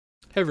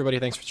Hey everybody,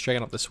 thanks for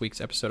checking out this week's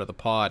episode of the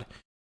pod.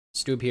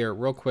 Stoob here,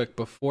 real quick,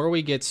 before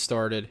we get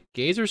started,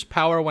 Gazer's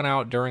power went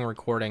out during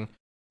recording,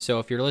 so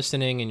if you're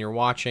listening and you're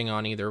watching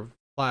on either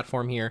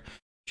platform here,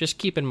 just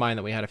keep in mind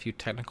that we had a few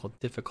technical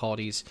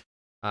difficulties,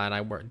 and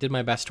I did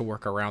my best to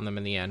work around them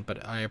in the end,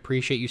 but I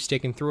appreciate you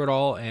sticking through it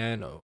all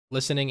and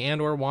listening and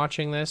or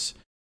watching this.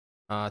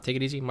 Take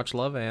it easy, much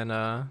love, and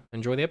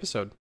enjoy the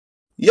episode.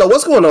 Yo,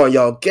 what's going on,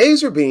 y'all?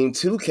 Gazer Bean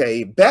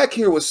 2K back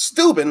here with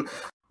Steuben.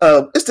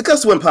 It's the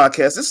Gust of Grant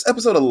podcast. This is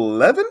episode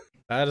 11?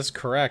 That is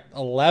correct.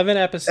 11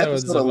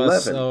 episodes Episode of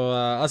 11.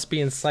 us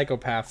being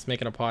psychopaths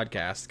making a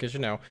podcast, because, you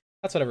know,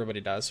 that's what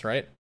everybody does,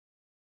 right?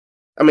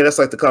 I mean, that's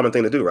like the common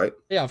thing to do, right?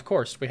 Yeah, of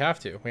course. We have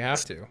to. We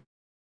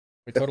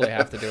totally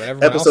have to do it.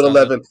 Everyone Episode else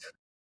 11.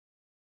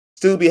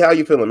 Stubby, how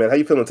you feeling, man? How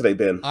you feeling today,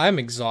 Ben? I'm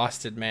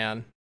exhausted,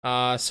 man.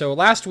 So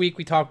last week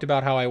we talked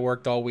about how I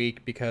worked all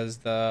week because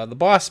the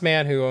boss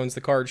man who owns the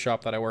card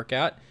shop that I work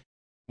at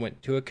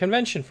went to a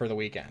convention for the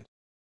weekend.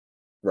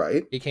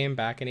 Right. He came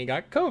back and he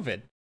got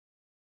COVID.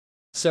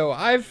 So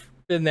I've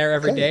been there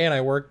every day, and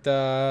I worked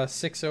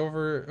 6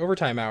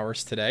 overtime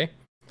hours today.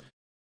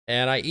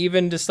 And I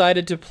even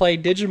decided to play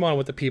Digimon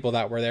with the people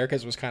that were there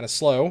because it was kind of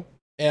slow.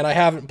 And I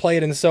haven't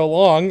played in so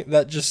long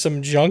that just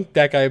some junk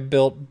deck I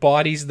built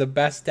bodies the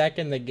best deck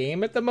in the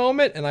game at the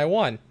moment, and I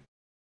won.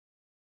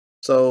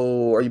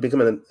 So, are you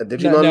becoming a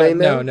Digimon main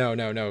now?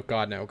 No.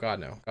 God, no.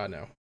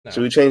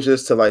 Should we change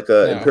this to like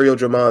Imperial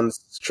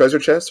Dramon's treasure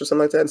chest or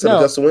something like that instead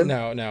of Just to Win?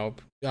 No.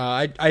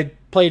 I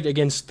played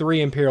against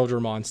 3 Imperial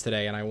Dramons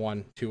today, and I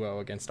won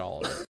 2-0 against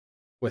all of them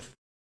with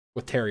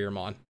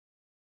Terriermon.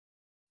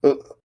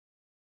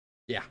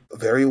 Yeah.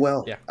 Very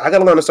well. Yeah. I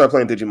gotta learn to start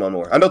playing Digimon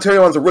more. I know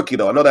Terriermon's a rookie,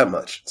 though. I know that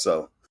much,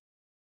 so.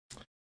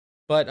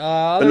 But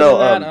other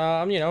than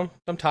that,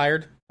 I'm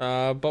tired.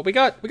 But we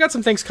got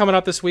some things coming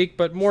up this week,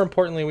 but more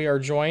importantly, we are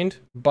joined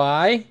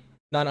by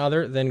none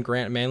other than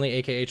Grant Manley,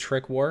 aka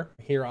TricRoar,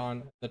 here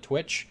on the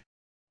Twitch.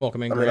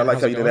 Welcome in, Grant. I like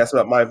how you didn't ask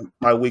about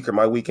my week or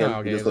my weekend.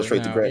 Okay, you just go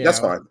straight to Grant. yeah. That's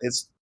fine.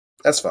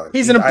 That's fine.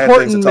 He's an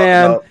important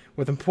man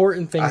with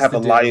important things to do. I have a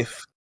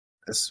life.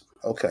 It's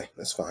okay.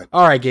 That's fine.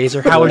 All right,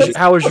 Gazer. How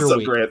was your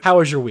week? Grant? How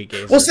was your week,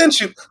 Gazer? Well, since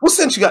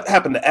you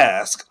happened to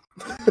ask,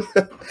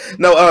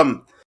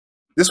 no,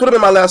 this would have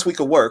been my last week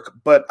of work,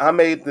 but I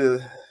made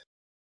the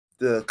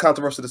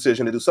controversial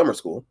decision to do summer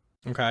school.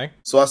 Okay.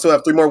 So I still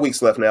have 3 more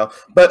weeks left now.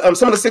 But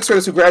some of the 6th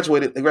graders who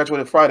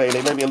graduated Friday, and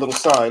they made me a little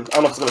sign. I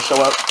don't know if it's going to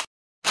show up,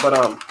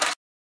 but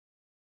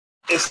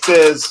it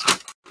says,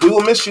 "We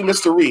will miss you,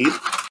 Mr. Reed."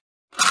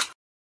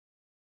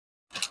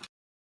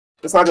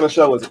 It's not going to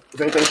show, is it?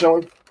 Is anything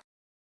showing?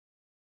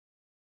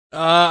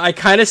 I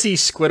kind of see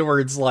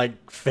Squidward's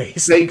like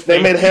face. They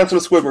made a handsome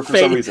Squidward for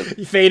some reason,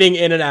 fading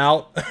in and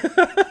out.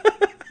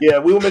 Yeah,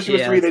 "We will miss you,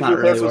 Mr. Reed." They do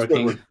handsome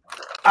Squidward.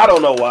 I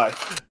don't know why,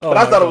 but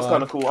I thought it was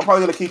kind of cool. I'm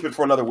probably going to keep it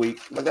for another week.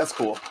 Like, that's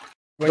cool.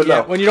 When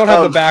you don't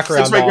have the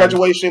background 6th grade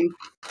graduation.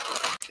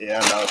 Yeah,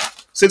 no.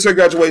 6th grade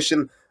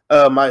graduation.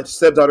 My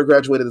stepdaughter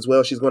graduated as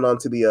well. She's going on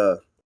to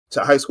the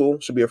to high school.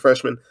 She'll be a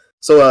freshman.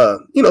 So,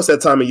 it's that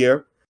time of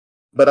year.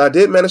 But I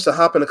did manage to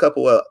hop in a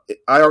couple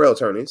IRL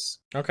tourneys.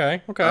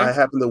 Okay. I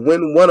happened to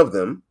win one of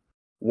them.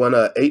 Won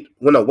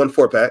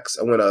 4-packs.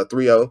 I won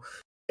 3-0.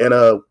 And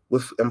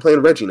I'm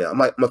playing Reggie now.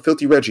 I'm a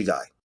filthy Reggie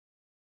guy.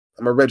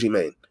 I'm a Reggie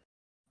main.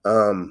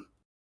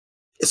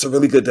 It's a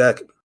really good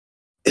deck.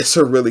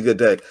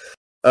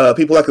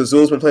 People like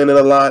Azul's been playing it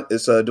a lot.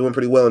 It's doing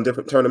pretty well in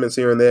different tournaments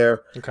here and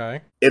there.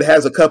 Okay. It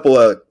has a couple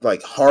of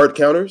like hard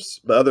counters,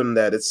 but other than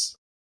that,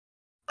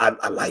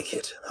 I like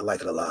it. I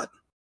like it a lot.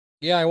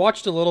 Yeah, I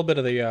watched a little bit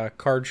of the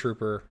Card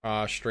Trooper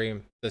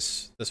stream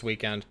this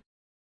weekend,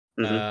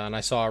 and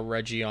I saw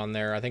Reggie on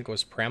there. I think it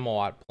was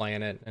Pramawat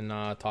playing it in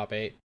top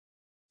 8.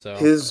 So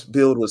his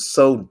build was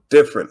so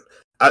different.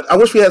 I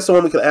wish we had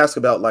someone we could ask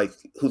about, like,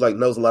 who like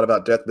knows a lot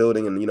about deck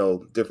building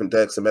and different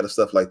decks and meta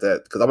stuff like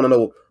that, because I want to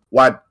know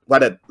why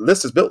that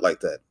list is built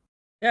like that.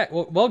 Yeah,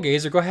 well,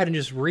 Gazer, go ahead and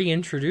just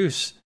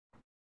reintroduce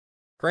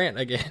Grant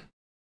again.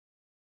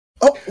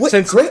 Oh, wait,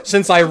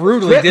 since I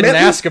rudely didn't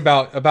ask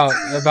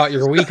about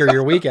your week or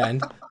your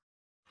weekend.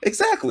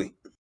 Exactly.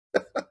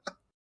 But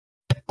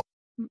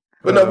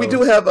no, we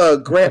do have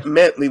Grant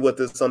Mantley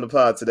with us on the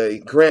pod today.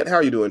 Grant, how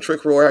are you doing?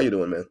 TricRoar, how you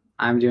doing, man?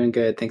 I'm doing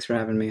good. Thanks for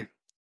having me.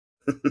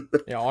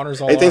 Yeah, honors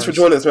all. Hey, thanks for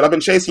joining us, man. I've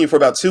been chasing you for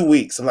about 2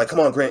 weeks. I'm like,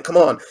 come on, Grant, come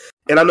on.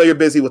 And I know you're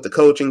busy with the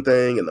coaching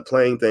thing and the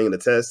playing thing and the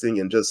testing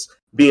and just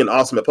being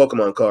awesome at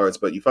Pokemon cards,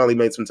 but you finally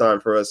made some time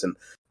for us, and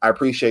I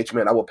appreciate you,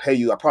 man. I will pay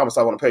you. I promise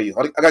I want to pay you.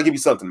 I got to give you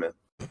something, man.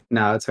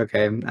 No, it's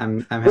okay. I'm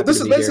happy Well, this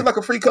to is be basically here. like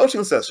a free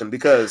coaching session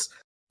because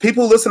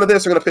people who listen to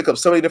this are going to pick up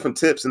so many different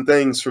tips and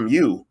things from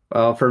you.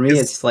 Well, for me,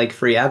 it's like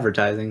free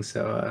advertising,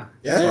 so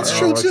yeah, that's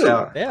true too.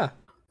 Yeah,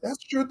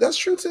 that's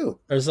true too.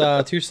 There's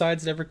 2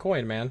 sides to every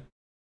coin, man.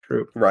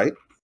 True. Right.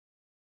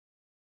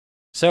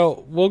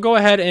 So we'll go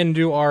ahead and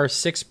do our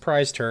 6th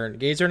prize turn.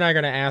 Gazer and I are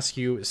going to ask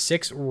you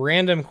 6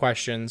 random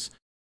questions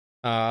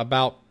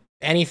about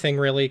anything,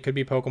 really. Could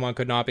be Pokemon,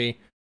 could not be.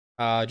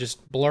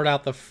 Just blurt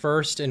out the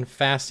first and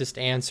fastest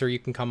answer you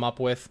can come up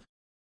with.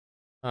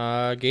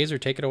 Gazer,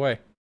 take it away.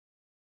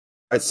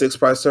 right, six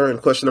prize, sir.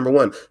 And question number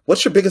one: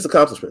 what's your biggest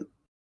accomplishment?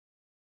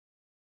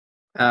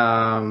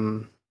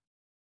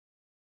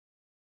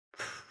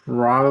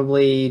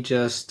 Probably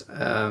just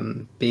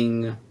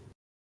being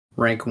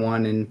rank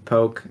 1 in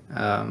poke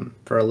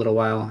for a little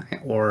while,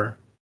 or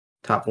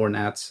top 4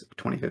 Nats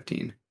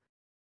 2015.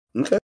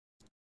 Okay.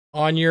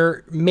 On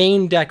your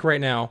main deck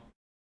right now,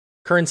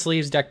 current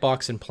sleeves, deck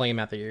box, and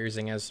playmat that you're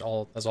using as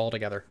all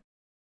together.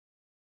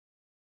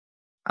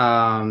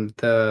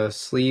 The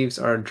sleeves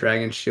are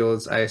dragon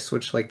shields. I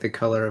switch like the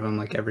color of them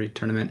like every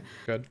tournament.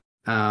 Good.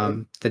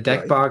 The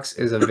deck box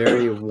is a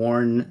very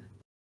worn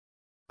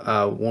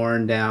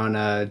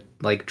down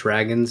like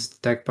dragons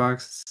deck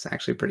box. It's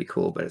actually pretty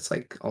cool, but it's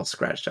like all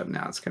scratched up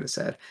now. It's kind of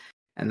sad.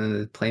 And then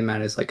the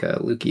playmat is like a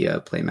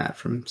Lugia playmat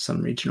from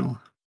some regional.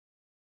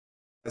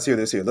 Let's hear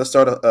this here. Let's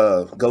start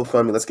a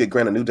GoFundMe. Let's get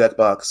Grant a new deck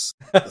box.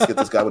 Let's get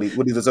this guy what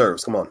he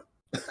deserves. Come on.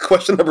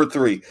 Question number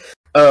 3.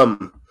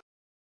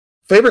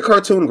 Favorite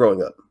cartoon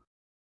growing up?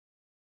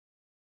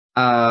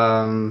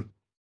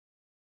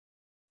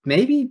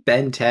 Maybe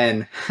Ben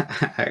 10,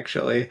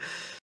 actually.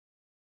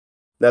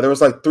 Now there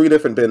was like 3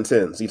 different Ben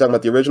 10s. You talking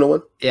about the original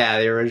one?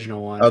 Yeah, the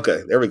original one.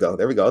 Okay, there we go.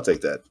 I'll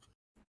take that.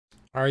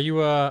 Are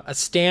you a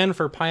stan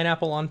for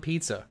pineapple on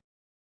pizza?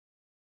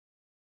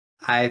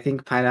 I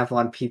think pineapple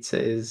on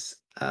pizza is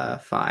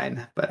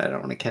fine, but I don't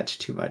want to catch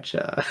too much.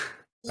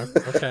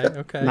 Okay.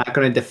 I'm not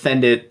going to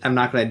defend it. I'm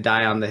not going to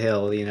die on the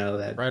hill.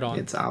 That right on.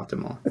 It's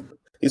optimal.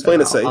 He's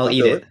playing it safe. I'll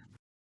eat it.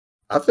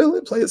 I feel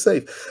it. Play it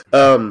safe.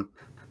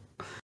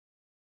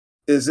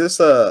 Is this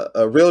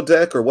a real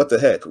deck or what the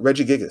heck?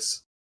 Reggie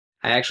Gigas.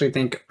 I actually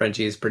think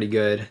Reggie is pretty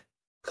good.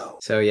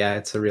 So yeah,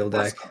 it's a real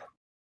deck.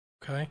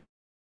 Okay.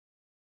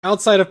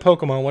 Outside of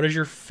Pokemon, what is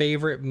your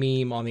favorite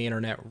meme on the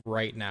internet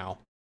right now?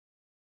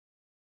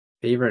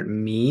 Favorite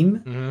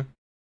meme? Mm-hmm.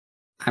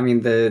 I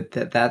mean,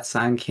 that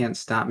sign can't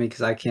stop me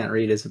because I can't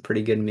read is a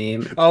pretty good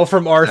meme. Oh,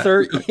 from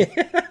Arthur?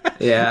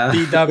 Yeah.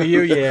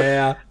 BW,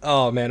 yeah.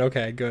 Oh, man,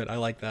 okay, good. I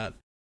like that.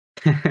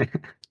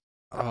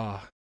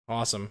 Oh,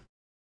 awesome.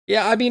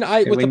 Yeah, I mean,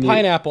 with the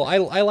pineapple, I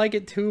like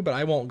it too, but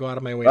I won't go out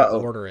of my way to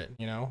order it,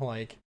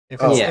 Like,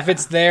 if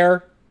it's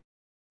there,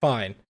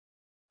 fine.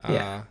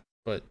 Yeah.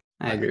 But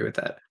I agree with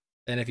that.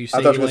 And if you say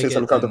I thought you were like going to say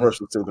something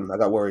controversial, Stephen. I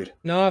got worried.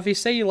 No, if you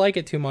say you like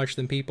it too much,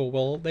 then people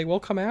will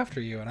come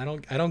after you, and I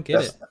don't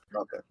get it.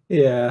 Okay.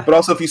 Yeah. But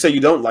also, if you say you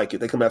don't like it,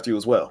 they come after you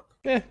as well.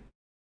 Yeah,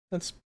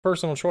 that's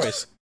personal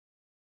choice.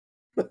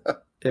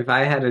 If I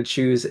had to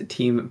choose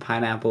Team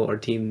Pineapple or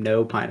Team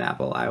No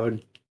Pineapple, I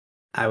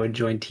would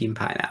join Team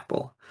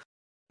Pineapple.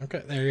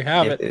 Okay, there you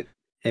have it.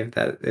 If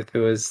it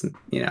was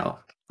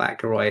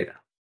black or white,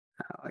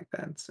 I like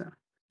that. So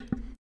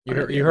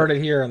you heard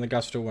it here on the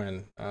Gust of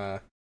Wind.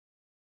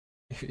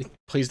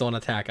 Please don't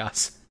attack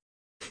us.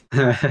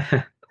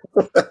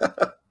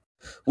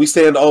 We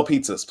stand all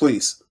pizzas,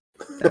 please.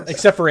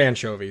 Except for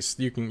anchovies.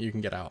 You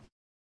can get out.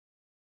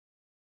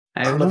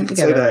 I don't think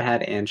I've ever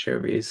had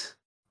anchovies.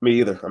 Me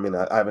either. I mean,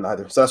 I haven't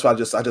either. So that's why I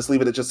just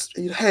leave it at just,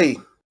 hey,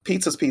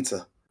 pizza's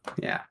pizza.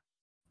 Yeah.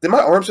 Did my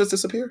arms just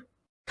disappear?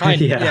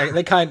 Yeah,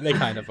 they kind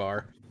of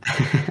are.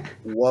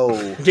 Whoa.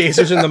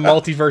 Gazers in the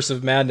multiverse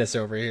of madness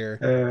over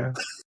here.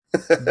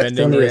 Bending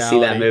still need reality. to see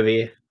that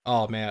movie.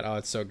 Oh man,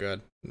 it's so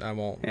good. I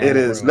won't. Yeah. It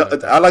is. No,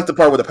 I like the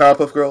part with the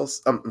Powerpuff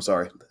Girls. I'm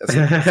sorry.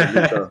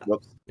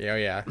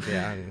 Yeah.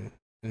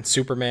 And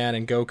Superman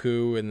and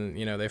Goku, and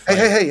they fight.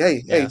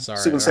 Hey.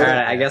 Sorry. All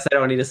right, I guess I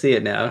don't need to see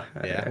it now.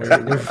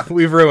 Yeah,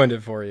 we've ruined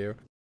it for you.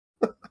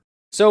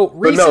 So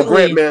recently,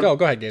 Grant, man. Go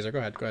ahead, Gazer. Go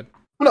ahead.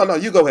 No,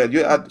 you go ahead.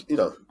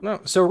 No.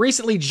 So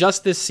recently,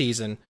 just this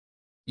season,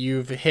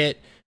 you've hit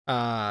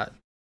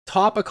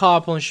top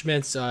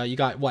accomplishments. You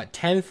got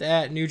 10th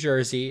at New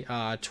Jersey,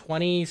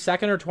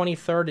 22nd or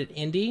 23rd at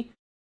Indy,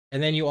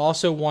 and then you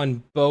also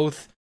won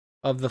both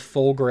of the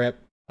full grip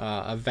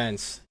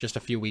events just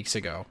a few weeks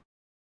ago.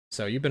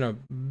 So you've been a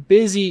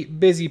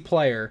busy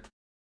player.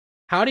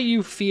 How do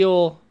you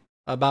feel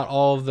about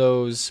all of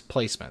those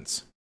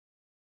placements?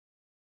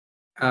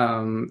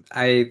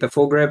 The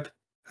full grip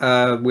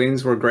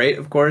wins were great,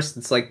 of course.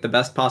 It's like the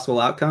best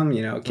possible outcome.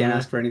 Can't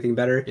ask for anything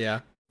better.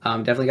 Yeah.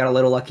 Definitely got a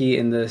little lucky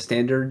in the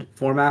standard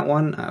format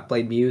one.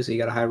 Played Mew, so you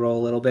got a high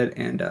roll a little bit.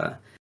 And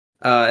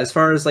as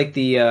far as like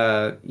the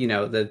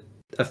the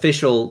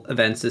official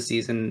events this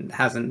season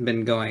hasn't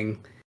been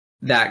going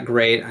that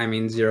great. I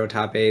mean, 0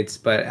 top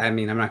 8s, but I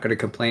mean, I'm not going to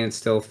complain. It's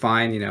still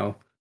fine.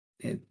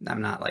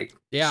 I'm not like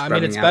I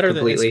mean, it's better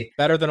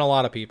than a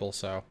lot of people.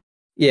 So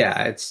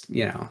yeah, it's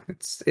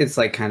it's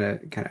like kind of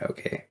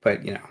okay, but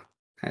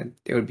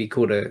it would be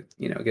cool to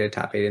get a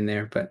top 8 in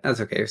there, but that's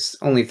okay. It's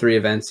only 3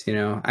 events.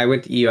 I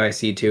went to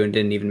EUIC too and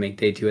didn't even make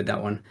day 2 at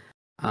that one.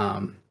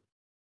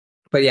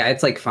 But yeah,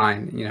 it's like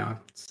fine.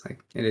 It's like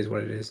it is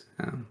what it is.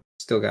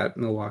 Still got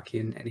Milwaukee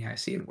and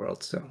NAIC and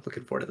Worlds, so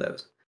looking forward to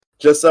those.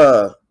 Just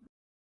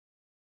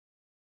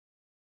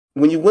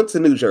when you went to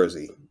New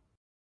Jersey,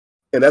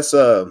 and that's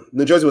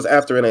New Jersey was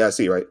after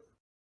NAIC, right?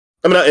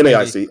 I mean, not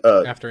NAIC.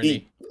 After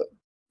Indy. It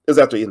was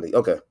after Indy.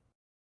 Okay.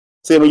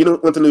 See, when you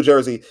went to New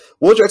Jersey,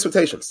 what were your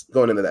expectations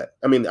going into that?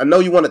 I mean, I know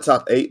you wanted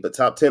top 8, but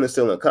top 10 is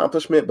still an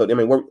accomplishment. But I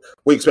mean, were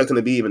you expecting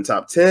to be even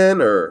top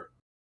 10 or?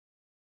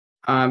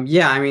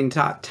 Yeah, I mean,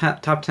 top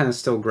 10 is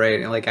still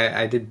great. Like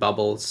I did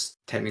bubbles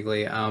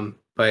technically.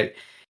 But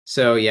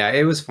so yeah,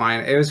 it was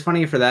fine. It was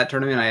funny for that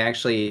tournament. I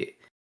actually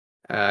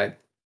had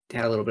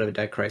a little bit of a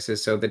deck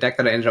crisis. So the deck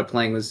that I ended up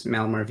playing was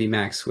Malamar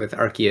VMAX with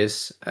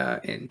Arceus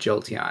and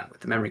Jolteon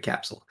with the memory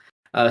capsule.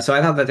 So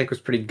I thought that deck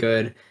was pretty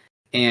good.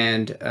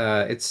 And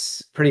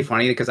it's pretty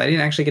funny because I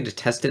didn't actually get to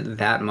test it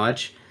that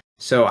much.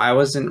 So I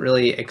wasn't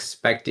really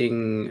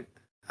expecting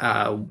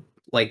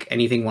like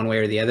anything one way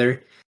or the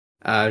other.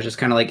 Just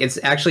kind of like, it's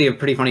actually a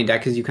pretty funny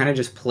deck because you kind of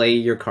just play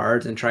your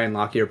cards and try and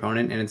lock your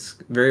opponent. And it's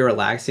very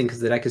relaxing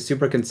because the deck is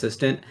super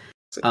consistent.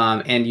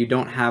 And you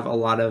don't have a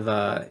lot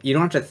of, you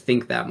don't have to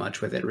think that much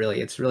with it,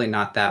 really. It's really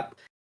not that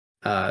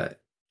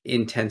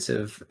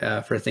intensive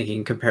for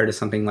thinking compared to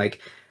something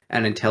like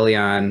an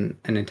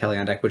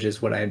Inteleon deck, which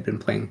is what I had been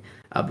playing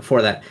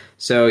before that.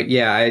 So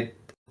yeah, I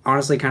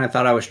honestly kind of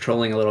thought I was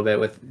trolling a little bit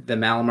with the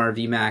Malamar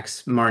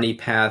VMAX Marnie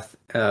path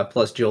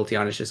plus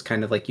Jolteon. It's just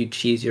kind of like you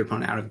cheese your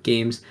opponent out of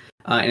games.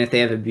 And if they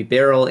have a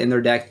B-Barrel in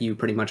their deck, you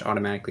pretty much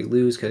automatically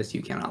lose because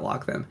you cannot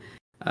lock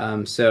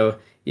them. So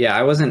yeah,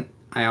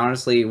 I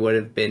honestly would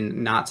have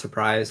been not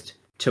surprised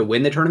to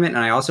win the tournament,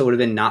 and I also would have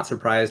been not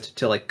surprised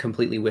to like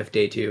completely whiff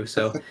day 2.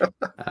 So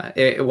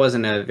it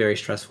wasn't a very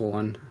stressful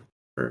one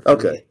for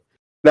Okay. me.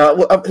 Now,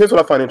 here's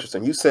what I find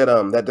interesting. You said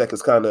that deck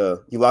is kind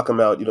of, you lock them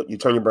out, you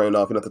turn your brain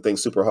off, you don't have to think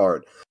super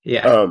hard.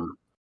 Yeah.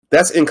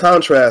 That's in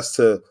contrast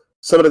to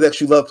some of the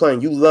decks you love playing.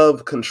 You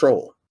love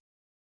control.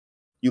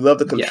 You love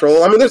the control.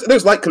 Yes. I mean,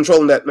 there's like control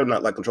in that,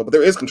 not like control, but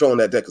there is control in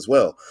that deck as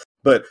well.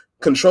 But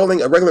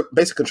controlling a regular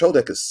basic control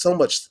deck is so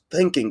much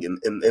thinking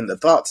and the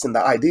thoughts and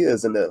the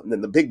ideas and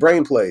the big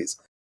brain plays.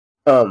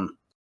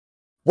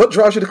 What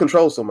draws you to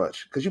control so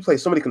much? Because you play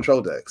so many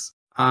control decks.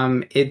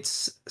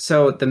 It's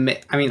so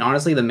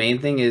honestly, the main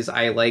thing is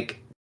I like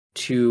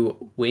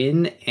to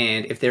win,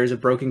 and if there's a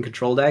broken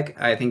control deck,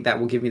 I think that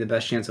will give me the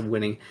best chance of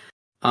winning.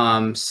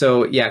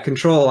 So yeah,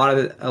 control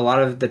a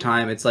lot of the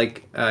time it's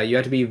like you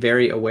have to be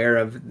very aware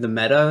of the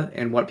meta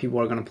and what people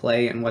are going to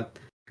play and what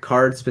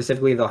cards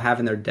specifically they'll have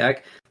in their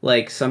deck.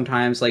 Like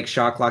sometimes like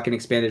Shock Lock and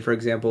Expanded, for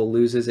example,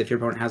 loses if your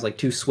opponent has like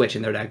 2 Switch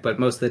in their deck, but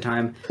most of the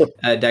time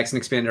decks and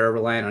Expanded are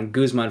reliant on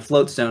Guzma and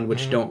Floatstone,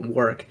 which don't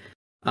work.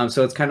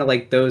 So it's kind of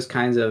like those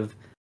kinds of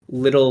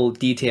little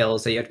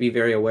details that you have to be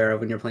very aware of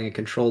when you're playing a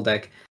control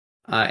deck,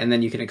 and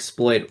then you can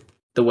exploit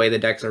the way the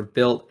decks are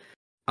built.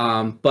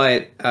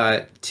 But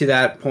to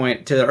that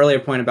point, to the earlier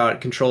point about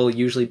control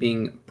usually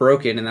being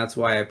broken, and that's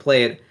why I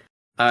play it,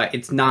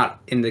 it's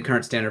not in the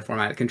current standard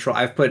format. Control,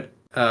 I've put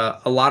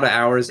a lot of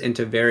hours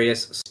into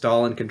various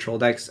stall and control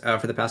decks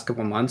for the past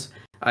couple months,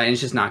 and it's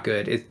just not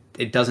good.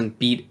 It doesn't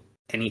beat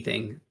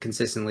anything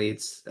consistently.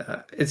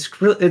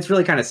 It's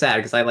really kind of sad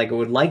because I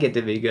would like it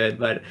to be good,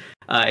 but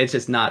it's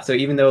just not. So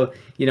even though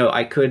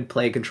I could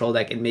play a control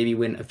deck and maybe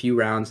win a few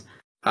rounds,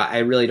 I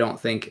really don't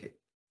think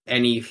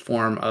any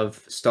form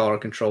of stall or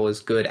control is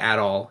good at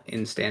all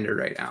in standard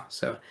right now.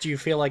 So do you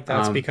feel like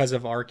that's because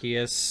of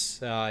Arceus,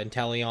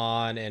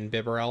 Inteleon, and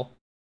Bibarel?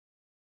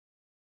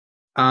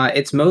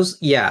 It's most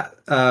it's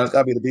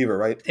gotta be the Beaver,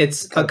 right?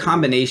 It's a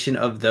combination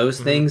of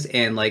those things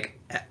and like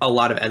a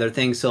lot of other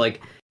things. So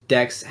like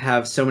decks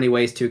have so many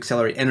ways to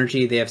accelerate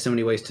energy, they have so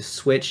many ways to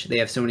switch, they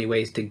have so many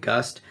ways to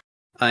gust,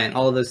 and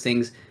all of those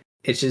things.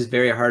 It's just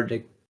very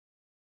hard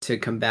to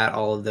combat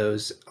all of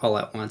those all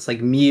at once.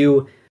 Like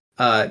Mew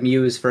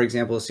is, for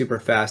example, super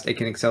fast. It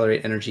can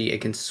accelerate energy,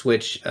 it can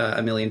switch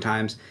a million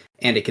times,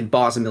 and it can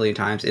boss a million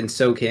times. And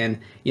so can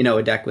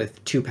a deck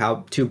with two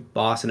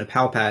boss and a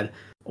pow pad,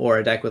 or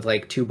a deck with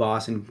like 2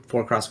 boss and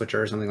 4 cross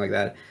switcher or something like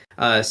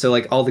that. So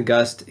like all the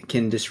gust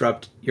can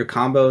disrupt your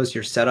combos,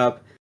 your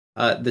setup,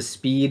 the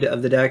speed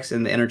of the decks,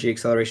 and the energy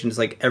acceleration. Is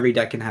like every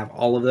deck can have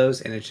all of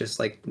those, and it's just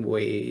like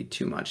way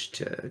too much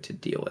to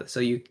deal with. So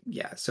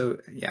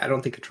I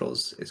don't think control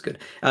is good.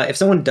 If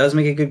someone does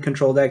make a good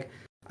control deck,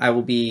 I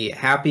will be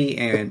happy,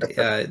 and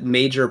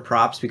major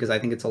props, because I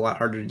think it's a lot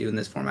harder to do in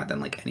this format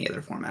than like any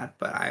other format.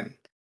 But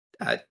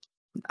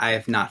I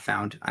have not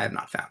found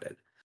it.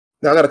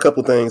 Now I got a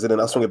couple things, and then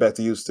I'll swing it back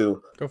to you,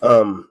 Stu.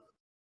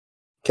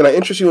 Can I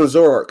interest you in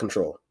Zoroark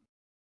control?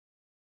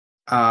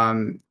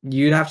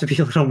 You'd have to be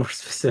a little more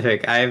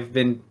specific. I've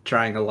been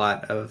trying a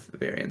lot of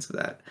variants of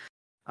that.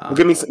 Well,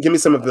 give me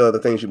some of the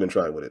things you've been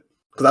trying with it,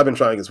 because I've been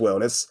trying as well,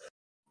 and it's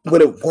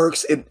when it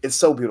works, it's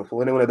so beautiful,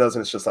 and then when it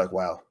doesn't, it's just like,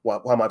 wow,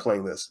 why am I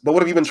playing this? But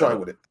what have you been trying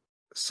with it?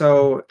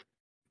 So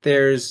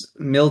there's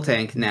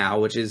Miltank now,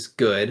 which is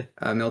good.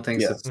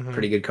 Miltank's a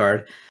pretty good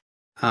card.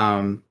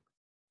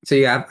 So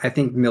yeah, I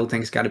think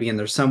Miltank's got to be in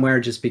there somewhere,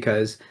 just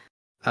because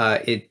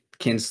it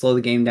can slow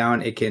the game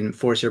down. It can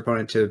force your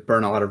opponent to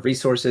burn a lot of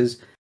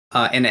resources.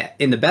 And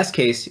in the best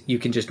case, you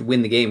can just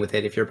win the game with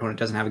it if your opponent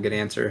doesn't have a good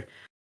answer.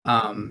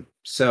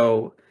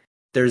 So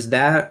there's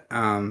that.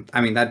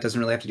 That doesn't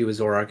really have to do with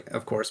Zoroark,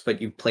 of course,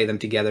 but you play them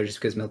together just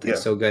because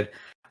Miltank's so good.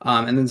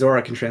 And then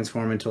Zora can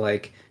transform into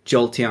like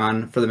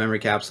Jolteon for the memory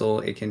capsule.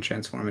 It can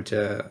transform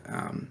into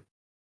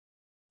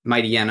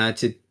Mighty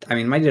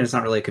Mighty Yenna's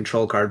not really a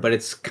control card, but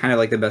it's kind of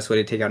like the best way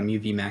to take out Mew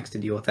VMAX to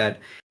deal with that.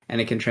 And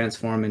it can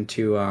transform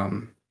into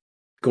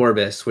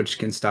Gorbis, which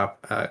can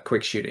stop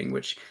quick shooting,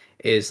 which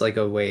is like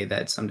a way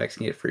that some decks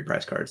can get free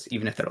prize cards,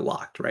 even if they're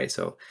locked, right?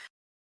 So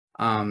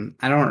I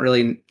don't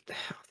really,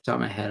 off the top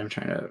of my head, I'm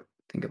trying to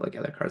think of like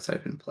other cards that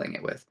I've been playing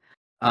it with.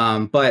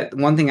 But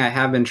one thing I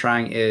have been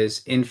trying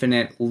is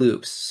infinite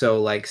loops. So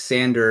like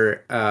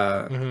Sander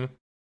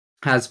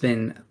has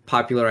been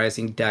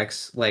popularizing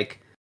decks like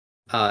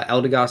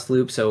Eldegoss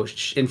loop, so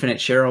infinite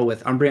Cheryl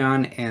with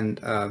Umbreon, and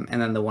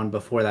then the one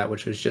before that,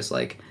 which was just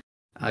like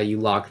you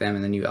lock them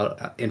and then you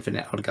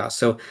infinite Eldegoss.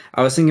 So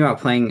I was thinking about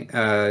playing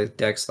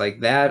decks like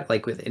that,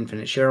 like with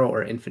infinite Cheryl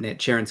or infinite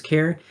Sharon's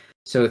Care.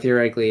 So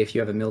theoretically, if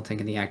you have a Miltank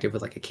in the active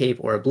with like a cape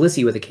or a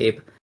Blissey with a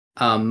cape,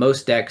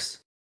 most decks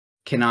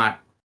cannot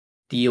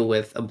deal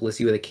with a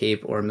Blissey with a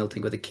cape or a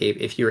Miltank with a cape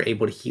if you're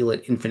able to heal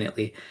it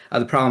infinitely.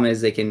 The problem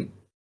is they can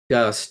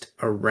Gust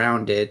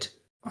around it,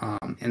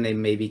 and they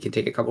maybe can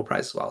take a couple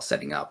prizes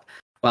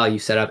while you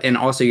set up. And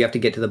also you have to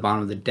get to the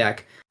bottom of the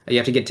deck. You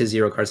have to get to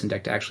 0 cards in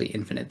deck to actually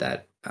infinite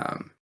that.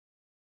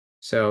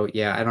 So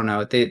yeah, I don't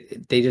know. They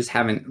just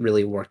haven't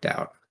really worked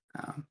out.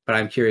 But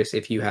I'm curious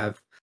if you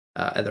have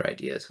other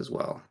ideas as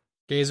well.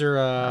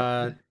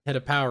 Gazer hit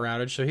a power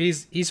outage, so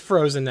he's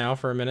frozen now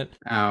for a minute.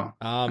 Oh,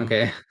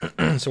 okay.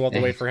 So we'll have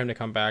to wait for him to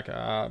come back.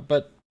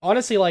 But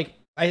honestly, like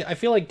I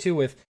feel like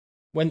too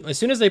as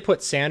soon as they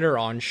put Sander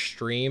on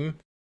stream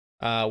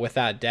with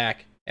that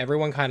deck,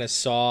 everyone kind of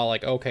saw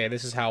like, okay,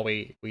 this is how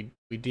we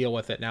deal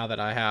with it now that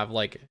I have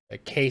like a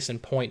case in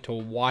point to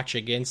watch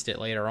against it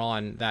later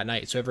on that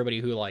night. So everybody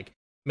who like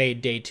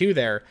made day 2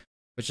 there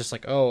was just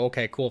like, oh,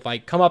 okay, cool. If I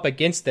come up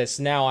against this,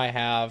 now I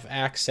have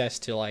access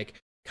to like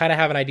kind of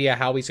have an idea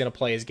how he's going to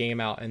play his game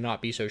out and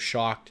not be so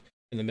shocked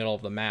in the middle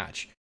of the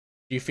match.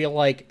 Do you feel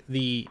like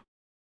the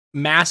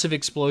massive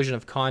explosion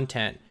of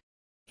content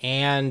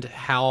and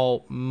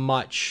how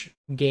much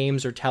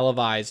games are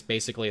televised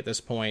basically at this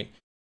point,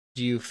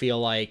 do you feel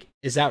like,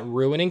 is that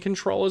ruining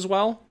Control as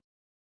well?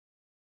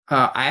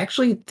 I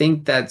actually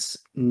think that's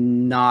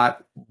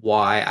not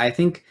why. I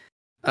think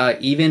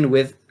even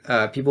with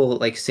people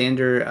like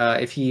Sander,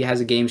 if he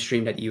has a game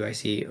streamed at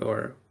UIC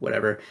or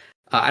whatever,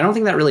 I don't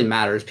think that really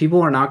matters.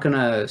 People are not going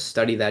to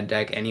study that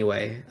deck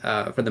anyway,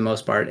 for the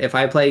most part. If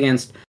I play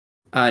against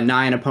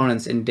 9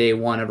 opponents in day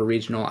 1 of a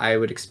regional, I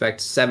would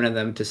expect 7 of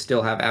them to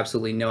still have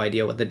absolutely no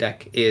idea what the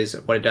deck is,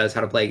 what it does,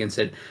 how to play against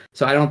it.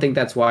 So I don't think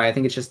that's why. I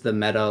think it's just the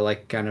meta,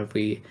 like kind of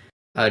we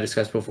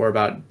discussed before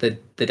about the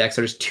decks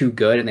are just too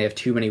good and they have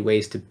too many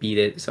ways to beat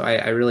it. So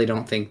I really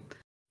don't think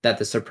that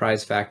the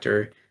surprise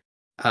factor.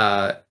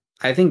 I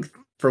think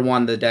for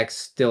one, the deck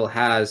still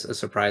has a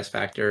surprise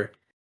factor,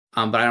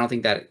 but I don't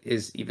think that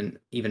is even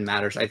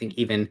matters. I think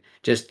even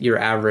just your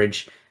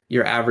average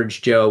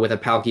Joe with a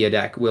Palkia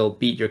deck will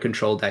beat your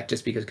Control deck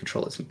just because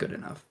Control isn't good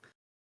enough.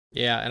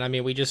 Yeah, and I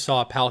mean, we just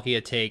saw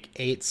Palkia take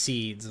 8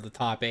 seeds of the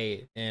top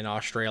 8 in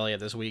Australia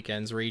this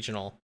weekend's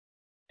regional,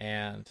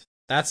 and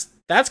that's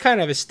kind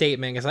of a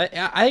statement, because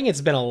I think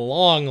it's been a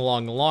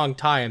long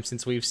time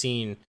since we've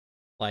seen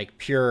like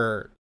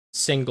pure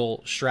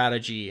single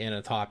strategy in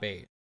a top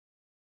 8.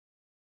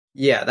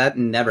 Yeah, that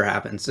never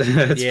happens.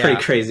 It's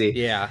pretty crazy.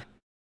 Yeah,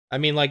 I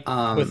mean, like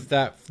with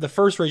the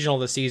first regional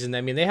of the season,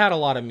 I mean, they had a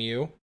lot of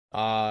Mew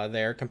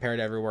there compared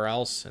to everywhere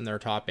else in their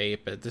top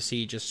 8, but to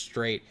see just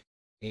straight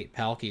 8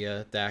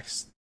 Palkia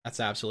decks,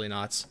 that's absolutely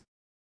nuts.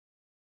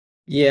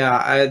 Yeah,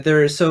 I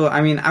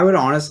would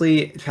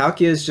honestly,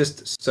 Palkia is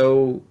just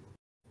so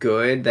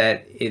good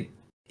that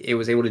it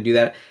was able to do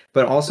that.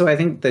 But also, I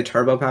think the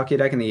Turbo Palkia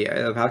deck and the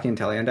Palkia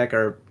Inteleon deck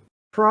are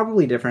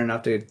probably different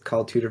enough to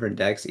call 2 different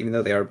decks, even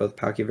though they are both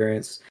Palkia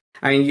variants.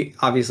 I mean,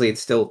 obviously,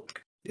 it's still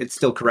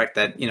correct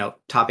that,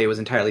 top 8 was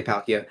entirely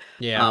Palkia.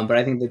 Yeah. But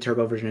I think the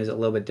Turbo version is a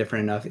little bit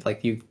different enough.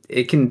 Like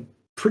it can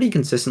pretty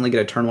consistently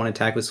get a turn 1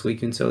 attack with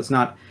Suicune, so it's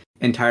not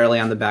entirely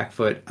on the back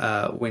foot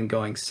when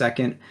going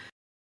second,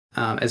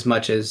 as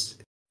much as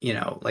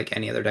like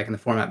any other deck in the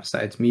format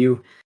besides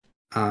Mew.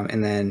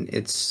 And then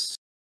it's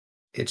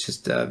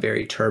just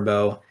very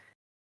turbo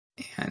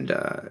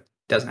and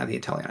doesn't have the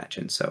Inteleon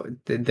engine, so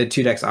the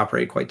 2 decks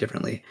operate quite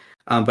differently.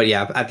 But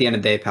yeah, at the end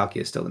of the day, Palkia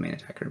is still the main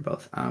attacker in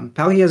both.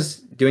 Palkia is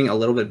doing a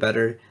little bit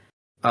better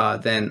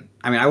than,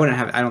 I mean,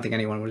 I don't think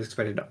anyone would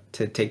expect it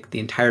to take the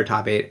entire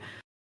top 8.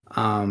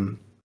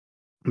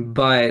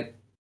 But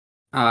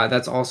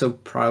that's also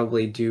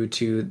probably due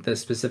to the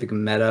specific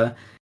meta,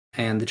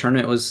 and the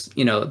tournament was,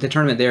 the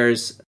tournament there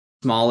is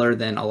smaller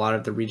than a lot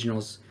of the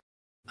regionals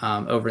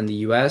over in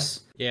the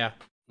US. Yeah.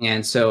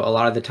 And so a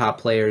lot of the top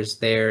players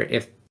there,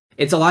 if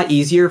it's a lot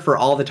easier for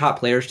all the top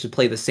players to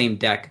play the same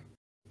deck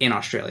in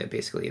Australia,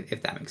 basically,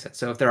 if that makes sense.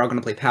 So if they're all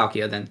going to play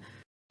Palkia, then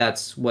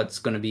that's what's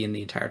going to be in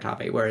the entire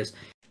top 8. Whereas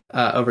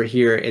over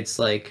here, it's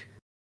like,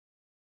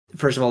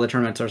 first of all, the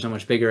tournaments are so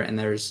much bigger, and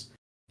there's,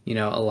 a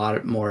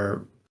lot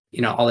more,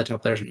 all the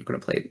top players are going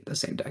to play the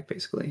same deck,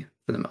 basically,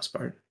 for the most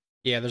part.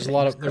 Yeah, there's a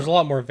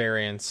lot more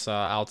variance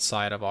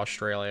outside of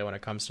Australia when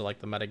it comes to like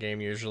the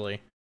metagame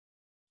usually.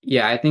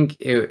 Yeah, I think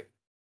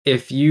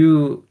if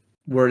you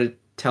were to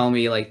tell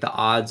me like the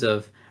odds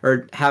of,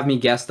 or have me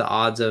guess the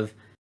odds of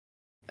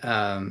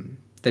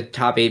the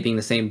top 8 being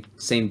the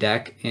same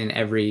deck in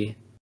every,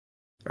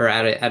 or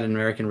at an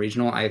American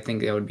regional, I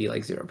think that would be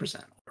like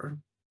 0% or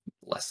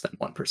less than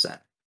 1% of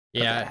that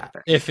Yeah,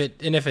 happening.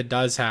 if it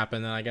does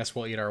happen, then I guess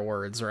we'll eat our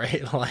words,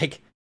 right?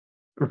 Like,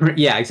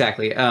 Yeah,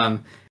 exactly.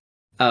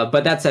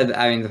 But that said,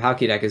 I mean, the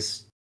Palkia deck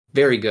is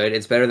very good.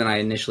 It's better than I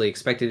initially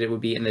expected it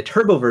would be, and the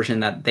turbo version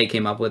that they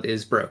came up with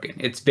is broken.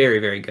 It's very,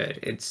 very good.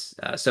 It's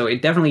so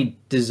it definitely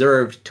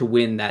deserved to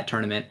win that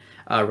tournament,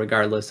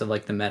 regardless of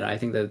like the meta. I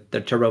think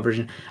the turbo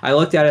version. I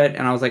looked at it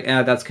and I was like,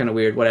 that's kind of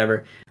weird.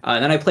 Whatever.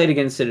 And then I played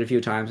against it a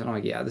few times, and I'm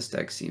like, yeah, this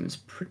deck seems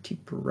pretty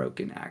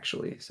broken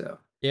actually. So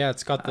yeah,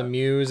 it's got the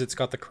Muse, it's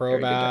got the very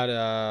good deck.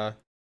 Crobat,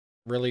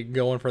 really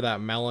going for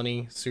that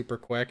Melanie super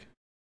quick.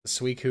 The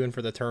Suicune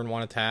for the turn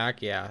 1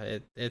 attack. Yeah,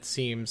 it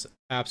seems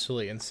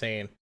absolutely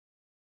insane.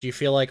 Do you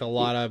feel like a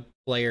lot of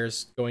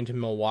players going to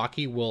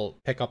Milwaukee will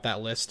pick up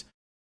that list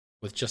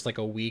with just like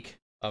a week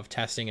of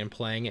testing and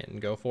playing it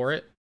and go for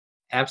it?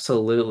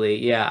 Absolutely.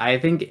 Yeah. I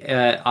think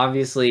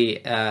obviously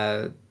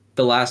the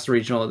last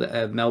regional,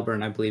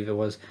 Melbourne, I believe it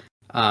was,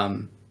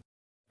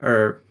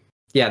 or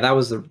yeah, that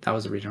was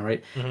the regional,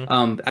 right?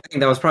 Mm-hmm. I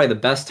think that was probably the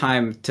best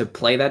time to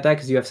play that deck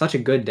because you have such a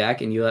good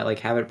deck and you like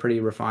have it pretty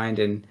refined,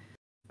 and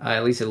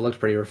at least it looked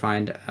pretty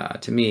refined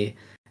to me.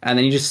 And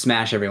then you just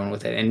smash everyone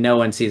with it, and no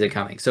one sees it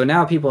coming. So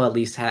now people at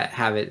least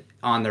have it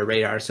on their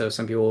radar. So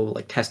some people will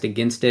like test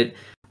against it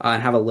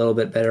and have a little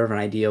bit better of an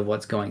idea of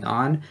what's going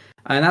on.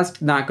 And that's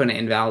not going to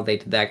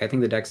invalidate the deck. I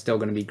think the deck's still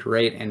going to be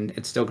great, and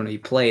it's still going to be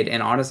played.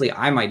 And honestly,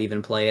 I might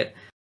even play it,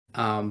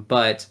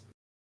 but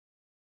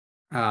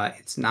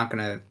it's not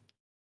going to,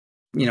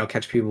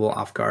 catch people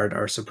off guard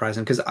or surprise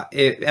them, because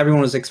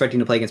everyone was expecting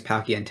to play against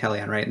Palkia and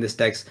Teleon, right? And this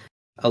deck's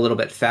a little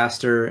bit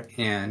faster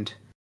and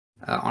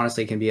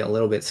honestly can be a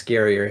little bit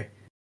scarier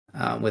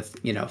with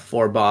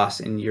 4 boss,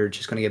 and you're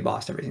just going to get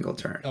bossed every single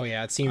turn. Oh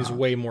yeah, it seems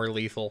way more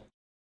lethal.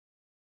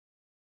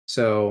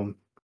 So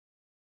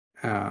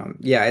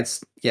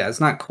it's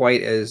not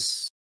quite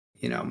as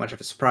much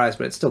of a surprise,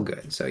 but it's still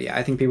good. So yeah,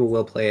 I think people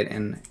will play it,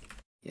 and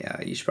yeah,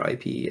 you should probably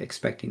be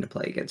expecting to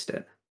play against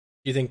it.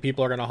 Do you think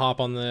people are gonna hop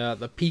on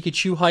the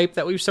Pikachu hype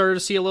that we've started to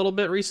see a little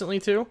bit recently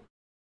too?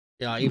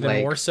 Yeah, even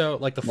like, more so,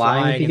 like the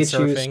flying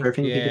Pikachu, and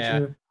surfing. Yeah.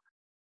 Pikachu.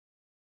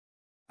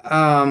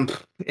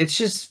 It's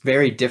just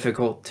very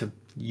difficult to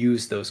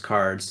use those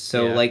cards.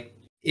 So like,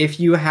 if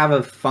you have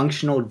a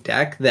functional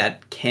deck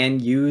that can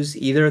use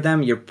either of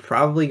them, you're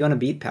probably going to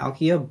beat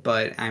Palkia.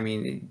 But I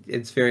mean,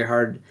 it's very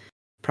hard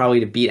probably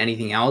to beat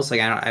anything else.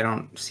 Like I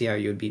don't see how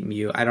you would beat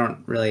Mew. I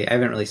haven't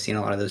really seen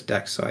a lot of those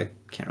decks, so I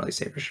can't really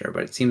say for sure.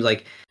 But it seems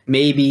like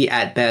maybe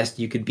at best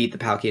you could beat the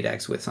Palkia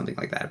decks with something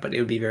like that. But it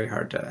would be very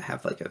hard to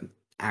have like an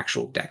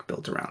actual deck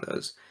built around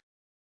those.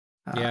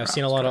 Yeah, I've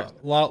seen a lot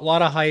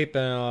of hype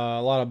and a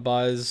lot of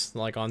buzz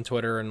like on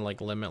Twitter and like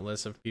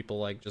Limitless of people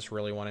like just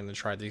really wanting to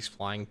try these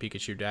flying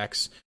Pikachu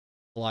decks.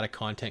 A lot of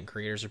content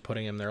creators are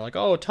putting them there like,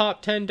 oh,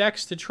 top 10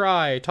 decks to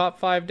try, top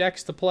 5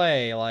 decks to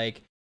play.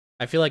 Like,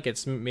 I feel like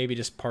it's maybe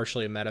just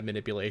partially a meta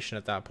manipulation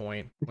at that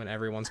point when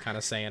everyone's kind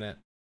of saying it.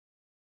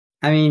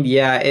 I mean,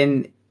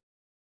 and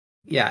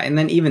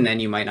then even then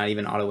you might not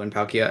even auto win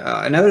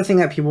Palkia. Another thing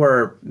that people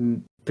are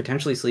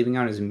potentially sleeping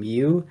on is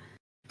Mew.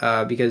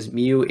 Because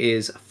Mew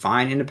is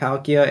fine into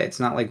Palkia.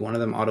 It's not like one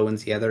of them auto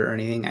wins the other or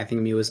anything. I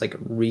think Mew is like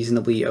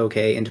reasonably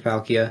okay into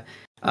Palkia.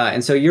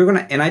 And so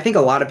and I think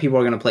a lot of people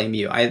are gonna play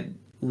Mew. I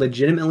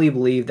legitimately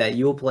believe that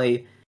you'll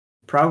play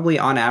probably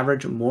on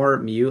average more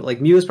Mew.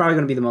 Like Mew is probably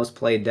gonna be the most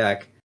played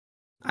deck.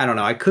 I don't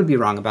know. I could be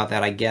wrong about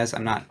that. I guess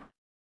I'm not,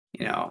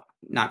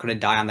 not gonna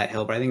die on that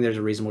hill, but I think there's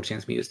a reasonable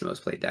chance Mew is the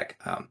most played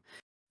deck.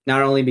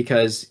 Not only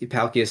because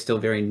Palkia is still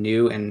very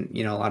new and,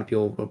 a lot of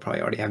people will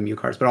probably already have Mew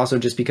cards, but also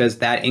just because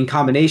that in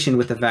combination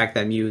with the fact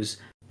that Mew's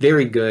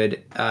very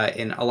good,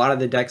 and a lot of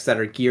the decks that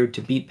are geared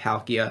to beat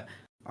Palkia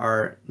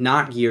are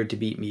not geared to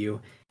beat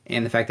Mew,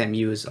 and the fact that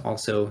Mew is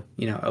also,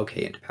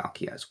 okay into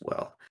Palkia as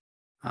well.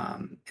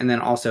 And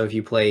then also if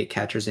you play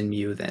catchers in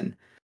Mew, then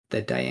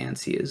the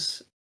Diancie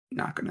is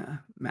not going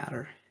to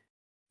matter.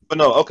 But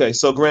no, okay,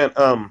 so Grant,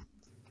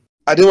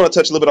 I do want to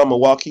touch a little bit on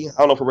Milwaukee. I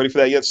don't know if we're ready for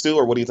that yet, Stu,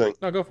 or what do you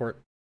think? No, go for it.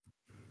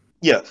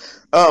 Yeah.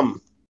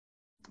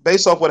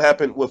 Based off what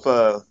happened with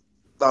the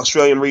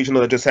Australian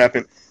regional that just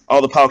happened,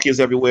 all the Palkias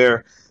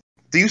everywhere,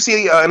 do you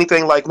see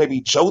anything like maybe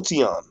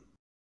Jolteon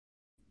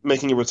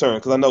making a return?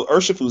 Because I know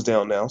Urshifu's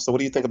down now, so what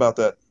do you think about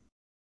that?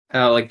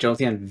 Like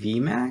Jolteon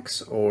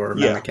VMAX or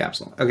Memory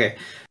Capsule? Okay.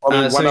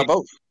 I mean, why not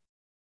both?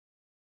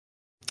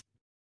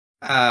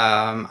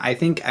 I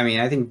think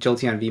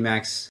Jolteon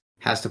VMAX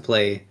has to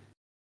play.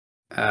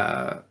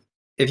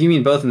 If you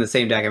mean both in the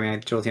same deck, I mean,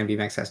 Jolteon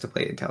VMAX has to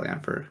play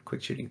Inteleon for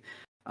quick shooting.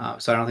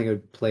 So I don't think it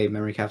would play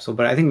Memory Capsule,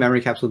 but I think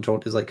Memory Capsule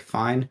Jolt is like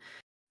fine.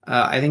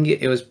 I think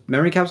it was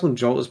Memory Capsule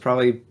Jolt was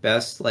probably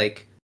best,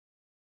 like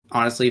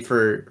honestly,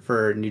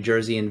 for New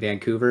Jersey and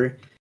Vancouver,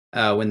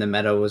 when the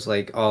meta was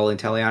like all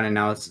Inteleon, and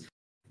now it's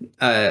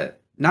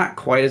not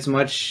quite as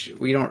much.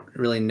 We don't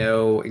really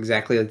know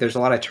exactly. Like, there's a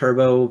lot of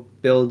turbo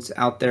builds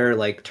out there.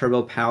 Like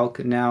Turbo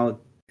Palk now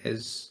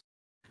is.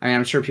 I mean,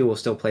 I'm sure people will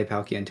still play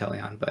Palkia and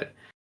Inteleon, but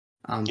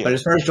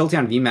as far as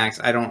Jolteon VMAX,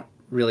 I don't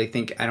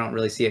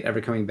really see it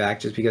ever coming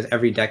back, just because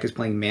every deck is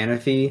playing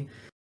Manaphy.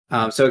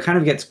 So it kind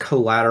of gets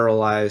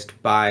collateralized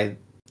by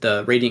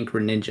the Radiant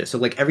Greninja. So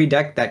like every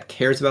deck that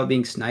cares about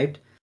being sniped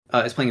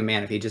is playing a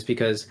Manaphy, just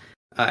because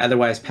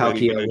otherwise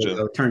Palkia will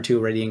go turn 2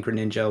 Radiant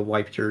Greninja,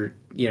 wipe your,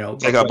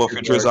 take out both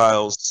your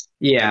Drizzles.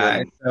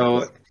 Yeah,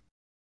 so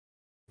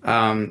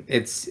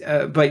it's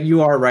but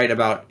you are right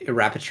about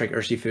Rapid Strike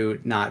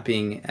Urshifu not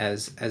being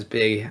as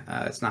big.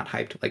 It's not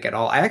hyped like at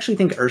all. I actually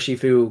think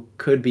Urshifu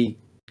could be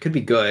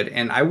good,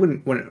 and I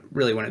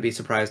wouldn't be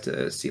surprised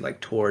to see like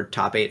toward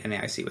top 8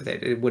 NAIC with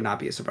it. It would not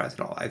be a surprise at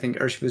all. I think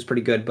Urshifu is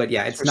pretty good, but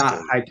yeah, it's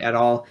not hyped at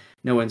all.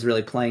 No one's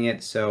really playing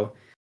it, so.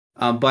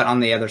 But on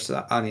the other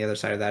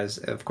side of that is,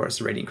 of course,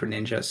 the Radiant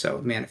Greninja. So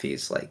Manaphy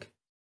is like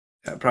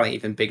probably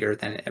even bigger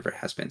than it ever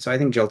has been. So I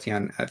think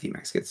Jolteon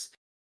VMAX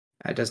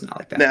does not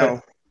like that.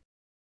 Now,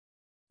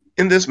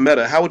 in this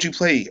meta, how would you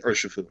play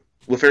Urshifu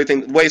with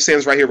everything the way it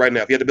stands right here, right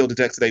now? If you had to build a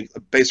deck today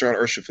based around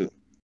Urshifu,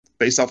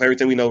 based off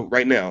everything we know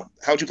right now,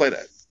 how would you play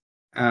that?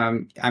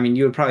 I mean,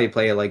 you would probably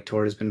play it like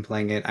Tord has been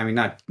playing it. I mean,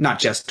 not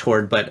just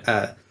Tord, but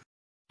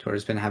Tord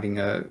has been having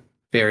a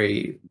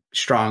very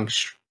strong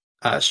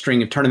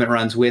string of tournament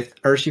runs with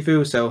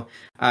Urshifu, so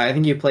I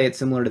think you play it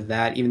similar to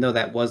that, even though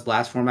that was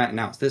last format and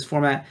now it's this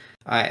format.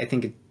 I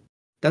think it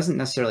doesn't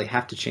necessarily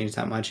have to change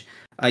that much.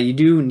 You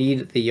do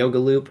need the Yoga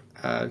Loop,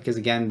 because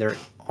again, there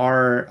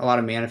are a lot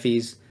of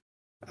Manaphys,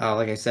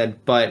 like I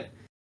said, but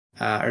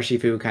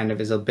Urshifu kind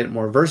of is a bit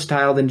more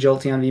versatile than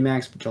Jolteon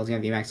VMAX, but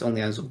Jolteon VMAX only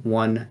has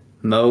one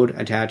mode,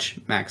 Attach,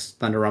 Max,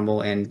 Thunder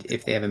Rumble, and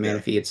if they have a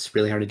Manaphy, it's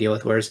really hard to deal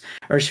with, whereas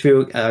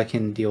Urshifu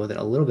can deal with it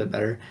a little bit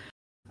better.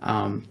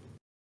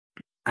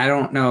 I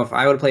don't know if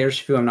I would play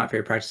Urshifu. I'm not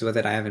very practiced with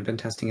it. I haven't been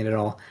testing it at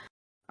all.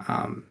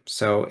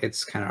 So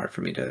it's kind of hard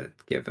for me to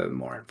give a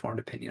more informed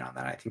opinion on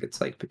that. I think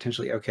it's like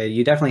potentially okay.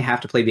 You definitely have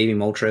to play Baby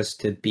Moltres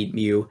to beat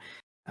Mew.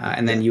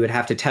 And then you would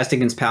have to test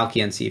against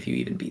Palkia and see if you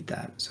even beat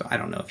that. So I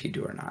don't know if you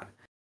do or not.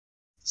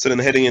 So then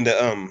heading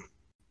into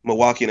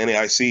Milwaukee and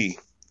NAIC,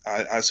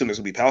 I assume this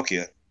will be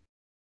Palkia.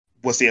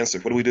 What's the answer?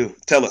 What do we do?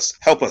 Tell us.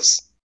 Help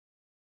us.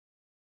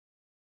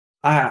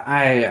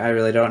 I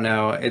really don't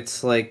know.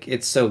 It's like,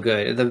 it's so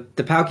good.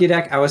 The Palkia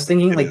deck, I was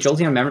thinking like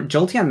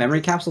Jolteon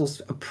Memory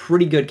Capsule's a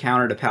pretty good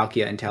counter to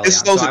Palkia and Inteleon. It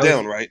slows it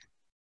down, right?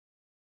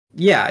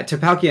 Yeah, to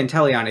Palkia and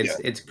Inteleon,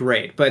 it's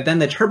great. But then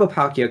the Turbo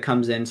Palkia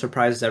comes in,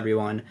 surprises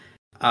everyone.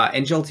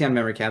 And Jolteon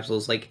Memory Capsule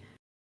is like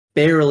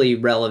barely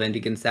relevant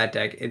against that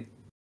deck.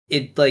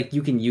 It like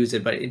you can use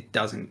it, but it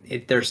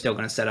doesn't. They're still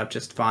going to set up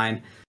just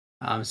fine.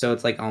 So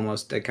it's like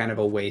almost a kind of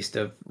a waste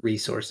of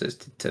resources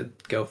to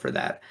go for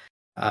that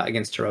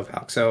against Turbo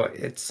Palk. So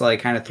it's like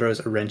kind of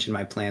throws a wrench in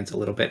my plans a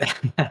little bit.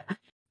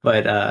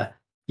 But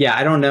yeah,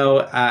 I don't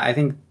know. I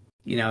think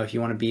if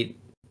you want to beat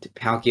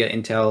Palkia,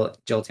 Intel,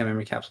 Jolteon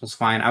Memory Capsule is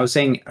fine. I was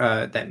saying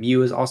that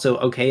Mew is also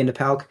okay into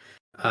Palk.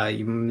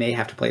 You may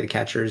have to play the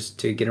catchers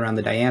to get around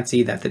the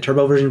Diancie that the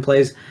Turbo version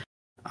plays.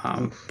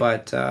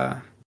 But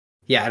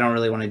yeah, I don't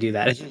really want to do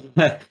that.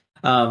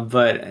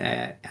 But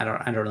I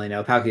don't really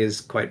know. Palkia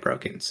is quite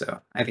broken, so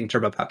I think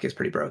Turbo Palkia is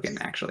pretty broken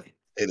actually.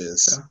 It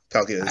is. So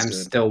Palkia is I'm good.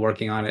 still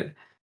working on it.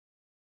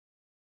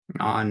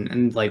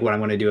 And like what I'm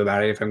going to do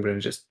about it, if I'm going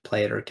to just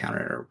play it or counter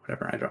it or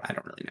whatever, I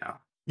don't really know.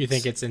 You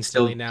think it's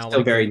instantly now?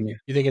 Still very new.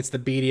 You think it's the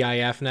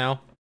BDIF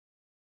now?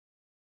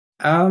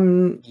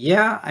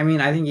 Yeah. I mean,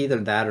 I think either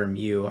that or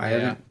Mew. I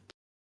haven't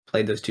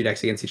played those two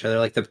decks against each other.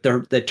 Like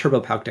the Turbo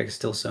Palk deck is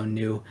still so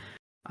new.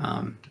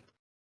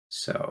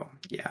 So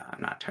yeah,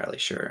 I'm not entirely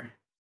sure.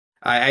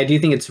 I do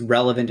think it's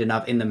relevant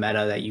enough in the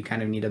meta that you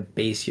kind of need to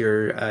base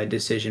your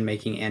decision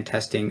making and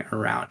testing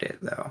around it,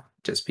 though,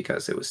 just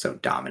because it was so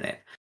dominant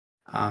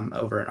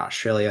over in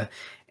Australia,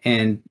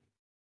 and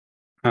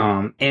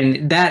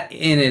that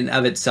in and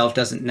of itself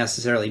doesn't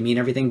necessarily mean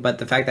everything. But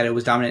the fact that it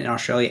was dominant in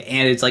Australia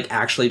and it's like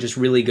actually just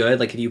really good,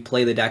 like if you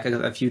play the deck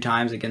a few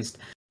times against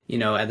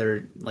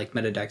other like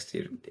meta decks,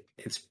 dude,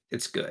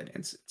 it's good.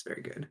 It's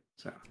very good.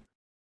 So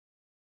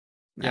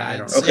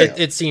yeah,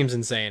 it seems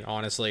insane.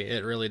 Honestly,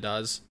 it really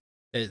does.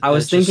 I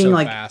was thinking so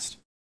like fast.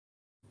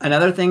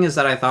 Another thing is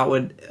that I thought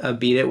would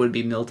beat it would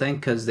be Miltank,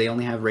 because they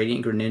only have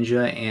Radiant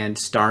Greninja and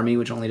Starmie,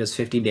 which only does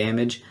 50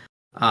 damage.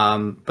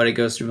 But it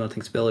goes through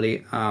Miltank's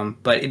ability.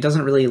 But it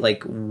doesn't really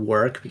like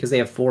work because they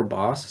have 4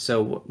 boss.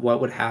 So what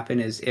would happen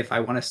is if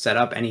I want to set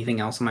up anything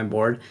else on my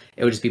board,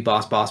 it would just be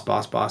boss, boss,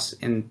 boss, boss,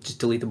 and just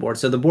delete the board.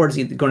 So the board is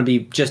going to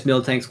be just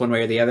Miltanks one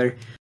way or the other.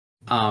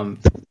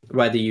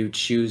 Whether you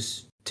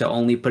choose to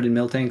only put in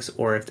Miltanks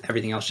or if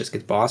everything else just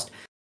gets bossed.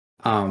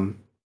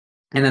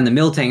 And then the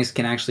Miltanks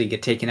can actually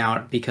get taken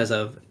out because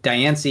of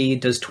Diancie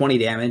does 20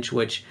 damage,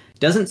 which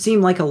doesn't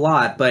seem like a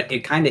lot, but it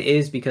kind of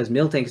is because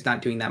Miltank's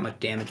not doing that much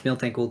damage.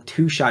 Miltank will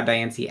 2-shot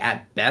Diancie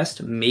at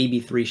best, maybe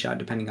 3-shot,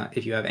 depending on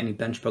if you have any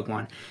bench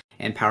Pokemon.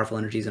 and powerful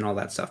energies and all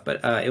that stuff. But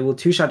it will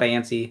two-shot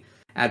Diancie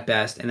at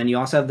best, and then you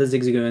also have the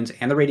Zigzagoons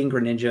and the Radiant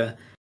Greninja,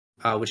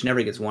 which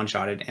never gets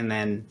one-shotted, and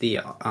then the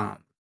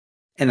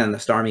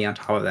Starmie on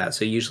top of that.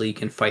 So usually you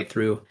can fight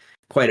through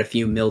quite a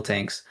few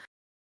Miltanks.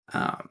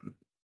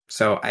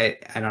 So I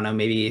don't know,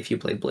 maybe if you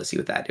played Blissey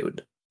with that, it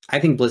would. I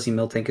think Blissey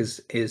Miltank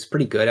is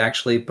pretty good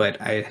actually, but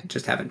I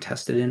just haven't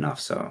tested it enough.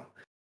 So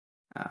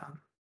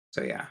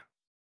yeah,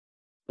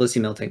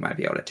 Blissey Miltank might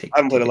be able to take. I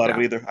haven't played a lot of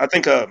it either. I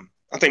think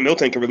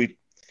Miltank can really,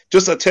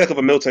 just a tech of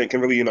a Miltank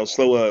can really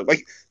slow.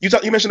 Like you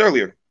mentioned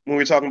earlier when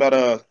we were talking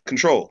about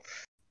control,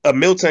 a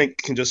Miltank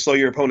can just slow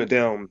your opponent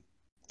down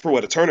for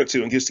a turn or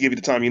two and just to give you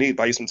the time you need,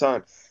 buy you some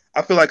time.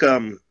 I feel like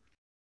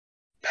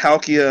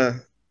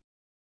Palkia.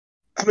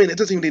 I mean, it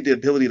doesn't even need the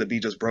ability to be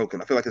just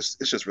broken. I feel like it's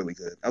just really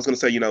good. I was going to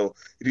say, if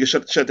you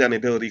can shut down the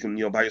ability, you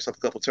can, buy yourself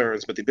a couple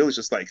turns, but the ability is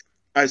just like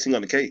icing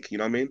on the cake. You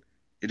know what I mean?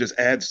 It just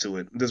adds to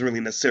it. It doesn't really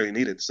necessarily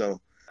need it. So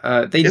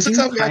it's a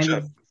tough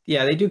matchup.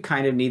 They do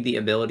kind of need the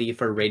ability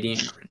for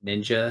Radiant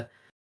Ninja.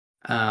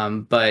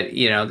 But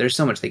there's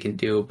so much they can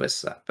do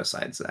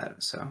besides that.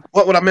 So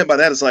what I meant by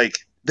that is like,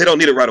 they don't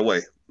need it right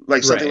away.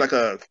 Like something like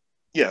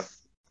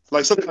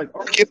like something like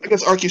Arceus. I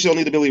guess Arceus don't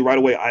need the ability right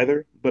away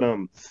either. But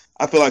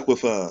I feel like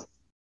with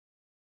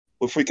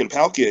freaking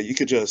Palkia, you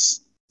could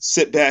just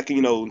sit back,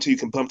 until you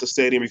can bump the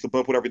stadium, you can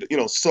bump whatever,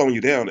 slowing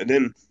you down, and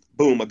then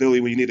boom, ability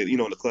when you need it, in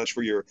the clutch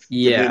for your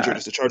Ninja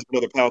just to charge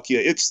another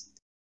Palkia. It's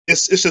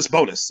just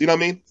bonus. You know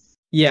what I mean?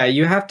 Yeah,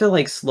 you have to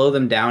like slow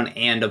them down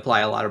and apply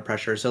a lot of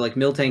pressure. So like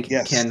Miltank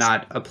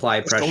cannot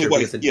apply pressure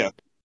because it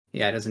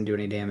doesn't do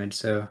any damage.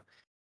 So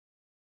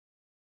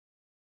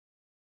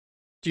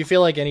do you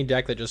feel like any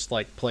deck that just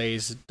like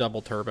plays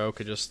double turbo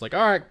could just like,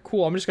 all right,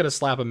 cool, I'm just gonna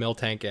slap a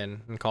Miltank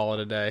in and call it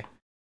a day?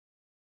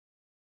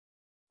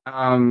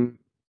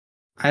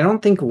 I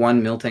don't think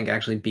one Miltank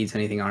actually beats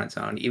anything on its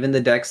own. Even the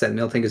decks that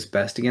Miltank is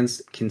best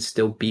against can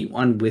still beat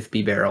one with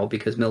B-Barrel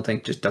because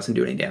Miltank just doesn't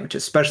do any damage,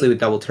 especially with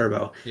double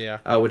turbo. Yeah.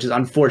 Which is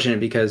unfortunate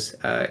because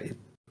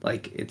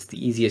it's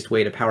the easiest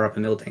way to power up a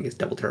Miltank is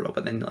double turbo,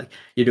 but then like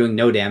you're doing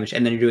no damage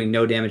and then you're doing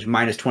no damage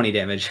minus 20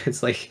 damage.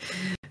 It's like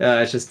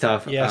it's just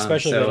tough. Yeah,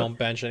 especially if they don't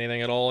bench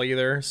anything at all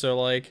either. So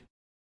like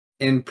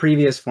in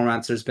previous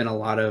formats, there's been a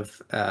lot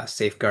of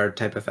safeguard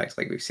type effects.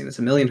 Like we've seen this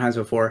a million times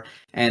before.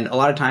 And a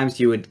lot of times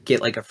you would get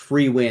like a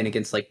free win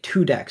against like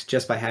two decks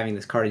just by having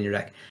this card in your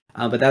deck.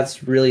 But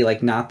that's really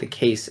like not the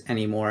case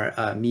anymore.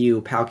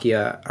 Mew,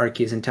 Palkia,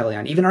 Arceus, and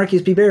Teleon. Even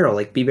Arceus B-Barrel.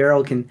 Like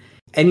B-Barrel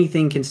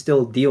anything can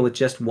still deal with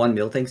just one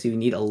Miltank. So you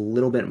need a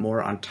little bit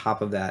more on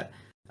top of that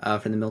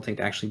for the Miltank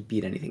to actually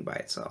beat anything by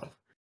itself.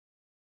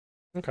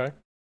 Okay.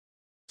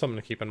 Something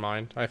to keep in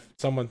mind. I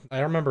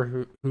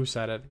remember who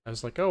said it. I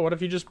was like, oh, what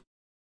if you just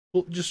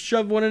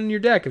shove one in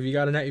your deck? If you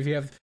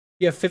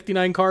have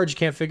 59 cards, you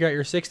can't figure out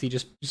your 60.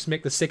 Just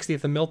make the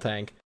 60th a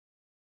Miltank.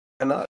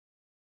 And not.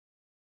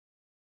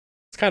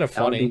 It's kind of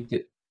funny.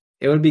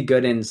 It would be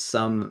good in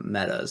some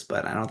metas,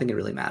 but I don't think it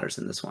really matters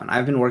in this one.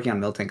 I've been working on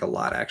Miltank a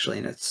lot actually,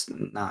 and it's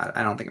not.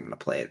 I don't think I'm going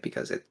to play it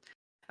because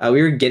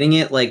we were getting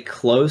it like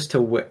close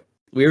to we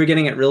were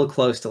getting it real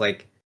close to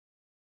like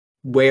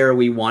where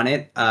we want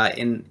it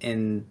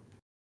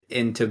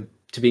into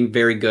being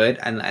very good,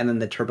 and then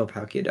the Turbo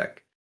Palkia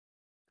deck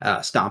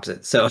stomps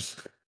it. So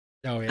so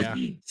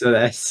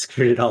that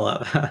screwed it all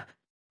up.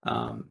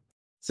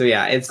 So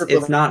yeah,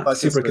 it's not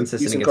super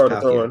consistent against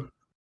Palkia.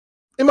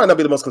 It might not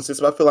be the most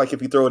consistent. I feel like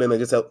if you throw it in, they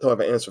just don't have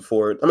an answer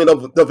for it. I mean,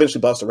 they'll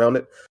eventually boss around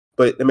it,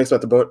 but it makes them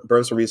have to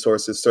burn some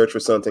resources, search for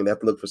something, they have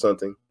to look for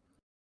something.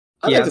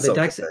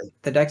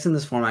 The decks in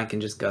this format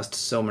can just gust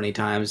so many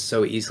times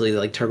so easily.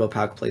 Like Turbo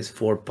Palkia plays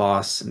 4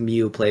 boss,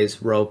 Mew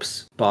plays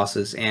ropes,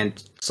 bosses,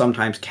 and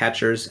sometimes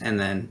catchers, and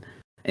then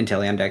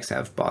Inteleon decks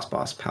have boss,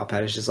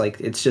 Palpad. It's just like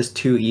it's just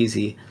too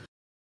easy.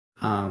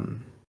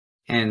 And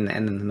then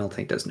the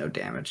Miltank does no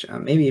damage.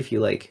 Maybe if you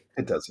like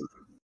it doesn't.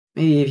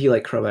 Maybe if you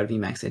like Crobat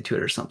VMAX into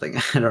it or something.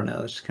 I don't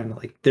know. It's just kind of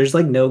like there's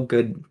like no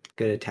good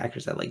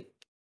attackers that like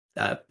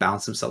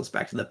bounce themselves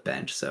back to the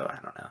bench. So I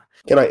don't know.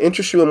 Can I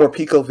interest you in more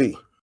Pico V?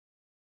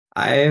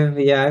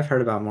 I've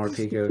heard about more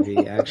Pico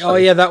V actually. Oh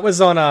yeah, that was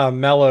on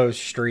Mello's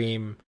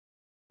stream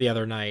the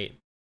other night.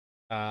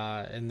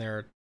 In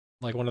their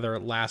like one of their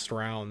last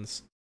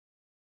rounds.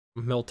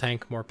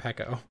 Miltank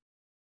Morpeko.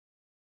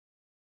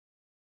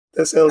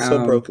 That sounds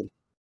so broken.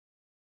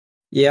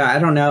 Yeah, I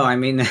don't know. I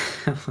mean,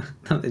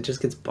 it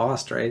just gets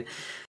bossed, right?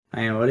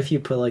 I mean, what if you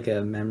put like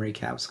a memory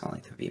capsule on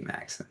like the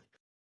VMAX?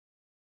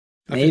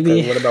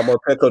 Maybe. What about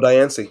Morpeko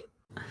Diancie?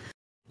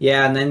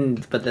 Yeah, and then,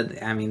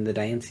 the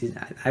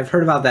Diancie, I've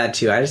heard about that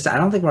too. I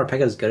don't think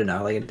Morpeko is good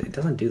enough. Like, it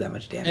doesn't do that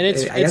much damage.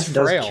 And I guess it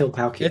frail. Does kill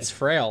Palkia. It's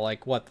frail.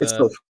 Like what?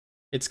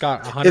 It's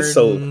got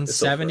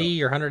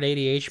 170 or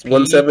 180 HP.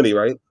 170,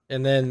 right?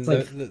 And then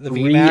like the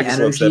VMAX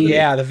energy.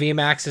 Yeah, the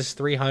VMAX is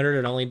 300.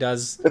 It only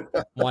does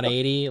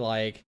 180.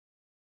 Like,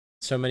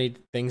 so many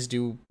things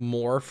do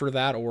more for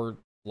that or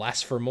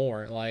less for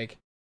more. Like,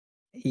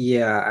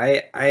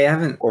 yeah, I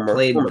haven't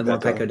played the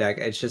Morpeko deck.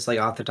 It's just like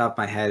off the top of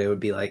my head, it would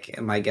be like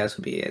my guess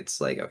would be it's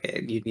like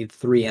okay, you need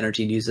 3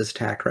 energy to use this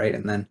attack, right?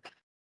 And then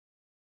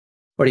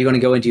Or do you want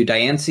to go into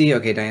Diancie?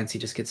 Okay, Diancie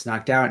just gets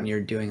knocked out and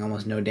you're doing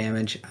almost no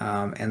damage.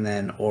 And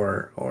then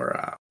or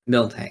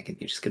Miltank and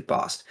you just get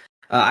bossed.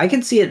 I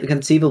can see it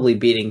conceivably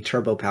beating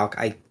Turbo Palk,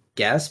 I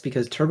guess,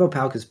 because Turbo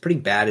Palk is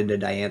pretty bad into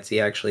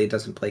Diancie, actually. It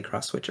doesn't play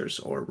cross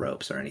switchers or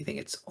ropes or anything.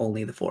 It's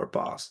only the 4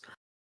 boss.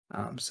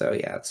 So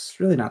yeah, it's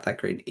really not that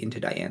great into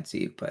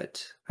Diancie,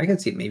 but I can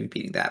see it maybe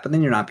beating that. But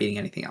then you're not beating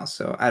anything else,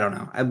 so I don't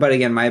know. But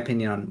again, my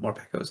opinion on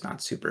Morpeko is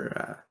not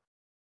super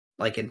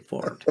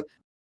informed.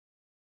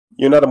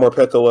 You're not a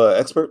Morpeko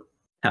expert?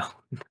 No.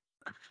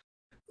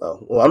 Oh,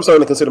 well, I'm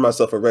starting to consider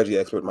myself a Reggie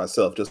expert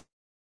myself, just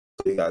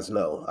so you guys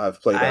know.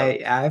 I've played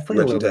I've played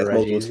a little bit of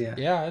Reggie's,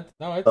 yeah.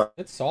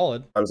 It's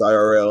solid. Times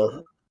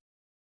IRL.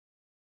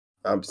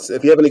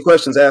 If you have any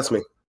questions, ask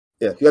me.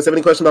 Yeah, if you guys have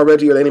any questions about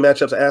Reggie or any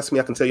matchups, ask me.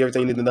 I can tell you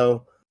everything you need to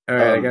know. All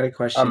right, I got a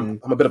question.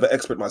 I'm a bit of an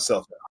expert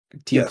myself.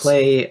 Do you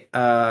play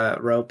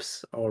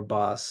ropes or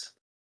boss?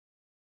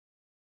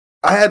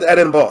 I had to add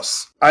in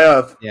boss.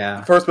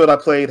 The first build I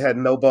played had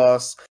no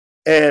boss,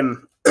 and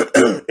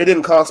it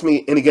didn't cost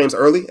me any games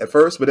early at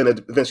first, but then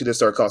it eventually did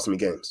start costing me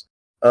games.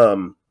 I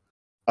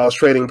was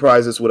trading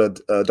prizes with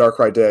a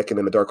Darkrai deck, and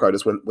then the Darkrai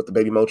just went with the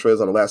Baby Moltres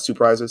on the last 2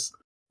 prizes,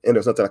 and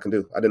there's nothing I can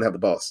do. I didn't have the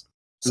boss.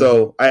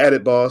 So I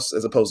added boss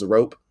as opposed to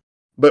rope.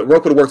 But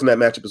rope would have worked in that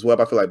matchup as well.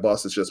 But I feel like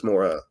boss is just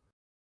more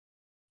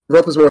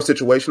rope is more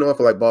situational. I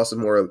feel like boss is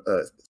more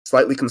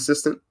slightly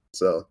consistent.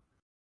 So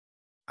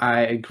I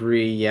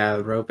agree. Yeah,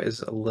 rope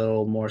is a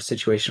little more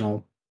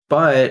situational,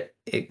 but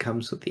it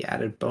comes with the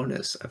added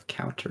bonus of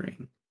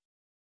countering.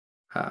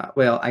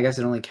 Well, I guess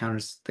it only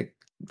counters the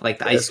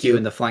Ice Cube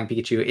and the Flying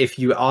Pikachu if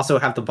you also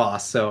have the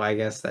boss. So I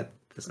guess that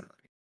doesn't.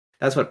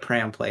 That's what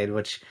Pram played,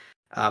 which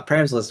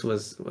Pram's list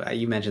was.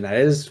 You mentioned that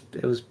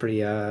it was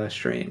pretty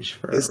strange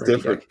for. It's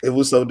different. It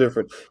was so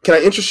different. Can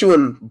I interest you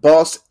in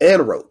boss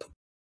and rope?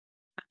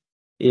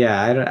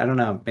 Yeah, I don't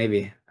know.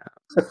 Maybe.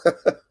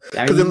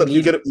 Because then look,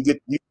 you get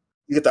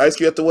the Ice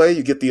Cube out the way,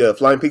 you get the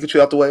Flying Pikachu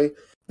out the way,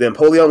 then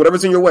Polion,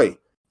 whatever's in your way,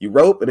 you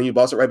rope, and then you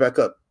boss it right back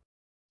up.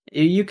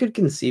 You could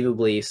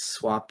conceivably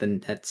swap the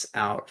nets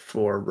out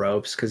for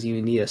ropes because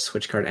you need a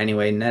switch card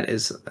anyway. Net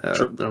is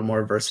a little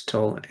more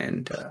versatile,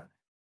 and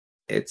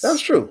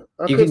that's true.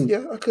 I could.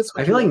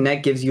 I feel like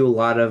net gives you a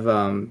lot of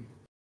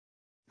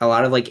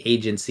like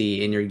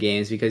agency in your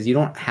games because you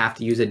don't have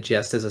to use it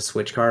just as a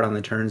switch card on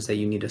the turns that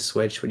you need to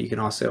switch, but you can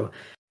also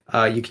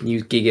you can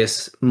use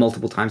Gigas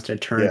multiple times in a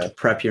turn to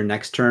prep your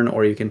next turn,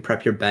 or you can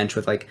prep your bench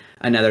with like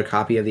another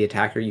copy of the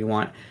attacker you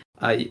want.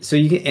 So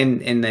you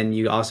can, and then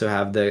you also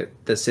have the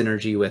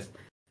synergy with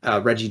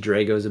Reggie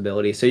Drago's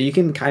ability. So you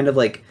can kind of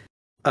like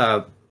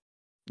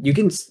you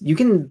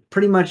can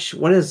pretty much,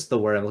 what is the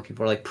word I'm looking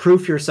for? Like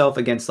proof yourself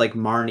against like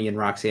Marnie and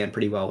Roxanne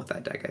pretty well with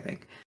that deck, I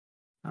think.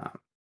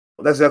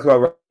 That's exactly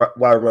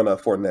why I run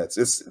 4 nets.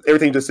 It's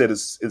everything you just said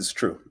is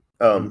true.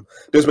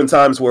 There's been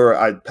times where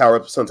I power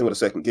up something with a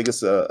second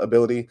Gigas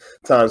ability,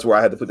 times where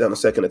I had to put down a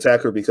second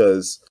attacker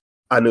because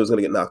I knew it was going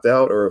to get knocked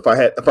out, or if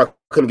I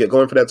couldn't get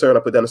going for that turn, I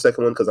put down a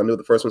second one because I knew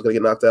the first one's going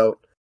to get knocked out.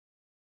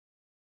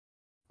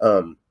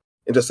 And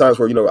just times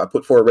where I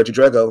put forward Reggie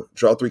Drago,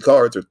 draw 3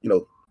 cards, or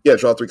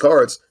draw 3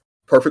 cards,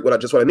 perfect. What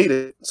I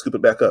needed, scoop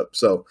it back up.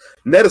 So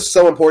net is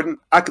so important.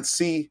 I could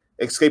see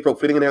escape rope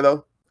fitting in there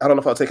though. I don't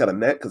know if I'll take out a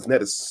net because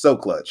net is so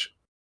clutch.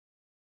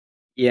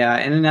 Yeah,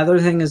 and another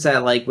thing is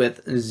that like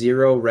with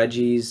 0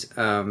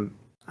 Reggies,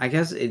 I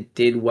guess it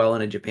did well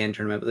in a Japan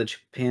tournament, but the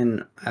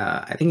Japan,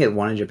 I think it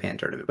won a Japan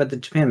tournament, but the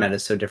Japan meta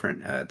is so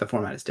different. The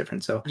format is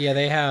different. So yeah,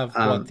 they have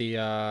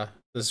the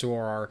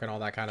Zoroark and all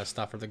that kind of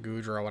stuff, or the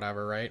Goodra or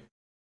whatever, right?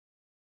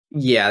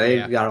 Yeah,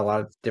 they've got a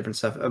lot of different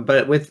stuff,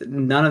 but with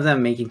none of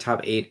them making top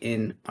 8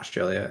 in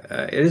Australia,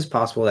 it is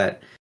possible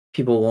that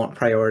people won't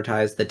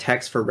prioritize the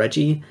text for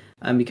Reggie,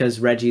 because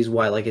Reggie's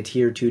like a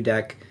tier 2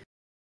 deck,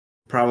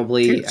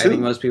 probably. I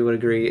think most people would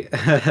agree.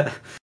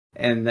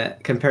 And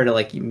that compared to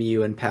like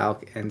Mew and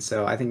Palk, and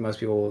so I think most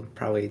people will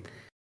probably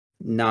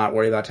not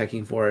worry about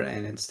teching for it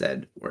and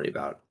instead worry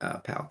about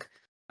Palk.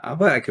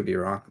 But I could be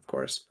wrong, of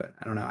course. But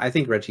I don't know. I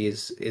think Reggie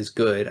is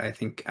good. I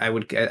think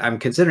I'm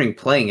considering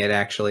playing it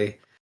actually,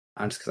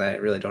 just because I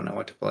really don't know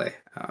what to play.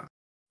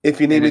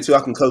 If you need me to,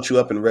 I can coach you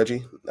up in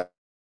Reggie.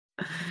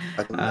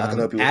 I can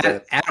help you with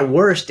that. At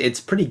worst, it's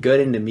pretty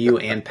good into Mew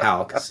and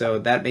Palk, so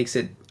that makes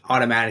it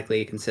automatically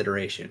a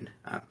consideration.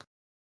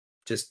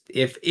 Just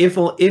if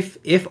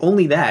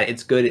only that,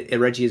 it's good.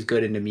 Reggie is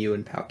good into Mew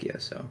and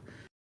Palkia. So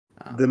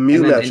the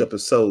Mew matchup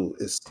is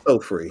so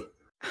free.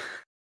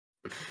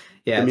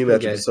 Yeah, the Mew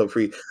matchup is so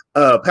free.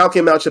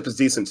 Palkia matchup is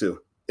decent too.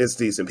 It's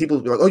decent. People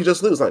will be like, "Oh, you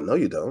just lose." Like, no,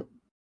 you don't.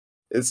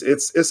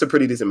 It's a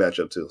pretty decent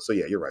matchup too. So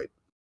yeah, you're right.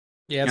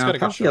 Yeah, it's good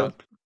against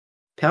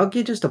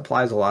Palkia just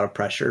applies a lot of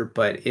pressure,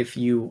 but if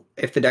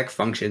the deck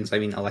functions, I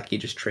mean, Aleki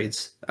just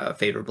trades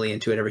favorably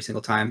into it every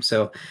single time.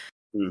 So.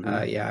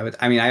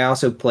 I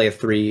also play a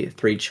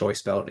three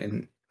choice belt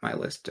in my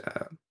list,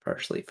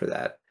 partially for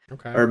that,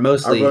 or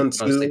mostly for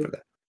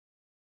that.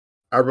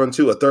 I run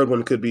 2. A third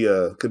one could be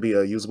a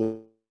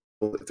usable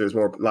if there's a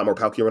lot more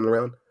Palkia running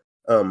around.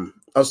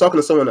 I was talking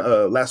to someone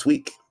last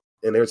week,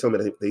 and they were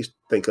telling me they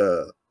think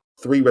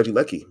 3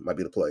 Regieleki might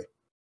be the play.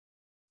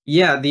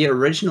 Yeah, the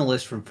original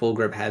list from Full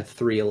Grip had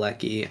 3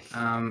 Alecki.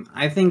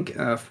 I think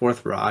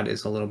 4th Rod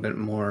is a little bit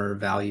more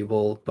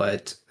valuable,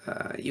 but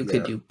you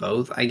could do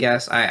both, I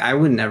guess. I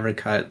would never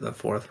cut the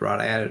 4th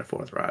Rod. I added a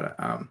 4th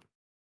Rod.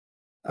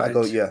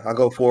 I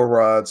go 4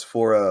 rods,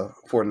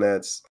 4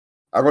 nets.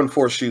 I run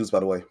 4 shoes, by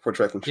the way, 4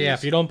 trekking shoes. Yeah,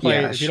 if you don't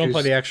play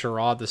the extra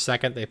rod, the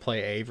second they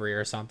play Avery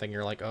or something,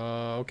 you're like,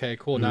 oh, okay,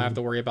 cool. Now I have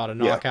to worry about a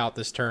knockout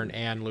this turn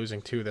and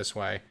losing 2 this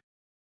way.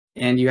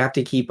 And you have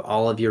to keep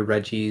all of your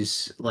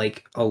Reggies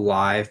like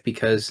alive,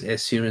 because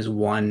as soon as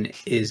one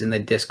is in the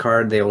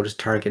discard, they will just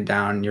target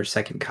down your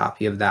second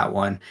copy of that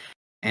one,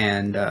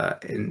 and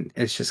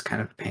it's just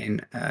kind of a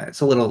pain. It's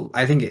a little.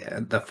 I think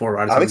the 4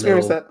 rod is I've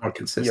experienced that. More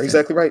consistent. You're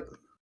exactly right.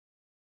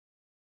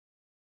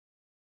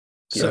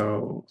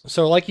 So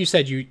like you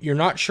said, you're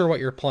not sure what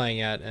you're playing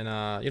yet,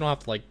 and you don't have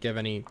to like give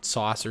any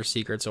sauce or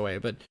secrets away,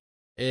 but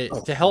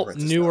to help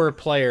newer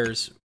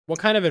players, what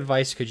kind of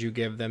advice could you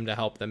give them to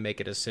help them make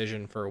a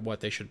decision for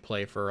what they should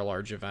play for a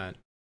large event?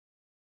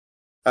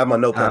 I have my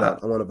notepad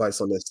out. I want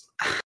advice on this.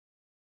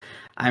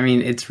 I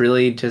mean, it's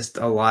really just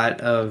a lot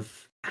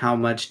of how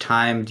much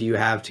time do you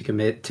have to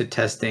commit to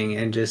testing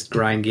and just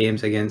grind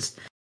games against.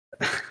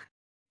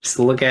 Just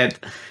look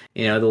at,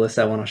 the list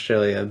I won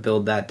Australia,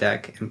 build that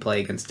deck and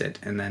play against it,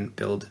 and then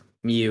build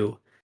Mew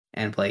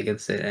and play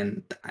against it.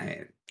 And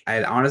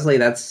I honestly,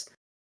 that's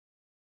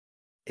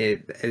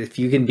it. If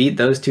you can beat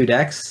those 2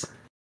 decks,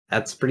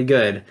 that's pretty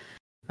good.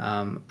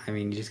 I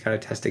mean, you just gotta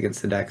test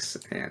against the decks,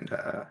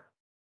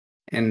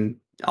 and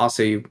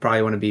also you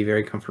probably want to be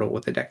very comfortable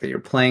with the deck that you're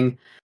playing,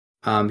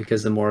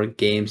 because the more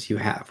games you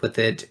have with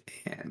it,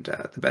 and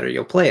the better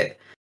you'll play it.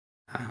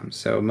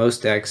 So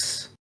most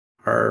decks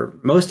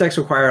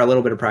require a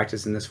little bit of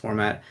practice in this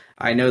format.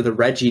 I know the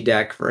Reggie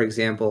deck, for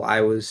example,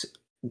 I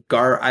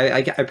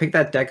picked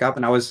that deck up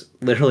and I was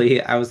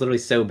literally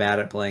so bad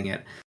at playing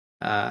it.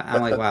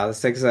 I'm like, wow, this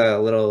deck's a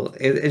little.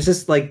 It's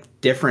just like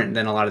different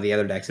than a lot of the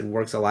other decks. It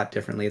works a lot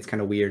differently. It's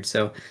kind of weird.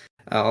 So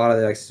a lot of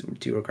the decks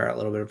do require a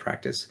little bit of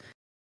practice.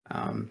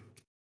 Now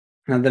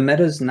the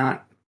meta's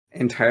not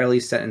entirely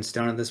set in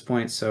stone at this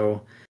point,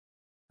 so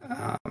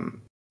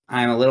I'm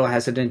a little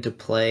hesitant to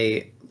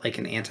play like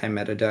an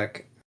anti-meta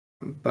deck.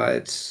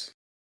 But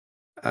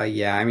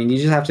yeah, I mean, you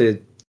just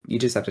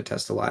have to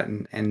test a lot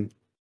and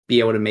be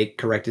able to make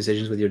correct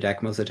decisions with your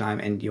deck most of the time,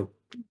 and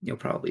you'll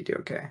probably do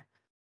okay.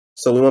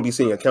 So we won't be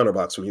seeing a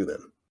counterbox from you then.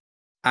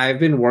 I've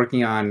been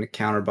working on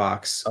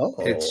counterbox. Oh.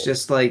 It's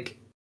just like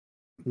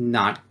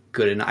not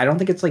good enough. I don't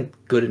think it's like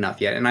good enough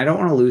yet, and I don't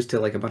want to lose to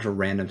like a bunch of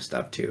random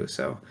stuff too.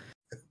 So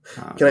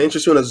can I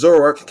interest you in a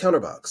Zoroark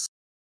counterbox?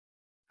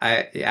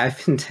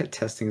 I've been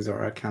testing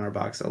Zoroark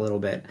counterbox a little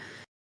bit.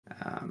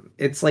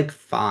 It's like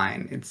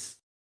fine. It's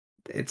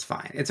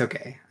fine. It's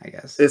okay, I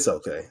guess. It's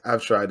okay.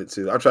 I've tried it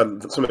too. I've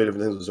tried so many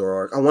different things with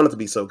Zoroark. I want it to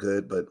be so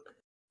good, but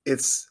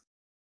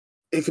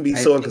it can be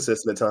so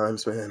inconsistent at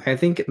times, man. I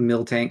think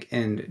Miltank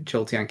and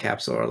Jolteon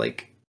Capsule are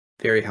like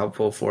very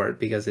helpful for it,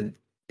 because it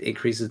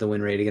increases the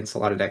win rate against a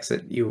lot of decks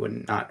that you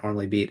would not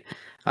normally beat,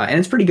 and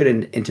it's pretty good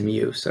into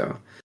Mew. So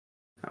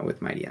with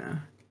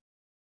Mightyena.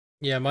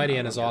 Yeah,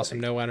 Mightyena is awesome.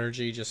 No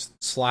energy,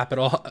 just slap it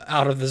all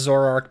out of the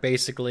Zoroark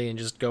basically, and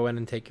just go in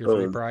and take your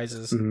 3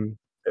 prizes. Mm-hmm.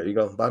 There you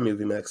go. Buy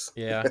Movie Max.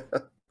 Yeah,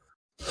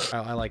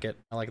 I like it.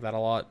 I like that a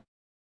lot.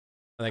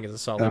 I think it's a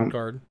solid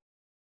card.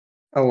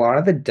 A lot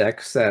of the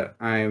decks that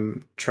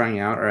I'm trying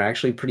out are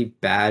actually pretty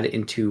bad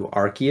into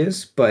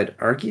Arceus, but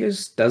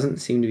Arceus doesn't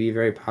seem to be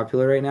very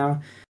popular right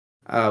now,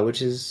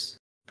 which is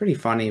pretty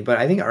funny. But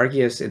I think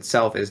Arceus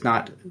itself is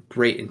not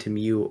great into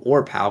Mew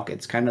or Palk.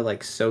 It's kind of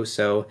like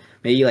so,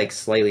 maybe like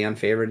slightly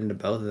unfavored into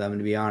both of them,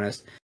 to be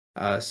honest.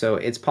 So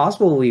it's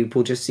possible we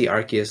will just see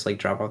Arceus like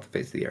drop off the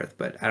face of the earth,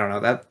 but I don't know.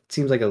 That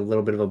seems like a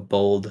little bit of a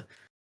bold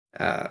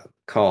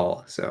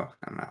call. So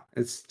I don't know.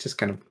 It's just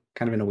kind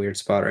of in a weird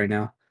spot right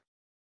now.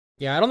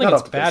 Yeah, I don't think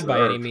it's bad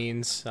by any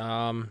means.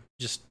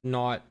 Just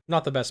not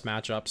the best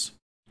matchups.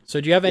 So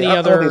do you have any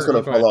other? I think it's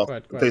going to fall off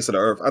the face of the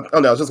earth. I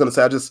was just going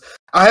to say,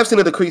 I have seen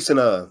a decrease in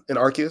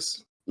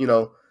Arceus,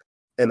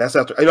 and that's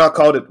after I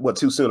called it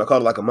too soon. I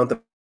called it like a month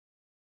and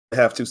a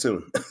half too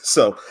soon.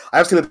 So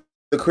I've seen a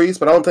decrease,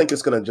 but I don't think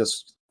it's going to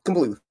just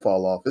completely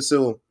fall off. It's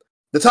still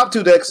the top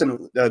 2 decks,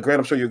 and Grant,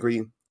 I'm sure you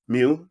agree,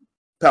 Mew,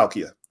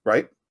 Palkia,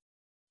 right?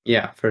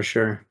 Yeah, for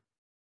sure.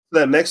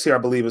 That next year, I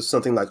believe, is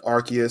something like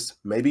Arceus,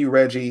 maybe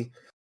Reggie.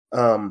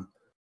 Where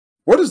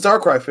does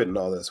Darkrai fit in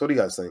all this? What do you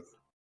guys think?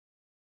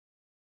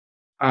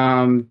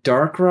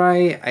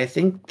 Darkrai, I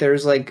think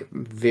there's like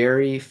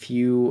very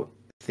few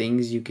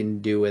things you can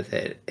do with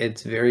it.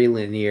 It's very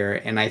linear,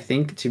 and I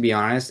think, to be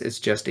honest, it's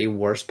just a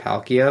worse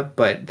Palkia,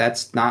 but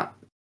that's not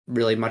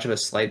really much of a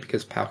slight,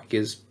 because Palkia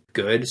is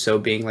good, so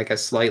being like a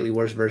slightly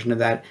worse version of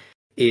that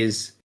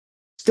is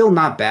still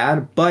not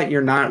bad, but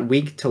you're not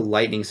weak to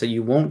lightning, so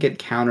you won't get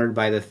countered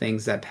by the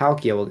things that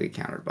Palkia will get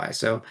countered by.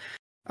 So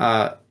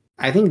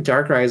I think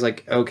Darkrai is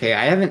like, okay,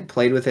 I haven't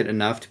played with it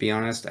enough, to be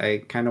honest. I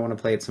kind of want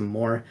to play it some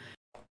more.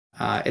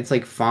 It's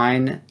like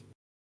fine.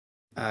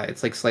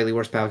 It's like slightly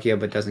worse Palkia,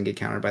 but doesn't get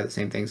countered by the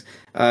same things.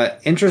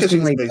 Guess you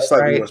Interestingly, can say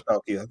slightly worse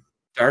Palkia.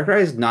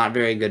 Darkrai is not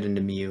very good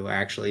into Mew,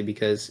 actually,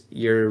 because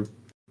you're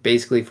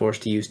basically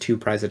forced to use 2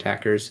 prize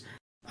attackers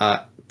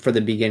for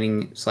the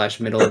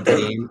beginning/middle of the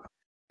game.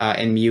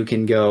 And Mew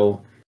can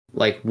go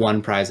like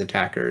 1 prize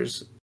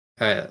attackers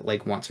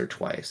like once or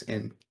twice,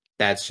 and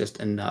that's just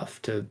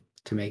enough to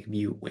make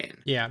Mew win.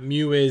 Yeah,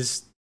 Mew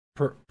is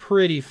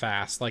pretty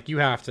fast. Like, you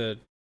have to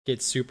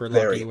get super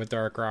lucky with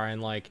Darkrai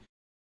and like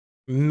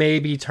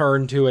maybe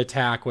turn to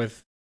attack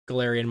with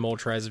Galarian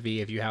Moltres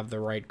V if you have the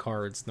right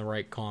cards and the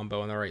right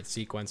combo and the right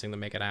sequencing to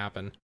make it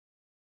happen.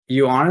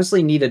 You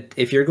honestly need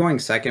if you're going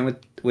second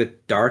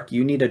with Dark,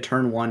 you need a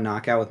turn 1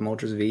 knockout with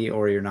Moltres V,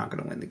 or you're not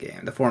going to win the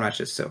game. The format's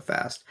just so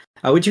fast,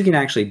 which you can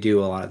actually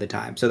do a lot of the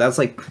time. So that's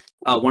like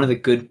one of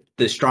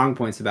the strong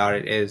points about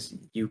it is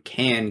you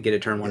can get a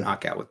turn 1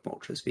 knockout with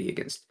Moltres V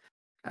against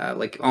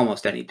like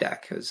almost any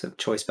deck, because a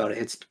choice belt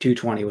hits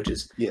 220, which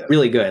is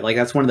really good. Like,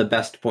 that's one of the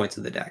best points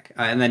of the deck.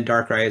 And then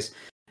Darkrai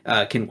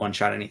can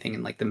one-shot anything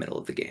in like the middle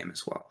of the game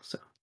as well. So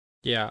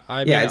yeah,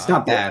 it's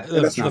not bad.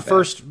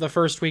 The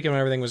first weekend when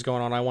everything was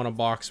going on, I won a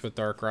box with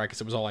Darkrai because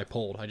it was all I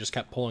pulled. I just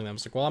kept pulling them.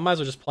 It's like, well, I might as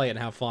well just play it and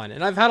have fun.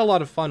 And I've had a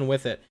lot of fun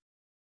with it.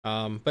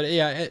 But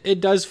yeah, it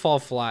does fall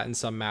flat in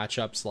some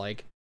matchups,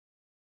 like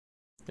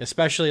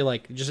especially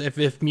like just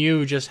if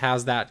Mew just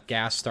has that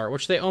gas start,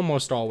 which they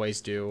almost always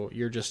do.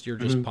 You're just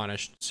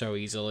punished so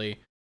easily.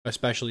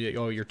 Especially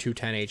you're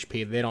 210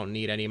 HP. They don't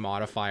need any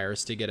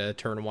modifiers to get a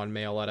turn 1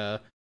 mail at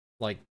a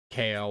like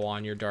KO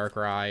on your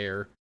Darkrai,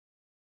 or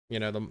the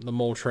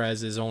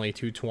Moltres is only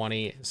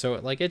 220, so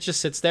like it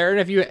just sits there. And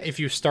if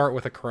you start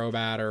with a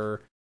Crobat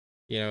or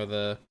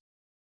the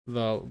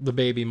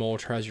baby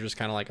Moltres, you're just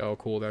kind of like, oh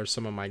cool, there's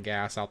some of my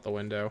gas out the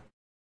window.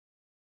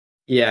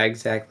 Yeah,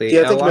 exactly.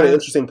 Yeah, I think you made an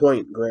interesting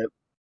point, Grant.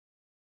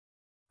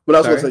 But I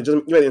was going to say,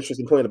 you made an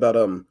interesting point about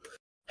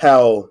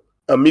how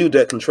a Mew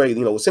deck can trade,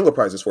 with single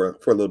prizes for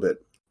a little bit,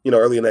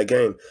 early in that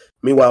game.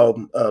 Meanwhile,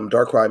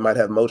 Darkrai might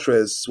have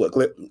Moltres,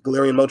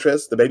 Galarian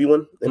Moltres, the baby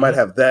one. They might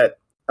have that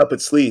up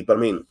its sleeve, but I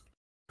mean,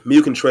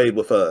 Mew can trade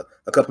with a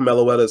couple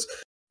Meloettas.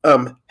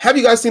 Have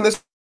you guys seen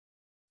this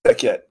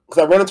deck yet?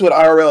 Because I ran into it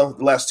IRL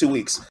the last 2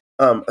 weeks.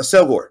 A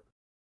Selgor,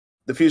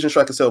 the Fusion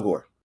Strike of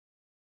Selgor.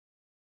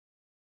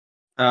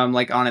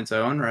 Like on its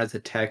own, or as a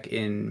tech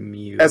in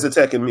Mew? As a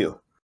tech in Mew.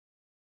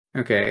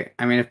 Okay,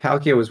 I mean, if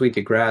Palkia was weak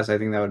to grass, I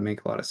think that would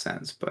make a lot of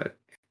sense, but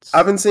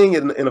I've been seeing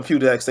it in a few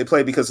decks. They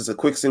play because it's a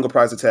quick single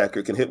prize attacker.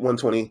 It can hit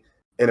 120,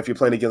 and if you're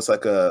playing against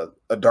like a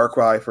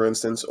Darkrai, for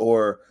instance,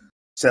 or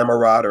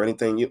Samurott or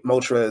anything,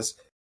 Moltres,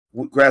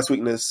 grass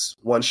weakness,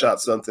 one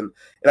shot something,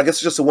 and I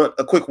guess it's just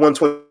a quick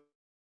 120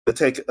 to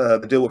take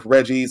the deal with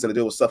Reggies and to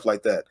deal with stuff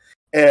like that.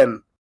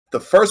 And the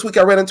first week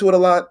I ran into it a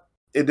lot.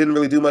 It didn't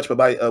really do much, but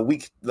by a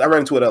week, I ran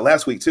into it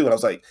last week too, and I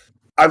was like,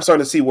 I'm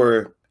starting to see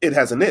where it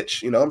has a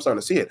niche. I'm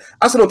starting to see it.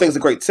 I still don't think it's a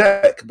great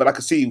tech, but I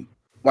could see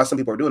why some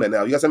people are doing that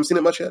now. You guys haven't seen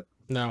it much yet?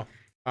 No,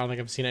 I don't think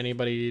I've seen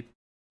anybody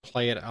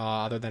play it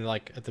other than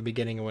like at the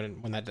beginning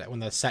when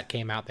the set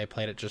came out. They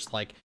played it just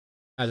like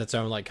as its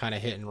own like kind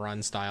of hit and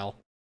run style.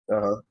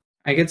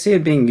 I could see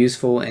it being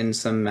useful in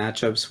some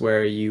matchups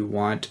where you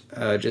want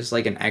just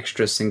like an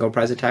extra single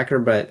prize attacker,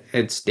 but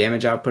its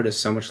damage output is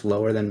so much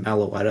lower than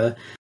Meloetta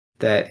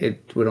that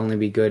it would only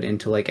be good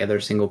into like other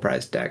single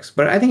prize decks.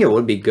 But I think it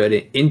would be good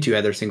into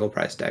other single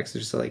prize decks.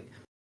 It's just like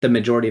the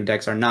majority of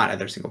decks are not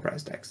other single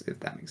prize decks, if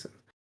that makes sense.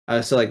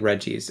 So like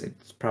Reggies,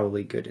 it's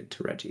probably good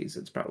into Reggies.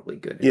 It's probably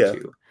good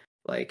into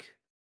like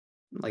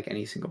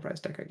any single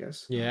prize deck, I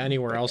guess. Yeah,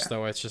 anywhere else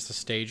though, it's just a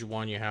stage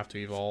 1 you have to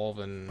evolve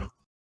and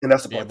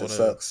that's the part that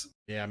sucks.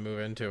 Yeah, move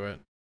into it.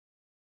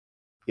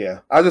 Yeah,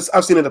 I've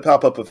seen it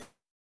pop up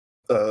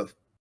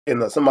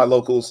in some of my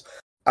locals.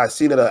 I've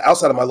seen it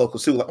outside of my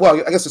locals too. Well,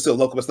 I guess it's still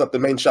local, but it's not the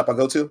main shop I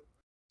go to.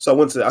 So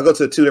I go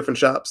to 2 different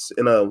shops,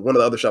 and one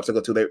of the other shops I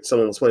go to,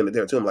 someone was playing it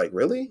there too. I'm like,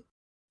 really?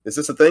 Is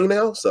this a thing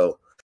now? So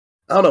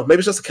I don't know. Maybe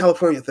it's just a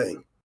California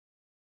thing.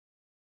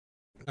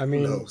 I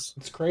mean,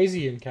 it's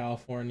crazy in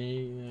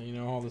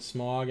California. All the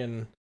smog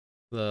and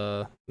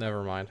the.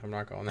 Never mind. I'm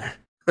not going there.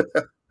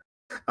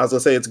 I was gonna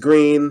say it's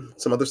green.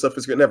 Some other stuff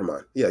is green. Never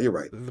mind. Yeah, you're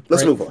right.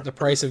 Let's move on. The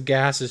price of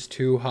gas is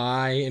too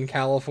high in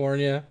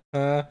California.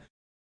 I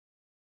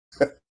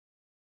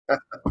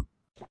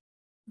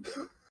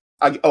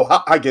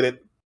get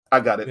it. I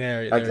got it.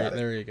 There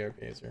you go,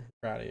 Gazer.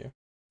 Proud of you.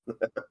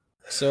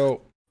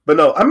 So, but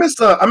no, I miss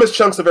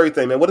chunks of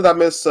everything, man. What did I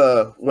miss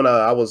when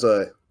I was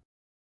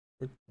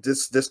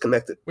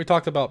disconnected? We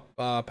talked about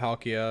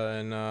Palkia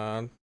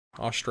and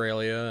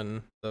Australia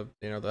and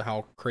the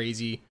how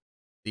crazy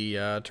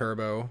the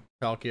turbo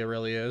Palkia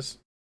really is.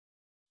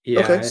 Yeah.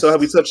 Okay, so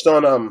have we touched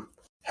on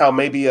how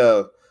maybe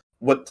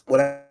what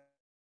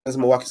happens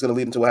in Milwaukee's going to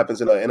lead into what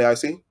happens in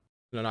NAIC?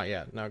 No, not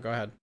yet. No, go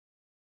ahead.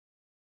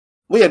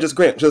 Well, yeah, just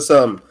Grant,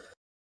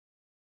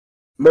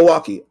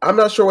 Milwaukee. I'm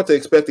not sure what to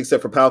expect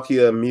except for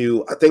Palkia,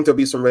 Mew. I think there'll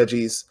be some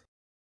Reggies.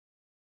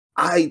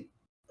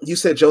 You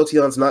said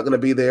Jolteon's not going to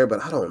be there,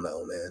 but I don't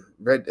know,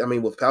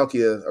 man. With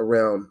Palkia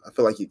around, I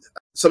feel like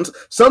some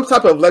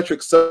type of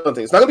electric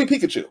something. It's not going to be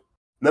Pikachu.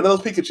 None of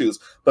those Pikachus.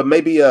 But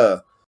maybe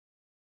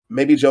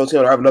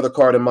Jolteon. I have another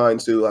card in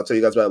mind too. I'll tell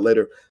you guys about it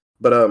later.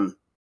 But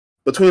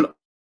between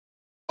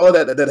all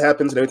that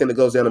happens and everything that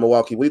goes down in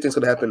Milwaukee, what do you think is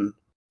going to happen?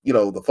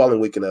 The following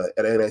week at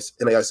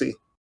NAIC.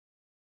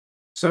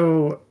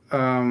 So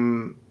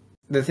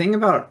the thing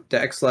about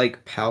decks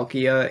like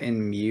Palkia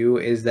and Mew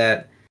is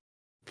that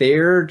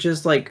they're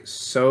just like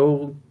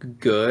so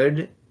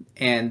good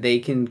and they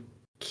can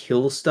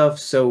kill stuff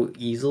so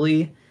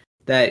easily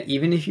that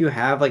even if you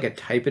have like a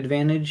type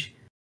advantage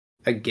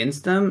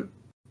against them,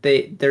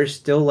 they're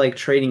still like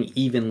trading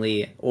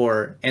evenly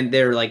and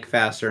they're like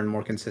faster and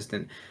more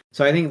consistent.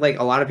 So I think like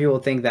a lot of people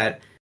think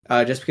that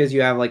just because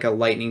you have like a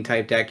lightning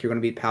type deck, you're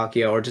going to beat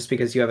Palkia, or just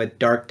because you have a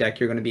dark deck,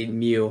 you're going to beat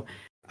Mew.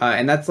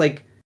 And that's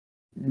like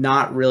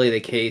not really the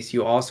case.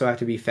 You also have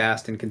to be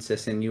fast and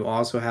consistent. You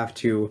also have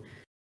to,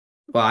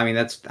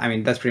 that's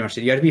pretty much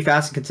it. You have to be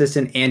fast and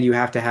consistent, and you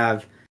have to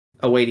have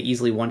a way to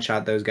easily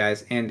one-shot those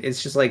guys. And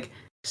it's just like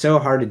so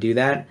hard to do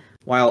that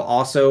while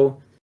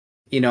also,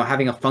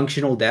 having a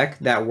functional deck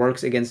that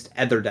works against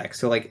other decks.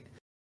 So like,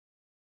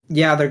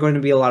 yeah, there are going to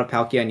be a lot of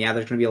Palkia, and yeah,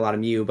 there's going to be a lot of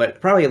Mew, but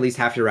probably at least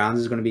half your rounds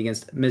is going to be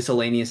against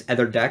miscellaneous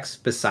other decks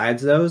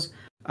besides those.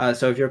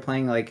 So if you're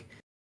playing like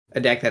a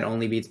deck that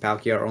only beats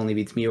Palkia or only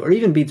beats Mew or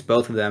even beats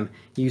both of them,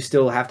 you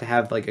still have to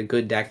have like a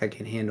good deck that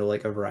can handle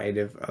like a variety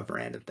of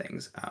random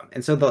things.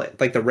 And so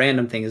the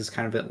random thing is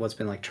kind of what's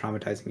been like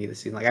traumatizing me this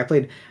season. Like I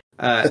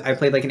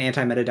played like an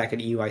anti-meta deck at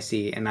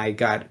EUIC, and I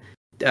got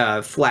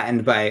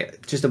flattened by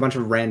just a bunch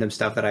of random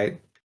stuff that I,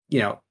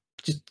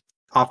 just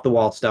off the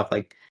wall stuff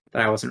like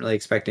that I wasn't really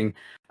expecting.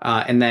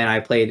 And then I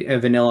played a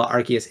vanilla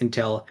Arceus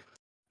Intel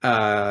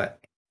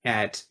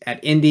at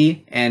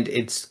Indy, and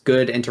it's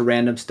good into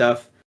random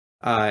stuff.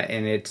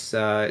 And it's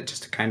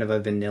just kind of a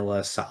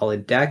vanilla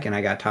solid deck, and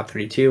I got top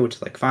 32, which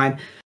is like fine.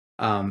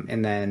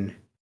 And then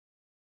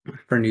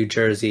for New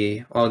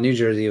Jersey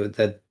with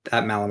that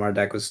Malamar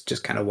deck was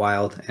just kind of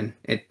wild, and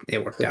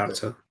it worked out.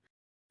 So,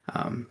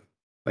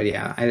 but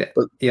yeah,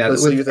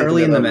 with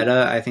early in the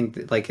meta, I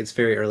think like it's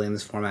very early in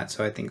this format,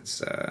 so I think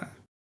it's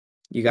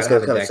you got to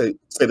have a deck.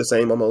 Stay the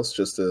same almost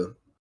just to.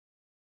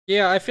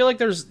 Yeah, I feel like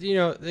there's,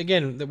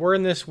 again, we're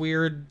in this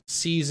weird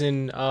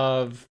season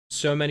of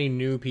so many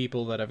new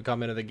people that have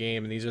come into the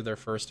game, and these are their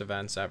first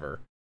events ever.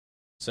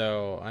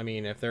 So, I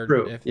mean, if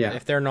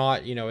they're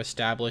not,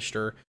 established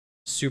or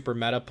super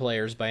meta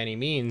players by any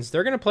means,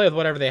 they're going to play with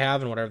whatever they have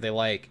and whatever they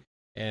like,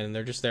 and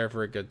they're just there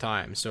for a good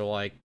time. So,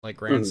 like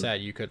Grant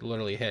said, you could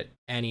literally hit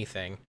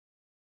anything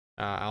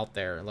out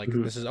there. Like,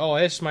 this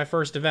is my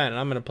first event, and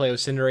I'm going to play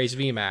with Cinderace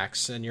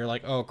VMAX, and you're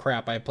like, oh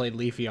crap, I played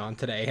Leafeon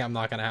today, I'm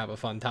not going to have a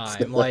fun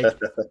time. Like,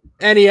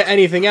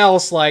 anything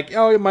else, like,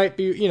 oh, it might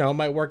be, it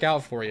might work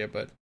out for you,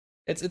 but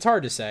it's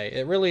hard to say.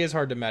 It really is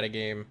hard to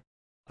metagame,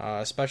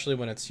 especially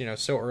when it's,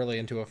 so early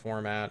into a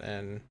format,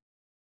 and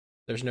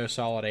there's no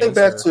solid answer. Think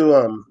back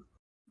to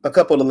a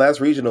couple of the last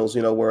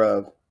regionals,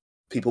 where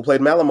people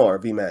played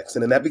Malamar VMAX,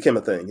 and then that became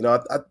a thing.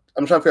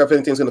 I'm trying to figure out if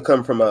anything's going to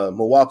come from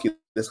Milwaukee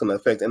that's going to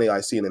affect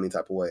NAIC in any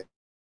type of way.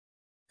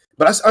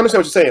 But I understand what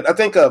you're saying. I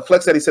think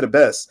Flex Daddy said it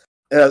best.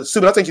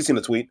 Subin, I think you've seen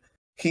the tweet.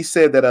 He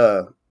said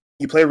that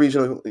you play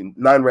regional in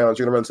 9 rounds,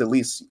 you're going to run to at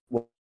least,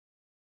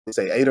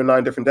 8 or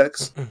 9 different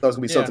decks. So it's going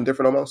to be something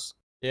different almost.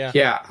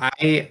 Yeah,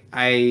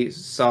 I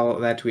saw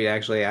that tweet,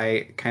 actually.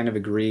 I kind of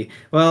agree.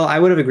 Well, I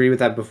would have agreed with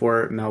that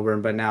before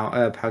Melbourne, but now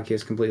Palkia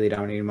is completely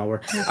dominating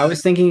Melbourne. I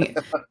was thinking,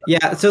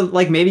 so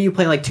like maybe you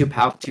play like 2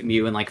 Palkia, 2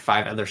 Mew, and like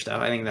 5 other stuff.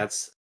 I think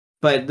that's,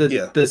 but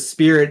the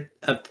spirit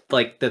of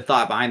like the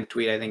thought behind the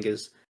tweet, I think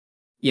is,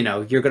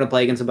 you're going to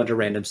play against a bunch of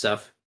random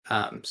stuff.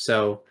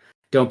 So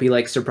don't be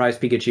like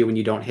surprised Pikachu when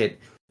you don't hit,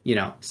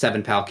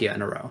 7 Palkia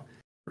in a row.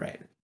 Right.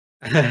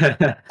 I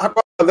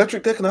brought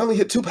electric deck and I only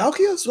hit 2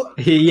 Palkias?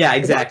 Yeah,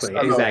 exactly.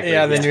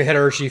 Yeah, then you hit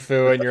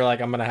Urshifu and you're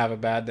like, I'm going to have a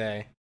bad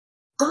day.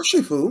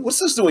 Urshifu? What's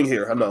this doing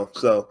here? I know.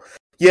 So,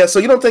 yeah, so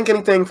you don't think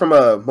anything from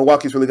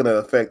Milwaukee's really going to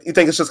affect? You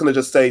think it's just going to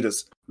just stay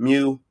just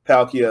Mew,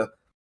 Palkia,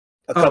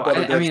 a couple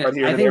other decks right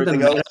here, and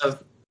everything else?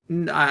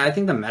 I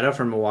think the meta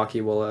for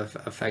Milwaukee will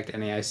affect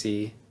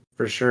NAIC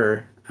for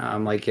sure.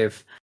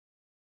 If,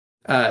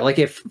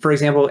 for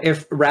example,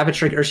 if Rapid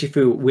Strike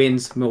Urshifu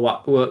wins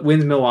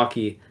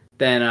Milwaukee,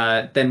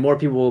 then more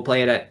people will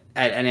play it at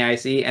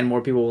NAIC, and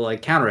more people will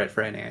like counter it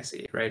for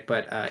NAIC, right?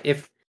 But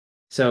it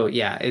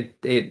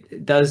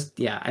does.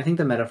 Yeah, I think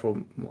the meta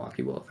for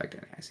Milwaukee will affect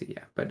NAIC.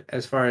 Yeah, but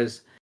as far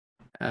as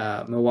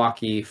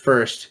Milwaukee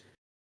first,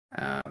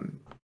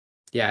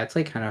 it's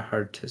like kind of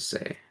hard to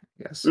say,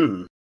 I guess.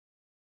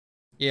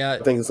 Yeah, I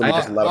think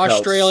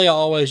Australia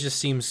always just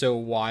seems so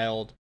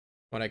wild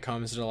when it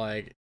comes to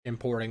like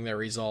importing their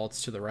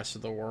results to the rest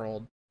of the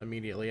world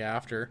immediately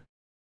after.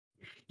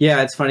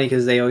 Yeah, it's funny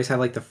because they always have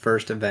like the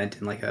first event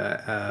in like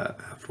a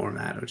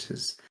format, which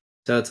is,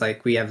 so it's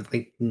like we have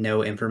like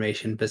no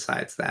information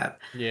besides that.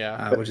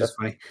 Yeah, which is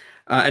funny.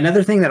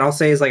 Another thing that I'll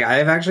say is like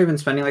I've actually been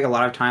spending like a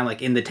lot of time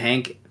like in the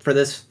tank for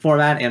this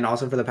format, and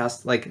also for the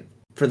past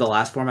for the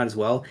last format as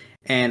well.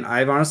 And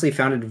I've honestly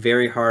found it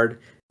very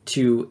hard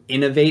to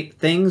innovate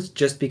things,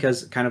 just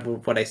because kind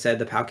of what I said,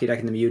 the Palkia deck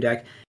and the Mew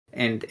deck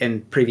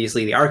and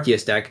previously the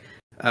Arceus deck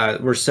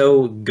were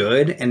so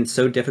good and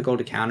so difficult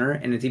to counter,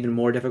 and it's even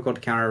more difficult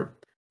to counter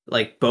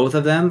like both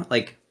of them,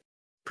 like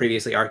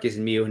previously Arceus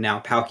and Mew, now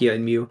Palkia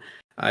and Mew.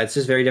 It's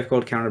just very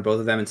difficult to counter both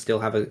of them and still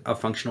have a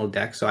functional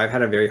deck. So I've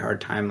had a very hard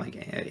time like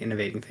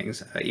innovating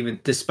things, even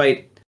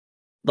despite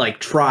like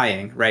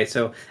trying, right?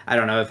 So I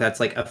don't know if that's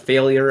like a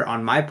failure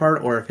on my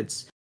part or if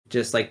it's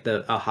just like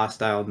a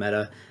hostile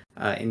meta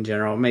in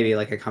general, maybe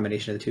like a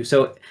combination of the two.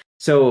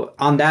 So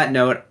on that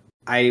note,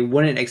 I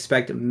wouldn't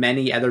expect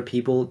many other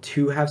people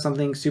to have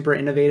something super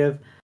innovative,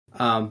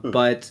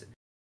 but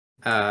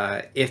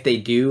if they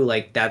do,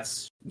 like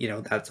that's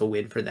a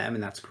win for them,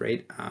 and that's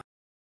great,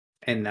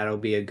 and that'll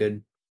be a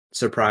good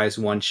surprise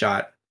one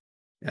shot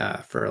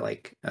for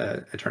like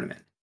a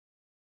tournament.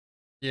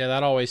 Yeah,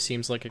 that always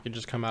seems like it could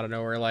just come out of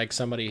nowhere, like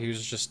somebody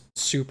who's just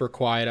super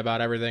quiet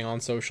about everything on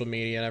social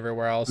media and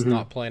everywhere else,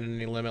 not playing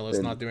any Limitless,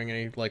 not doing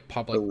any like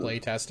public play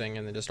testing,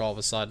 and then just all of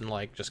a sudden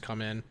like just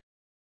come in.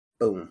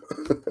 Boom.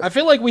 I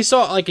feel like we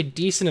saw like a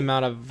decent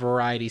amount of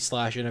variety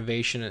 /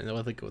 innovation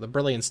with like the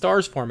Brilliant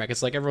Stars format.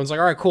 It's like everyone's like,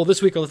 all right, cool.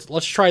 This week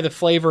let's try the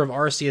flavor of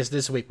Arceus.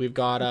 This week we've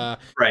got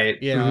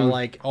right,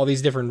 like all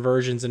these different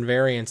versions and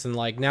variants, and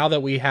like now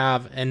that we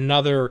have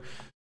another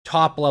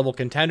top level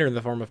contender in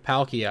the form of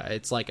Palkia,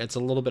 it's like it's a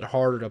little bit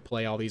harder to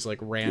play all these like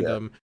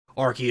random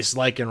Arceus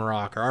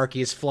Lycanroc or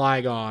Arceus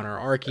Flygon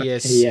or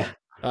Arceus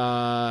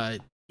Heatran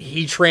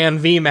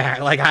VMAX.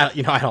 Like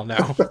I don't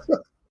know.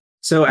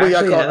 So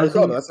actually, I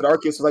said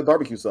Arceus is like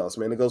barbecue sauce,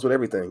 man. It goes with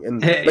everything.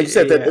 And like you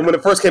said, that when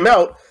it first came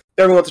out,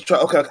 everyone wants to try.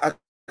 Okay, I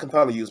can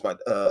finally use my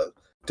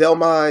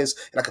Delmise,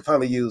 and I can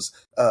finally use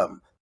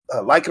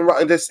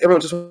Lycanroc, and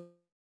everyone just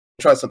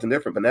try something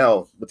different. But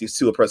now with these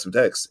two oppressive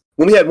decks,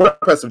 when we had one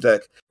oppressive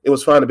deck, it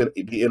was fine to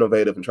be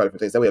innovative and try different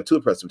things. Now we have two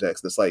oppressive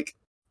decks. It's like,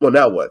 well,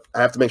 now what?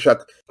 I have to make sure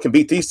I can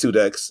beat these two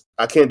decks.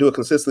 I can't do it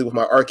consistently with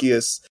my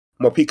Arceus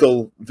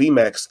Morpeko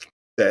VMAX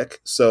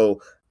deck,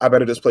 so I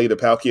better just play either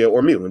Palkia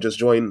or Mew and just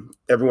join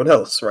everyone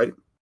else, right?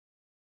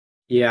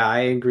 Yeah, I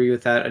agree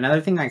with that. Another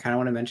thing I kind of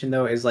want to mention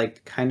though is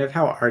like kind of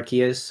how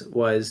Arceus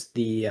was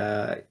the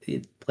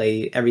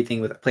play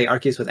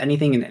Arceus with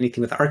anything and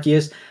anything with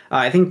Arceus.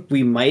 I think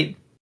we might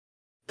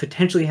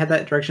potentially head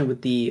that direction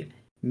with the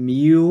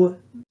Mew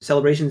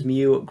Celebrations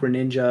Mew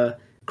Greninja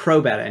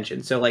Crobat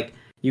engine. So like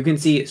you can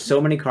see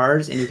so many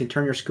cards and you can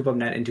turn your Scoop Up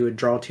Net into a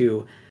draw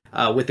 2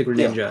 with the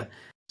Greninja. Yeah.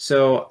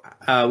 So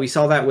we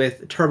saw that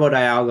with Turbo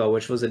Dialga,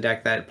 which was a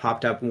deck that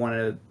popped up and won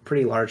a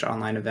pretty large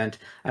online event.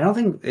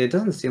 It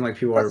doesn't seem like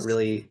people are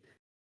really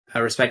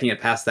respecting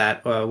it past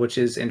that, which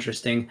is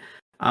interesting.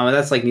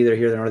 That's like neither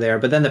here nor there.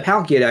 But then the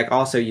Palkia deck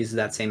also uses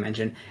that same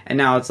engine, and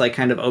now it's like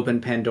kind of open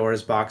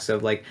Pandora's box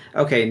of like,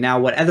 okay, now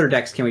what other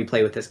decks can we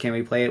play with this? Can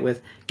we play it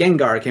with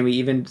Gengar? Can we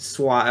even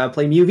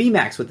play Mew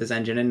VMAX with this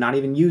engine and not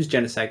even use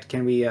Genesect?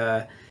 Can we,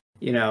 I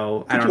don't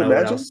know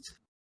what else.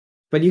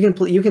 But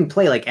you can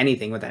play like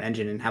anything with that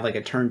engine and have like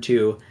a turn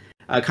 2,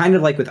 kind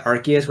of like with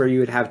Arceus, where you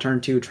would have turn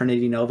 2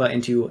 Trinity Nova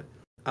into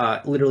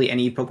literally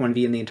any Pokemon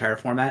V in the entire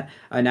format.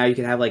 Now you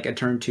can have like a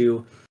turn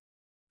 2.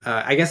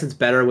 I guess it's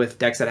better with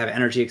decks that have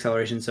energy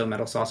acceleration, so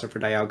Metal Saucer for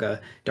Dialga,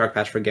 Dark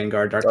Patch for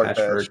Gengar, Dark Patch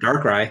for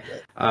Darkrai,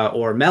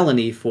 or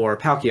Melanie for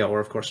Palkia,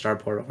 or of course Star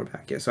Portal for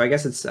Palkia. So I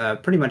guess it's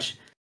pretty much,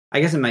 I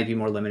guess it might be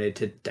more limited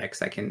to decks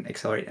that can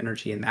accelerate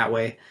energy in that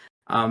way.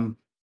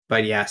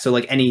 But yeah, so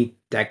like any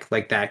deck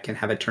like that can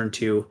have a turn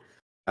 2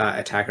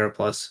 attacker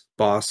plus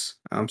boss,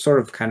 sort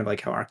of kind of like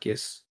how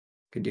Arceus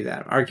could do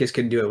that. Arceus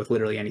could do it with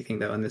literally anything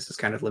though, and this is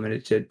kind of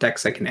limited to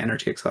decks that can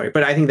energy accelerate.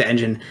 But I think the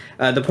engine,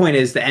 the point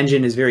is the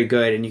engine is very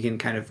good, and you can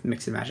kind of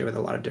mix and match it with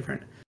a lot of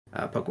different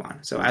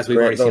Pokemon. So as we've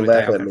already seen with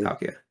Dialga and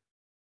Palkia.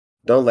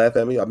 Don't laugh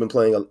at me. I've been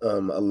playing a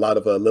lot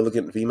of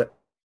Lilligant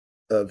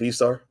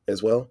V-Star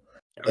as well,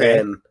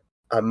 and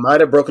I might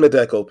have broken the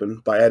deck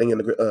open by adding in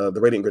the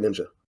Radiant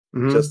Greninja.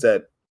 Just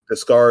that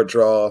discard,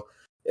 draw,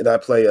 and I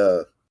play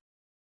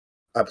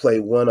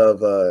one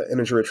of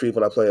Energy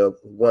Retrieval, and I play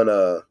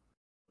one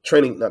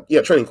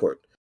training court.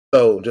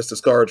 So just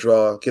discard,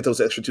 draw, get those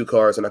extra 2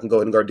 cards, and I can go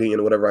ahead and Guardian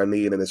or whatever I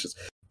need, and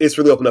it's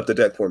really opened up the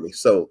deck for me.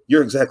 So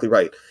you're exactly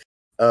right.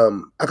 I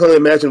can only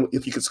imagine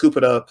if you could scoop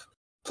it up,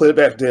 put it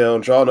back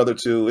down, draw another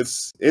 2.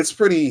 It's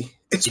pretty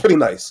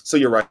nice. So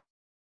you're right.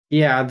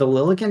 Yeah, the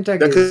Lilligant deck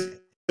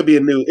could be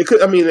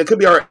it could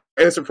be our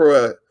answer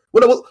for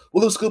we'll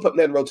lose Scoop Up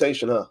Net in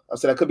rotation, huh? I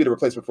said that could be the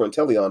replacement for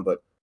Inteleon,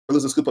 but we're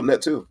losing Scoop Up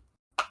Net too.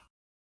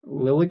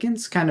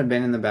 Lilligant's kind of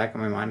been in the back of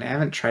my mind. I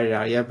haven't tried it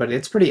out yet, but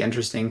it's pretty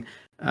interesting.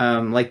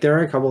 Like there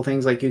are a couple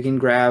things, like you can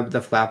grab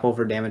the Flapple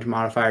for damage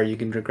modifier. You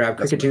can grab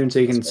Kricketune so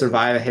you can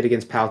survive a hit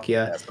against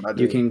Palkia.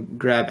 You can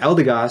grab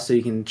Eldegoss so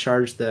you can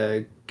charge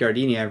the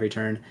Gardenia every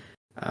turn.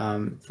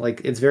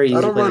 Like it's very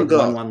easy to play like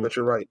 1/1. But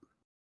you're right.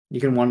 You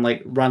can run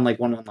like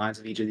 1/1 lines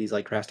of each of these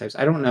like grass types.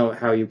 I don't know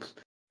how you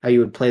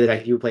would play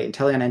that, if you would play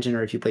Inteleon engine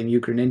or if you play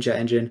Mew Greninja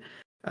engine.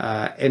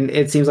 And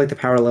it seems like the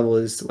power level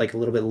is like a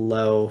little bit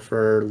low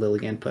for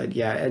Lilligant, but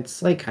yeah,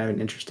 it's like kind of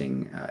an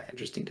interesting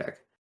deck.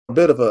 A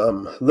bit of a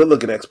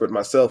Lilligant expert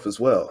myself as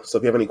well. So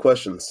if you have any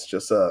questions,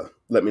 just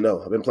let me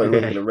know. I've been playing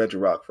Lilligant and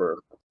Regirock for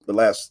the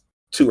last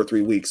 2 or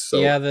 3 weeks. So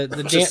yeah,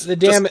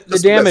 the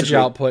damage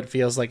output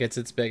feels like it's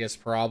its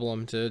biggest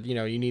problem.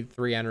 You need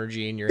 3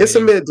 energy and it's a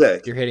mid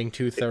deck. You're hitting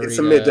 230. It's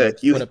a mid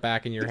deck. You put it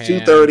back in your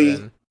hand.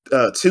 230,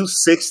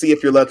 260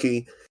 if you're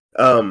lucky.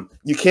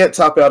 You can't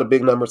top out at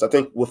big numbers. I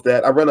think with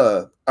that, I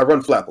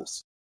run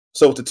Flapples.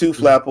 So with the 2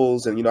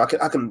 Flapples, and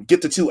I can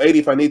get to 280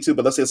 if I need to.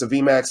 But let's say it's a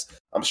VMAX,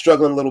 I'm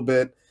struggling a little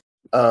bit.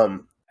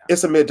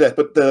 It's a mid deck,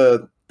 but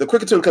the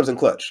Cricketune comes in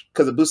clutch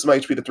because it boosts my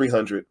HP to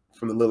 300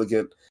 from the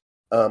Lilligant.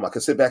 I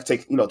can sit back,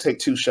 take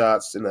 2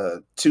 shots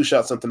and 2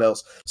 shots something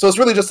else. So it's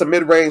really just a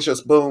mid range,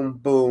 just boom,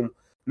 boom,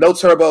 no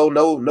turbo,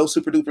 no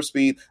super duper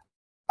speed.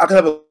 I can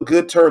have a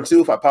good turn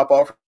too if I pop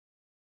off.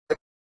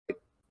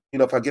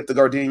 If I get the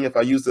Gardenia, if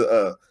I use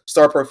the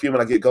Star Perfume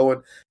and I get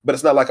going, but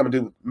it's not like I'm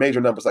gonna do major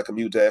numbers like a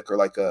Mew deck or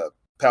like a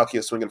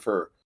Palkia swinging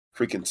for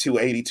freaking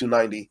 280,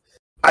 290.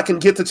 I can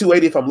get to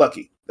 280 if I'm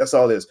lucky. That's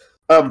all it is.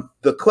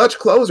 The clutch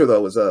closer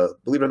though is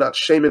believe it or not,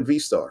 Shaman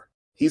V-Star.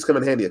 He's come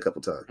in handy a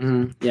couple times.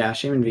 Mm-hmm. Yeah,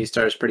 Shaman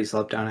V-Star is pretty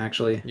slept down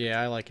actually.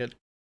 Yeah, I like it.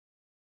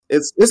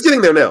 It's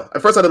getting there now.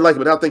 At first I didn't like it,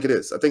 but now I think it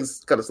is. I think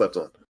it's kind of slept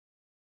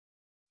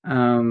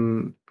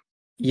on.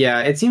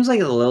 Yeah, it seems like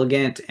the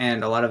Lilligant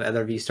and a lot of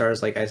other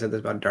V-Stars, like I said this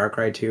about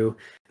Darkrai too,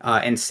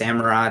 and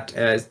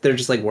Samurott, they're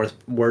just like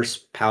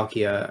worse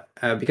Palkia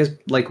because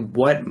like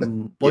what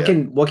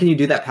can you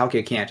do that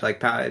Palkia can't?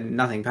 Like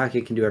nothing.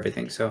 Palkia can do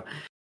everything. So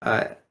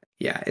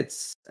yeah,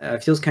 it's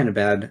feels kind of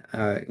bad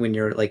when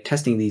you're like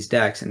testing these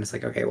decks and it's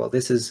like, okay, well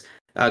this is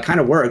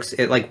kind of works.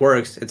 It like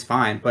works. It's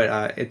fine,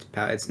 but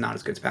it's not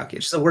as good as Palkia.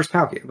 It's just a worse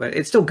Palkia, but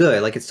it's still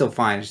good. Like it's still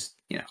fine. It's just,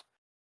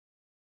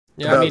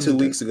 Yeah, about 2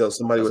 weeks ago,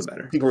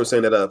 people were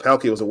saying that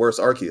Palkia was a worse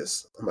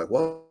Arceus. I'm like,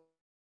 whoa,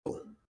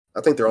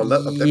 I think they're on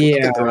level. Yeah,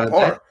 I think they're on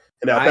par.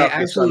 And now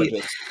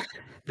actually,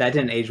 that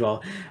didn't age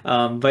well.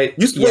 But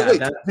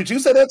did you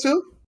say that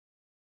too?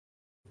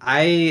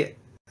 I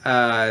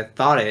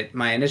thought it.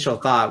 My initial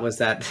thought was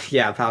that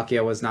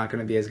Palkia was not going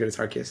to be as good as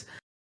Arceus.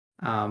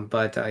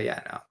 But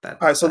no. All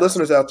right, so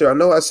listeners out there, I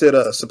know I said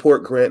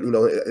support Grant.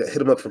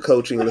 Hit him up for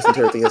coaching and listen to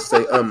everything he has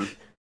to say.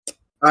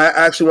 I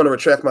actually want to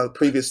retract my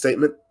previous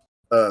statement.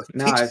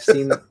 No,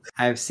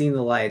 I've seen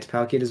the light.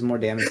 Palkia does more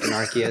damage than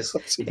Arceus.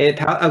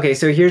 Okay,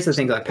 so here's the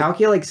thing: like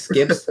Palkia like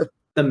skips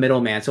the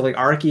middleman. So like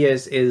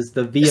Arceus is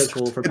the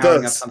vehicle for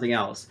powering up something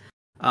else,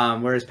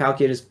 whereas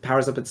Palkia just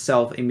powers up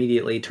itself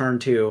immediately, turn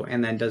 2,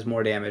 and then does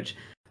more damage.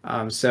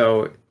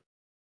 So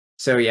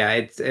yeah,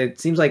 it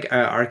seems like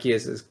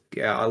Arceus is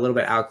a little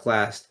bit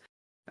outclassed.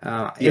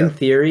 In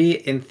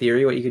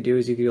theory, what you could do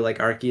is you could do like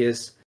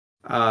Arceus,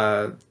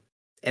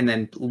 and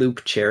then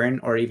loop Charon,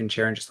 or even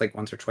Charon just like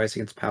once or twice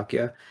against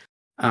Palkia.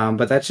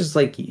 But that's just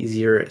like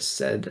easier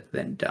said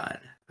than done.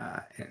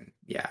 And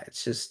yeah,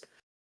 it's just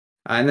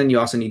and then you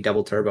also need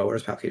double turbo,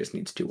 whereas Palkia just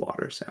needs 2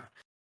 water. So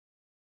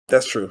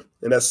that's true,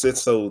 and that's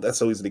so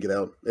easy to get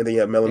out. And then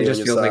you have Melanie on your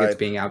side. It just feels like it's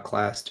being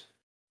outclassed.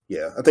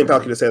 Yeah, I think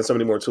Palkia just has so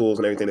many more tools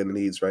and everything that it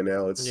needs right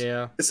now. It's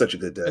such a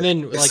good deck. And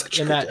then like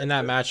in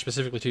that match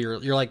specifically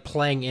too, you're like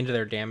playing into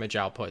their damage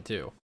output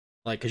too.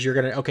 Like, because you're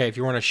going to, if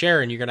you want to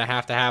Sharon, you're going to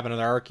have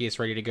another Arceus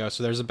ready to go,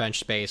 so there's a bench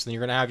space, and you're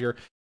going to have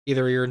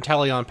either your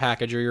Inteleon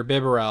package or your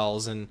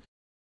Bibarels, and,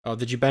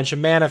 did you bench a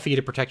Manaphy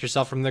to protect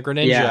yourself from the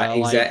Greninja? Yeah,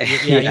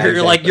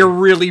 exactly. You're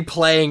really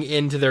playing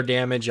into their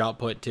damage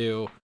output,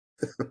 too.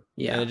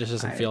 Yeah. And it just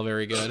doesn't feel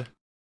very good.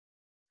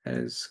 That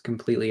is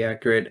completely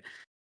accurate.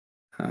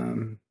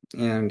 And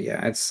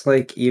yeah, it's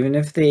like, even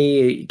if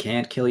they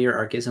can't kill your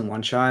Arceus in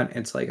one shot,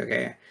 it's like,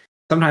 okay,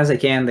 sometimes they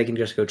can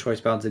just go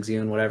Choice Belt,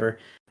 Zigzagoon, whatever.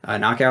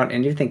 Knockout,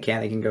 and if they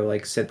can go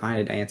like sit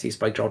behind a Diancie,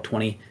 spike draw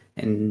 20,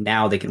 and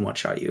now they can one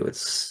shot you.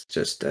 It's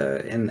just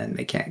and then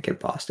they can't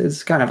get lost.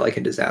 It's kind of like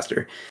a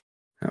disaster.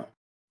 Oh.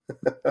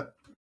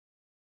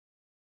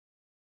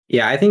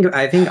 Yeah, I think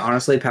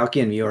honestly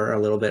Palkia and Mew are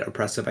a little bit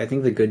oppressive. I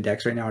think the good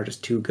decks right now are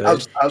just too good. I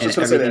was just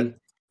gonna say that.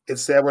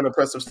 It's sad we're in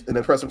an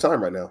oppressive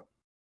time right now.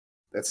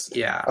 I was just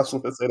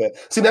gonna say that.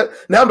 See now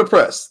I'm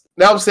depressed.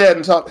 Now I'm sad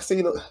and talk.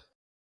 See,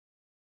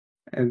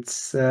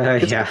 it's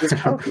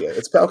Palkia.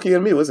 It's Palkia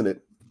and Mew, isn't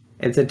it?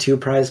 It's a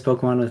 2-prize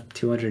Pokemon with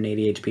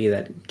 280 HP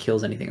that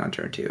kills anything on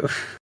turn 2.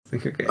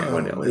 Like, okay,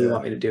 what do you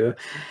want me to do?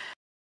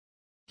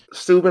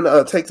 Steuben,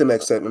 take the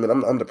next segment.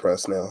 I'm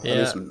depressed now.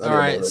 Yeah. All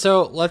right.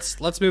 So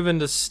let's move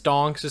into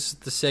Stonks. This is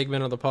the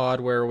segment of the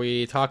pod where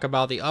we talk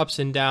about the ups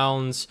and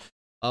downs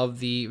of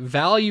the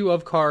value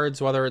of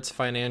cards, whether it's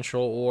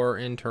financial or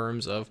in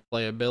terms of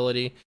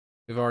playability.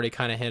 We've already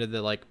kind of hinted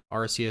that like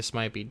Arceus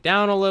might be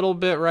down a little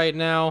bit right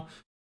now.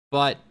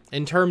 But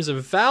in terms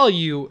of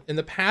value, in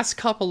the past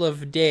couple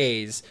of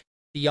days,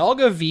 the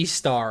Dialga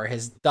V-Star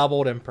has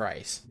doubled in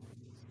price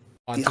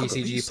on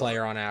TCG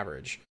Player on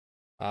average.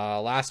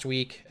 Last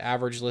week,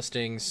 average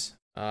listings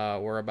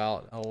were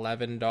about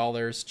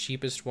 $11.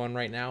 Cheapest one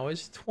right now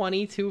is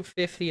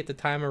 $22.50 at the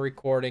time of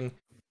recording,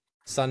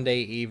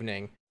 Sunday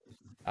evening.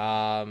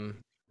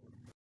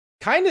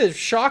 Kind of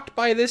shocked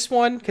by this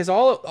one because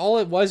all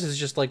it was is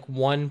just like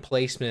one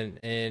placement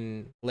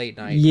in late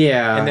night.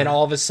 Yeah. And then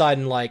all of a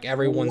sudden, like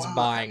everyone's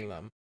buying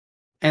them.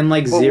 And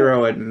like Well,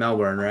 0 at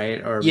Melbourne,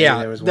 right? Or maybe Yeah,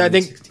 there was one I in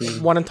think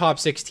 16. one in top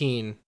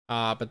 16.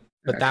 But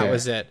that Okay.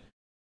 was it.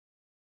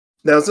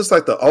 now is this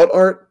like the alt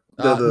art?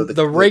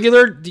 The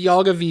regular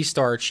Dialga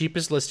V-Star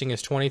cheapest listing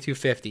is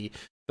 $22.50.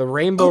 The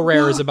Rainbow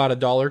Rare is about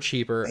 $1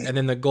 cheaper, and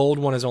then the gold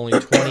one is only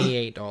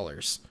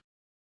 $28.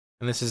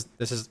 And this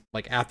is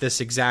like at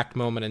this exact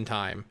moment in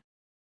time.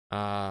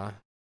 That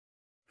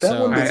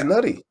one is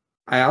nutty.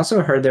 I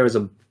also heard there was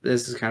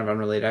this is kind of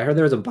unrelated. I heard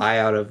there was a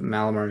buyout of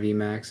Malamar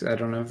VMAX. I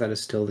don't know if that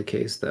is still the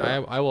case though.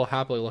 I will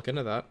happily look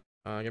into that.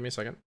 Give me a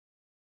second.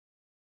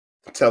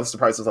 Tell us the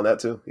prices on that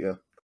too. Yeah,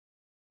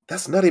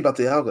 that's nutty about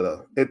the Alga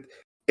though.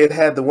 It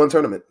had the one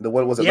tournament. The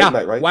one was at late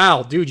night, right?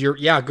 Wow, dude,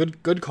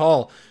 good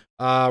call.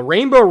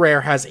 Rainbow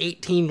Rare has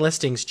 18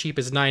 listings, cheap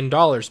as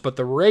 $9, but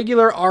the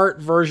regular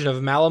art version of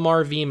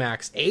Malamar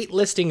VMAX, 8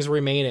 listings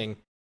remaining.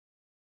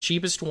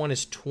 Cheapest one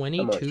is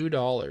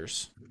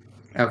 $22.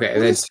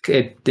 Okay,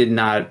 it did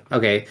not.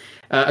 Okay,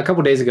 a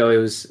couple days ago it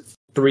was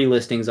 3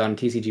 listings on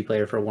TCG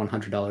Player for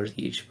 $100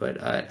 each,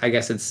 but I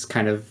guess it's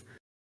kind of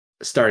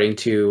starting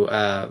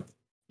to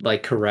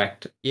like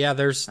correct. Yeah,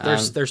 there's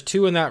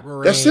 2 in that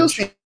range. That still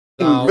seems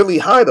really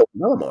high though,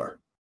 Malamar.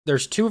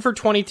 There's 2 for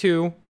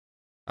 22.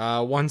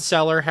 One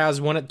seller has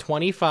one at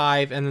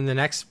 25, and then the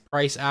next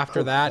price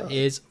after that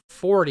is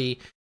 40.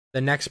 The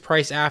next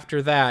price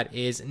after that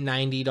is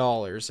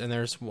 $90, and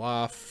there's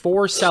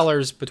 4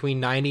 sellers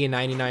between $90 and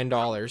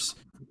 $99.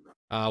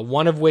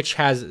 One of which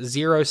has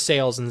 0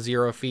 sales and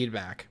 0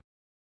 feedback.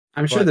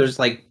 I'm sure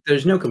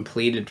there's no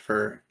completed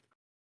for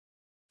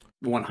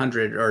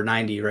 100 or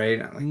 90,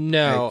 right?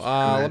 No.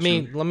 Let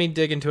me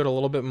dig into it a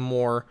little bit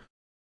more.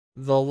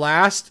 The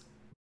last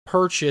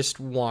purchased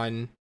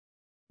one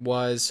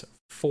was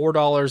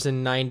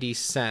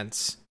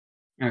 $4.90.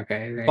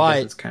 Okay, but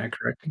guess it's kind of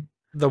correct.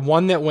 The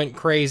one that went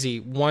crazy,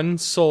 one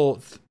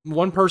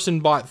person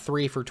bought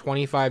 3 for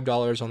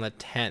 $25 on the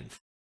 10th.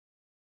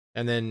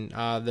 And then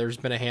there's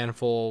been a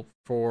handful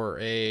for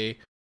a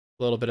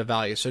little bit of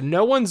value. So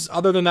no one's,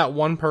 other than that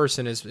one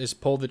person, is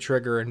pulled the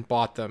trigger and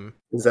bought them.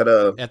 Is that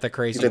at the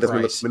crazy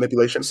price?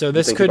 Manipulation? So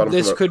this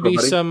could be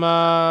some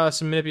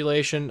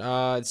manipulation.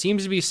 It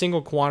seems to be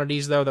single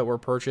quantities though that were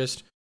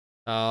purchased,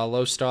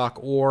 low stock,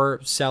 or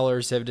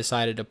sellers have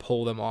decided to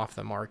pull them off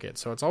the market.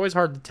 So it's always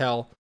hard to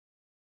tell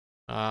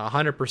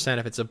 100%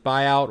 if it's a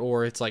buyout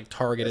or it's like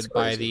targeted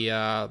by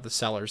the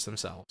sellers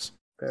themselves.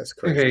 That's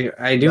crazy.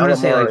 Okay, I do want to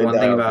say like one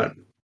thing about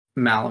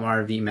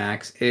Malamar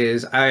VMAX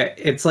is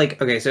it's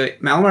like, okay, so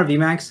Malamar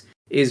VMAX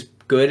is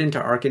good into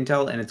Arc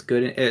Intel, and it's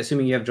good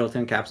assuming you have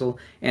Jolteon Capsule,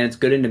 and it's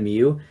good into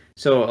Mew.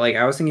 So like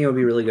I was thinking it would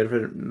be really good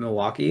for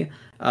Milwaukee,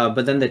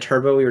 but then the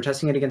Turbo, we were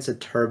testing it against the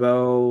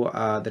Turbo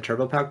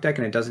Pack deck,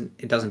 and it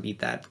doesn't beat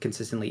that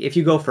consistently. If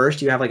you go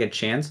first, you have like a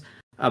chance,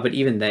 but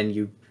even then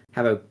you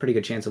have a pretty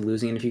good chance of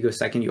losing, and if you go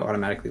second, you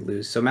automatically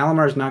lose. So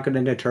Malamar is not good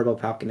into Turbo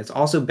Pack, and it's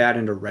also bad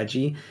into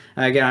Reggie.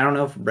 Again, I don't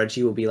know if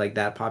Reggie will be like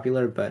that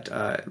popular, but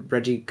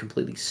Reggie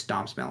completely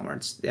stomps Malamar.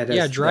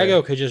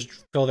 Drago could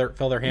just fill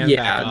their hand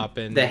back up,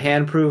 and the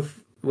hand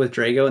proof with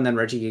Drago, and then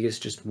Reggie Gigas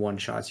just one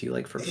shots you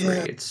like for free.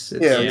 It's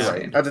you're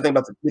right. I have to think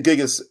about the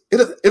Gigas.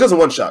 It doesn't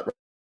one shot. Right?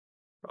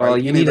 Well,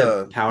 you need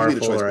a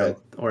powerful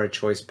or a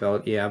choice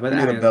belt. Yeah, but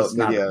you need a belt.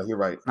 Yeah, you're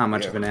right. Not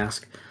much of an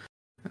ask.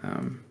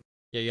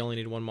 Yeah, you only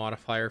need one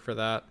modifier for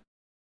that.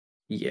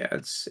 Yeah,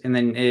 and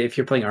then if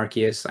you're playing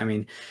Arceus, I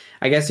mean,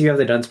 I guess you have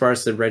the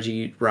Dunsparce, the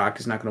Reggie Rock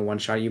is not going to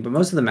one-shot you, but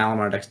most of the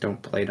Malamar decks don't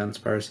play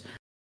Dunsparce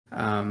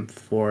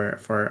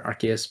for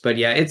Arceus. But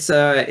yeah,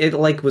 it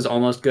like was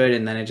almost good,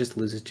 and then it just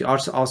loses to.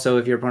 Also,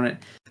 if your opponent,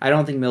 I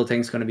don't think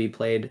Miltank's going to be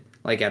played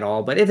like at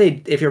all, but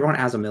if your opponent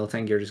has a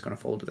Miltank, you're just going to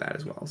fold to that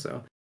as well.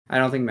 So I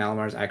don't think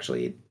Malamar's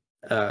actually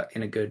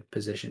in a good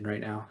position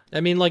right now.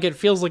 I mean, like, it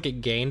feels like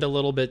it gained a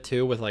little bit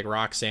too with like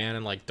Roxanne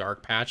and like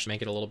Dark Patch to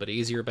make it a little bit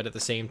easier, but at the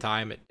same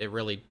time it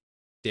really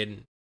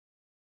didn't.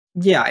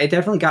 Yeah, it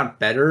definitely got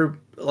better.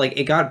 Like,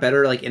 it got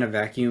better like in a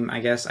vacuum,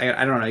 I guess.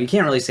 I don't know. You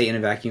can't really say in a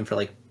vacuum for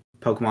like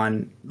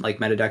Pokemon like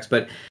meta decks,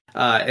 but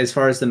as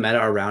far as the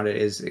meta around it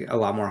is a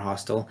lot more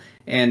hostile.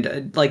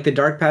 And like the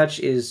Dark Patch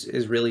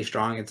is really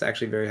strong. It's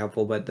actually very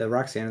helpful, but the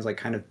Roxanne is like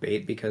kind of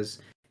bait because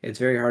it's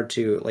very hard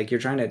to, like, you're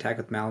trying to attack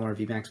with Malamar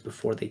VMAX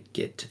before they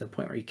get to the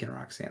point where you can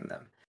Roxanne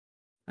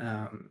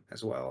them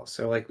as well.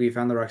 So, like, we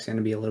found the Roxanne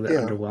to be a little bit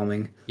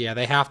underwhelming. Yeah,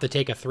 they have to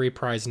take a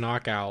 3-prize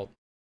knockout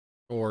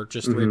or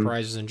just 3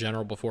 prizes in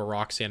general before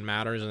Roxanne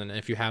matters, and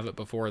if you have it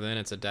before then,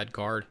 it's a dead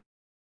card.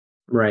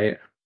 Right.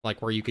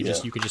 Like, where you could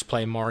just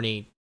play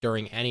Marnie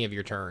during any of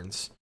your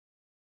turns.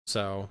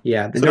 So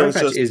yeah, the Dark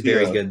Patch is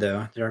very good,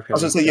 though. I was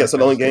going to say, so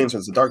the only games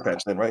is the Dark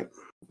Patch then, right?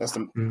 That's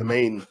the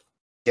main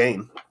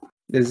game.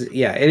 It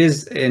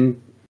is, and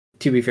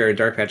to be fair,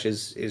 Dark Patch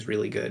is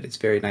really good. It's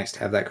very nice to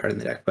have that card in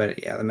the deck,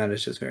 but yeah, the meta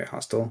is just very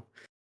hostile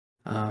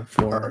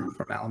for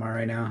Malamar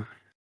right now.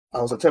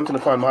 I was attempting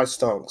to find my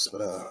stonks,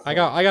 but I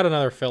got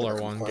another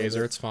filler one,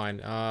 Gazer. It's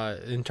fine.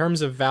 In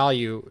terms of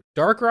value,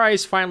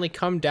 Darkrai's finally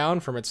come down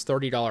from its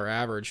 $30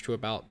 average to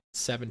about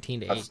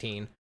 17 to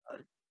 18.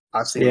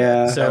 I've seen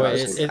that. So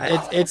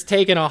it's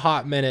taken a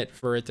hot minute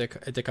for it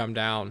to come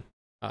down.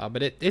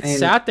 But it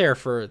sat there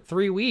for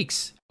 3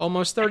 weeks,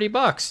 almost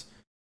 $30.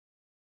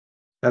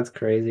 That's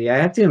crazy. I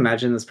have to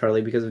imagine this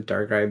partly because of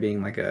Darkrai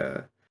being like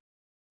a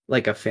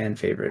fan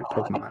favorite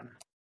Pokemon.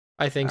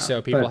 I think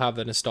so. People have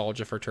the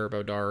nostalgia for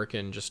Turbo Dark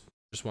and just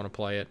want to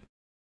play it.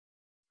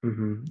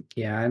 Mm-hmm.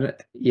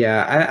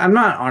 Yeah. I'm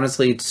not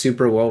honestly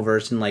super well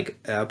versed in like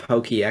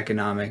Poke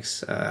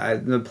economics.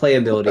 The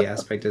playability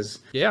aspect is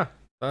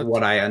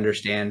what I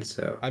understand.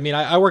 So I mean,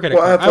 I work at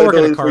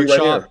a card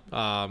shop,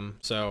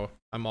 so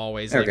I'm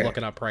always like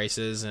looking up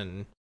prices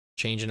and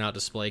changing out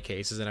display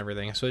cases and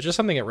everything. So it's just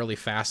something that really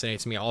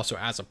fascinates me, also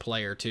as a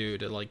player too,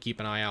 to like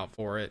keep an eye out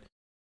for it.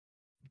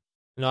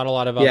 Not a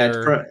lot of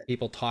other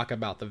people talk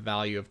about the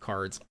value of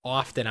cards,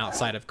 often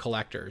outside of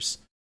collectors.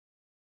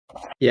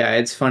 Yeah,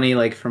 it's funny,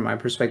 like, from my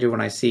perspective,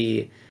 when I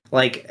see,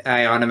 like,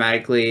 I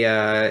automatically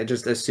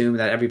just assume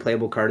that every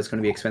playable card is going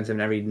to be expensive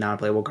and every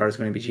non-playable card is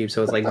going to be cheap.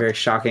 So it's, like, very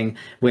shocking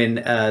when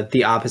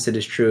the opposite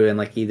is true in,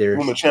 like, either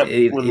when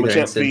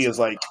Machamp V is,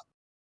 like,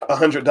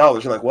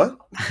 $100. You're like, what?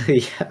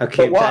 Yeah,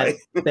 okay. But why?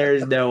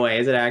 There's no way.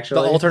 Is it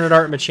actually? The alternate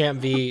art Machamp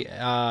V,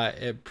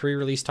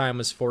 pre-release time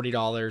was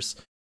 $40.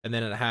 And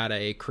then it had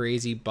a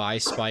crazy buy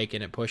spike,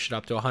 and it pushed it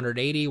up to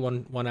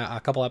 $180. A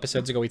couple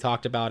episodes ago, we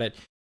talked about it.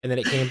 And then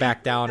it came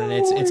back down, and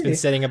it's been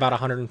sitting about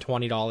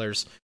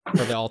 $120 for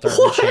the alternate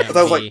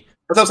Machamp V.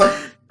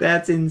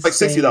 That's insane. Like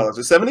 $60 or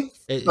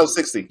 $70? No,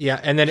 $60.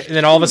 Yeah, and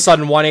then all of a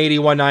sudden $180,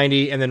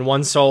 $190, and then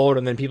one sold,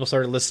 and then people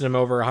started listing them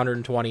over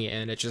 $120,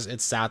 and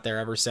it's sat there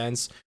ever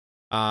since.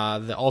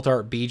 The alt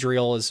art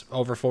Beedrill is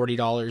over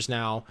 $40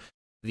 now.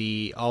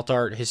 The alt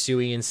art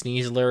Hisui and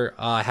Sneasler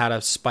had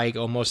a spike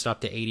almost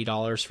up to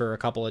 $80 for a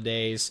couple of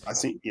days. I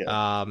see.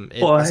 Yeah.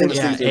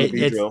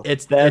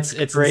 It's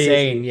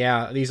insane.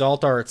 Yeah, these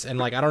alt arts, and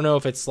like I don't know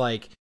if it's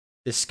like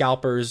the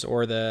scalpers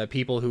or the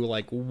people who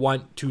like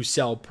want to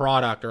sell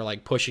product or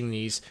like pushing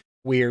these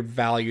weird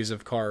values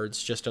of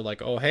cards just to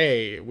like, oh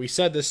hey, we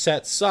said this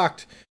set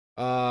sucked,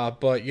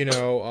 but you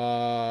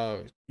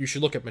know, you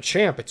should look at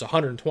Machamp. It's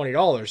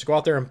 $120. Go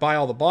out there and buy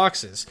all the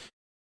boxes.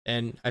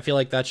 And I feel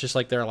like that's just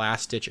like their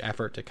last ditch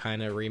effort to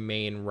kind of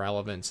remain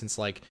relevant, since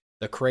like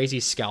the crazy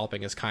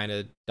scalping has kind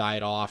of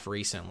died off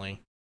recently.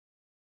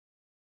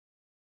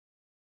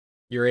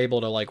 You're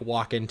able to like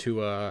walk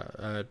into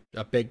a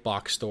big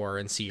box store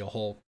and see a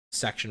whole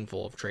section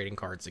full of trading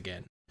cards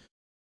again.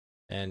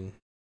 And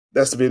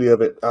that's the beauty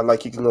of it.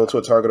 Like you can go to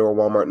a Target or a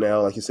Walmart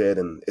now, like you said,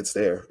 and it's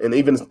there. And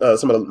even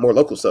some of the more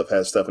local stuff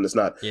has stuff, and it's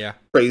not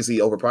crazy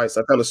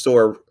overpriced. I found a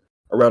store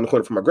around the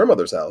corner from my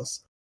grandmother's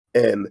house,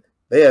 and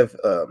they have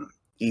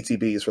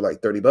ETBs for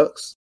like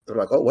 $30. I'm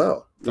like, oh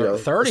wow, you know,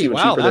 30.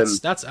 Wow,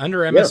 that's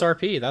under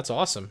MSRP. That's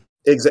awesome.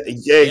 Exactly.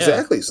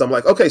 Yeah. So I'm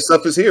like, okay,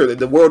 stuff is here.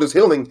 The world is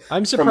healing.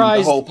 I'm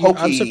surprised.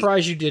 I'm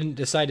surprised you didn't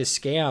decide to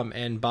scam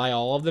and buy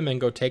all of them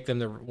and go take them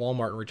to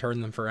Walmart and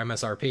return them for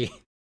MSRP.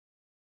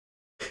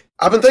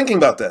 I've been thinking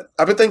about that.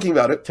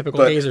 Typical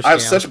but Gazer scam. I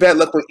have such bad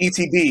luck with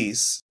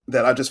ETBs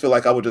that I just feel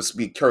like I would just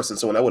be cursing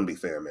someone. That wouldn't be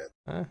fair,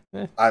 man.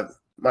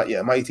 My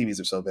ETBs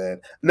are so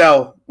bad.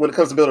 Now, when it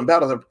comes to building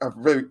battles, I have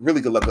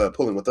really good luck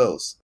pulling with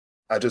those.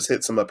 I just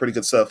hit some pretty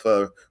good stuff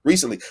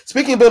recently.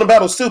 Speaking of building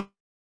battles, too,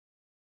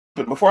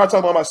 before I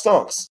talk about my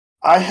stonks,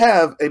 I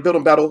have a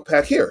building battle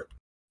pack here.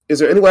 Is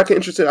there any way I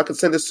can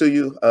send this to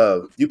you?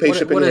 You pay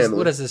shipping and handling.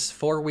 What is this?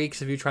 4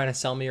 weeks of you trying to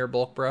sell me your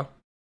bulk, bro?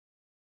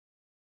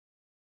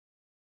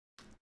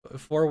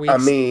 4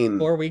 weeks.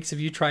 4 weeks of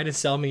you trying to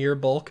sell me your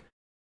bulk.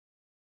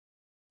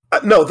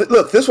 No,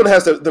 look, this one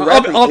has the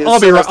wrapping.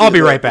 I'll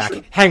be right back.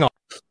 Hang on.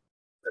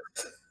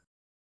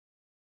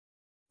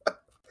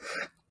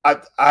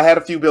 I had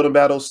a few building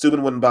battles.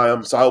 Steuben wouldn't buy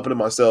them, so I opened them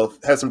myself.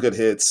 Had some good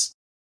hits.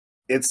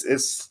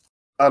 It's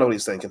I don't know what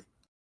he's thinking.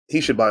 He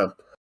should buy them.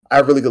 I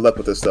have really good luck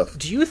with this stuff.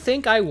 Do you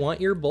think I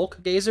want your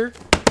bulk, Gazer?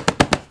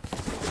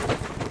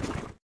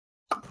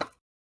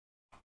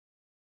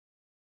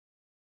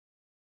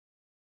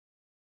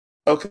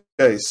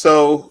 Okay,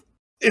 so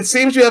it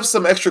seems you have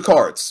some extra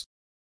cards.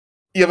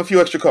 You have a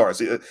few extra cards.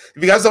 If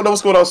you guys don't know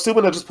what's going on,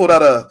 Steuben, I just pulled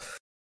out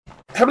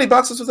how many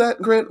boxes was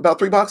that, Grant? About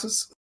 3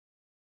 boxes?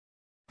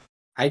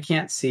 I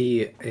can't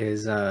see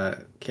his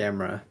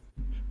camera.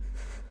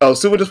 Oh,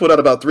 Steuben just pulled out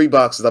about 3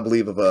 boxes, I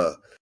believe, of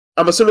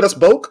I'm assuming that's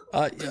bulk?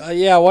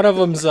 Yeah, one of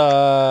them's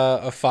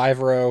a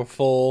 5-row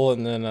full,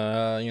 and then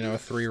a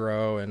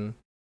 3-row, and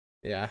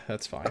yeah,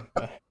 that's fine.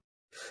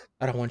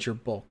 I don't want your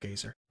bulk,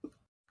 Gazer.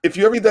 If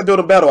you ever need that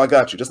building battle, I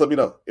got you. Just let me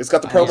know. It's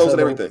got the promos and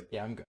everything.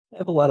 Yeah, I'm good. I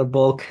have a lot of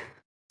bulk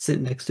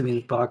sitting next to me in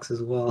the box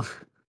as well.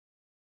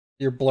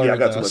 You're blurred,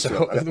 though,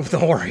 so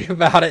don't worry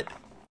about it.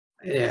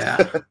 Yeah.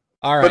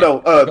 All right.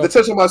 But no, to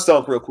touch on my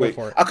stonk real quick.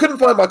 I couldn't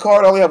find my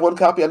card. I only have 1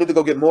 copy. I need to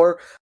go get more.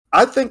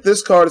 I think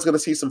this card is going to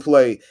see some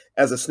play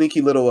as a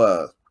sneaky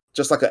little,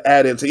 just like an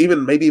add-in to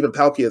maybe even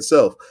Palkia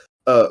itself.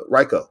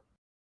 Raikou?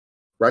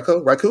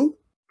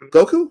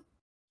 Goku?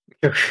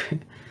 Yeah.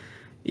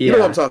 You know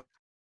what I'm talking about.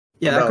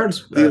 That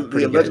card's the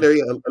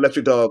legendary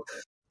electric dog.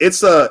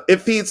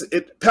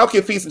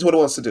 Palkia feeds into what it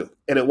wants to do,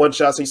 and it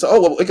one-shots, and you say,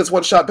 oh, well, it gets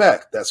 1 shot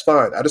back. That's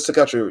fine. I just took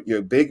out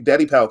your big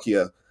daddy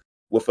Palkia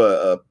with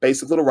a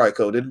basic little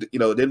Ryko.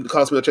 Didn't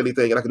cost me much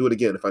anything, and I can do it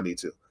again if I need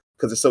to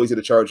because it's so easy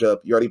to charge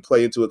up. You already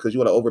play into it because you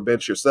want to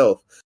overbench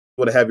yourself.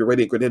 You want to have your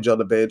Radiant Greninja on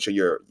the bench or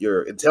your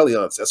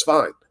Inteleons. That's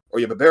fine. Or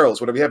your Barrels,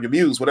 whatever you have, your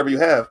Mews, whatever you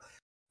have.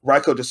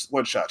 Ryko just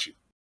one-shot you.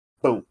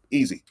 Boom.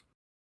 Easy.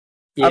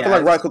 Yeah, I feel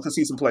like Ryko could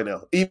see some play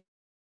now. Even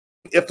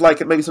if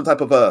like maybe some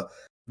type of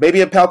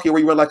maybe in Palkia where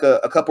you run like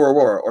a couple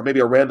Aurora or maybe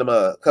a random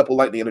couple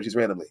Lightning Energies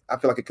randomly. I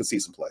feel like it could see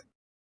some play.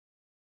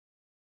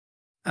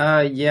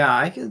 Yeah,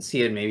 I can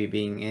see it maybe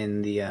being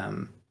in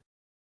the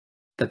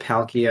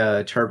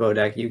Palkia Turbo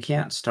deck. You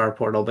can't Star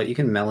Portal, but you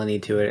can Melanie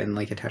to it and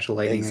like attach a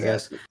Lightning,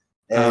 exactly.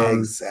 I guess.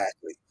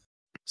 Exactly.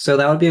 So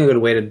that would be a good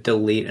way to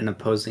delete an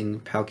opposing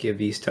Palkia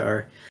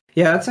V-Star.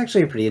 Yeah, that's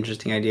actually a pretty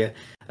interesting idea.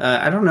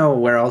 I don't know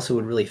where else it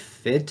would really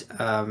fit.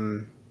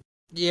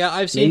 Yeah,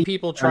 I've seen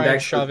people try and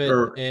shove it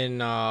in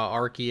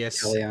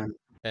Arceus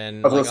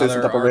and like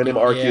other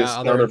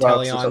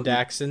Inteleon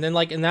decks, and then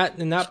like in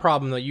that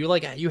problem though,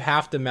 you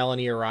have to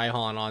Melanie or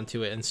Raihan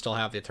onto it and still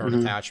have the turn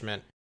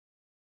attachment.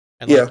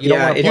 And like, you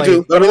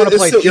don't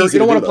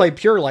want to play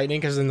pure Lightning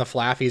because then the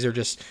Flaffies are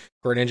just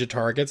Greninja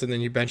targets, and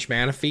then you bench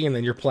Manaphy, and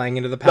then you playing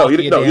into the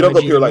Palkia damage you don't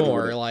go pure even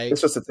more. Lightning. Like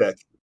it's just attack.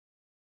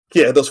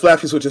 Yeah, those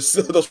Flaffies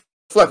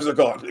are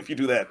gone if you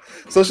do that.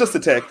 So it's just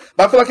attack.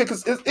 But I feel like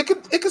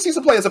it could see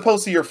some play as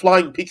opposed to your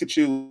flying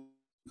Pikachu,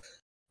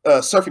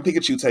 surfing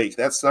Pikachu take.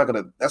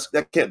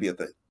 That can't be a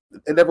thing.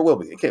 It never will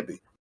be. It can't be.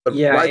 But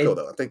yeah, Raikou,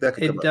 though, I think that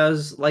could come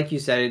does. Like you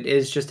said, it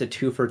is just a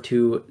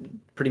 2-for-2,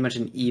 pretty much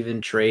an even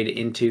trade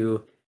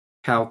into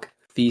Palk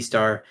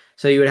V-Star.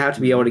 So you would have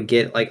to be able to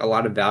get like a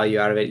lot of value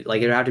out of it.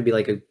 Like it would have to be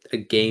like a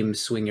game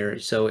swinger.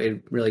 So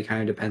it really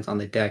kind of depends on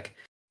the deck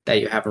that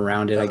you have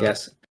around it, I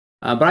guess.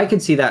 But I can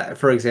see that,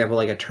 for example,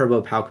 like a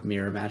Turbo Palk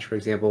mirror match, for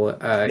example,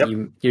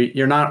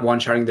 you're not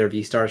one-shotting their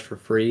V-Stars for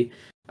free,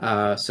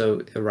 so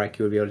Raikou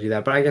would be able to do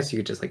that. But I guess you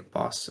could just like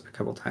boss a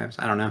couple times.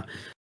 I don't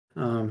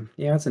know.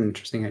 Yeah, that's an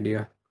interesting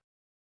idea.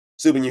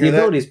 Subin, you hear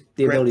that?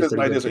 The abilities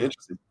are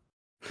interesting.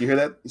 You hear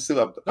that?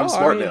 I'm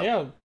smart now.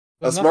 Yeah.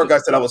 A smart guy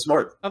said I was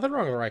smart. Nothing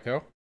wrong with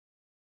Raikou.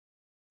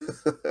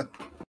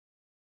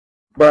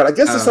 But I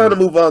guess it's time to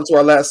move on to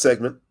our last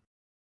segment,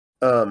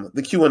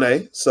 the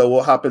Q&A. So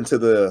we'll hop into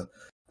the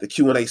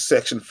Q&A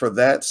section for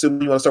that.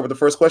 Subin, you want to start with the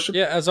first question?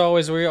 Yeah, as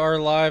always, we are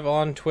live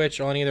on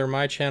Twitch on either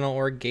my channel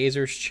or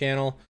Gazer's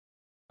channel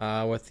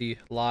with the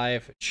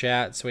live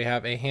chat. So we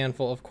have a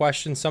handful of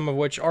questions, some of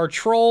which are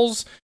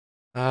trolls.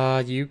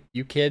 You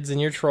kids and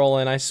your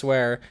trolling, I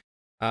swear.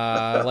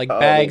 Like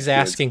Bags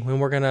asking when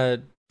we're going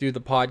to do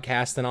the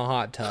podcast in a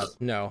hot tub.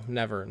 No,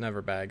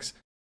 never Bags.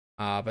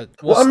 But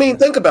I mean,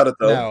 think about it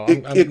though.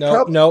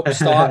 Nope,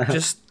 stop.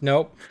 Just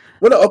nope.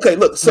 Well, no, okay,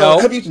 look. So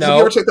have you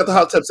ever checked out the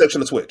hot tub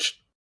section of Twitch?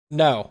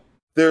 No.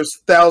 There's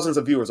thousands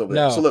of viewers over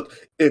there. So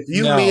look, if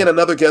you, me, and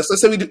another guest,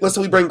 let's say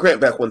we bring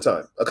Grant back one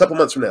time, a couple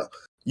months from now.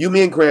 You,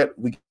 me, and Grant,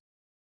 we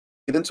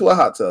get into a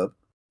hot tub,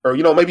 or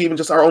maybe even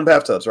just our own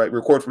bathtubs, right? We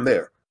record from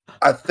there.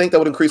 I think that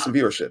would increase some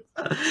viewership.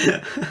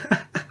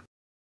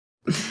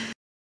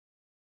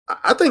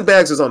 I think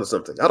Bags is onto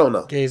something. I don't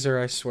know. Gazer,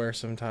 I swear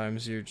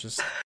sometimes you're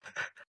just...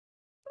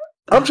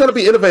 I'm trying to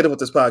be innovative with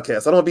this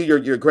podcast. I don't want to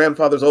be your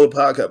grandfather's old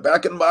podcast.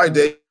 Back in my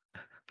day,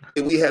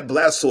 we had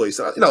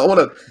Blastoise. I want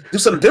to do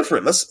something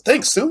different. Let's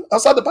think, Sue.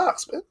 Outside the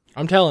box, man.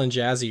 I'm telling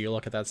Jazzy you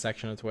look at that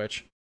section of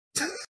Twitch.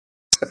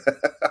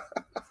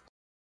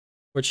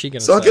 What's she going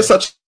to say? So I guess I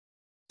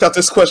got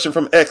this question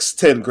from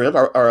X10 Grim,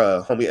 our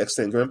homie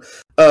X10 Grim.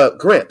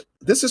 Grant,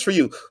 this is for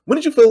you. When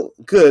did you feel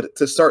good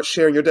to start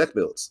sharing your deck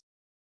builds?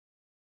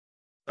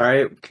 All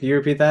right, can you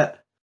repeat that?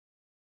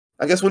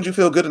 I guess when did you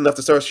feel good enough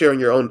to start sharing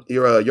your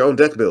own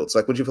deck builds?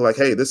 Like when you feel like,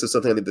 hey, this is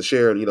something I need to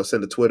share and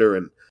send to Twitter,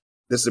 and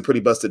this is a pretty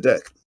busted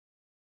deck.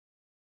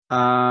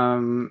 I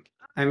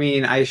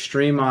mean, I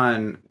stream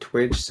on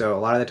Twitch, so a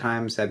lot of the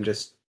times I'm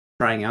just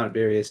trying out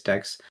various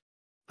decks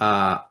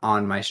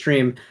on my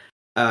stream,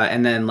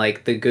 and then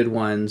like the good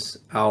ones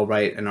I'll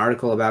write an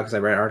article about because I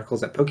write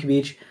articles at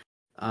PokeBeach.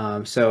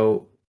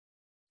 So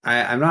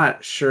I'm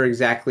not sure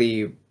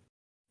exactly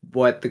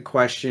what the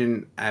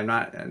question. I'm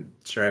not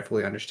sure I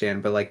fully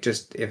understand, but like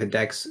just if a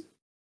deck's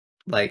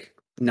like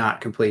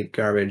not complete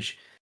garbage,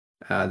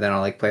 then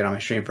I'll like play it on my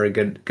stream for a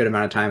good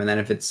amount of time, and then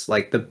if it's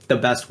like the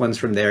best ones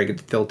from there get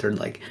filtered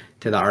like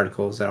to the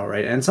articles that I'll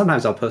write. And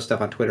sometimes I'll post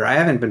stuff on Twitter. I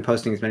haven't been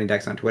posting as many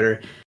decks on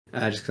Twitter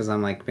just because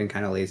I'm like been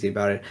kind of lazy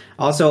about it.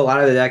 Also, a lot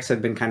of the decks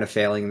have been kind of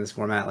failing in this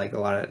format. Like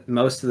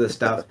most of the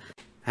stuff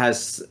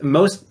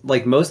most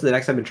of the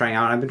decks I've been trying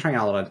out. I've been trying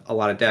out a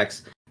lot of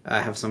decks.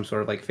 Have some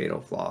sort of like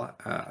fatal flaw,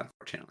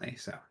 unfortunately.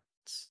 So,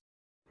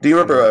 do you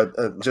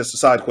remember just a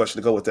side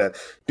question to go with that? Do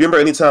you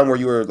remember any time where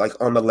you were like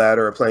on the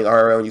ladder or playing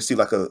IRL and you see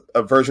like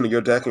a version of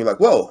your deck and you're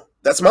like, "Whoa,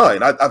 that's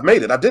mine! I've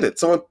made it! I did it!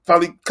 Someone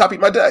finally copied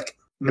my deck!"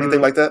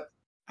 Anything like that?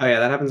 Oh yeah,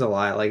 that happens a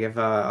lot. Like if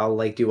I'll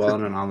like do well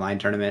in an online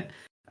tournament,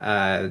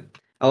 a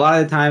lot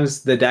of the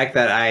times the deck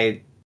that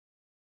I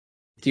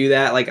do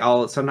that, like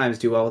I'll sometimes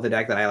do well with a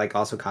deck that I like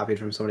also copied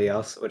from somebody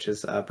else, which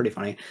is pretty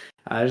funny.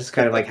 Just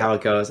kind of like how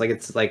it goes. Like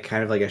it's like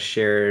kind of like a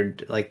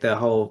shared, like the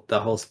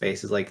whole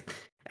space is like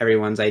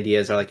everyone's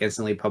ideas are like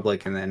instantly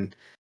public, and then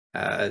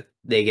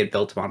they get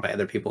built upon by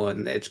other people,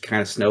 and it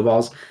kind of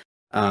snowballs.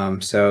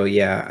 So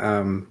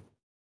yeah,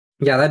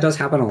 yeah, that does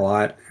happen a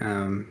lot.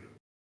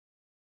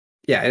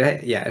 Yeah,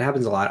 it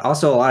happens a lot.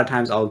 Also, a lot of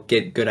times I'll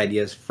get good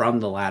ideas from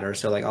the ladder.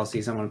 So like I'll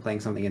see someone playing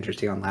something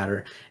interesting on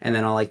ladder, and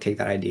then I'll like take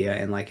that idea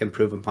and like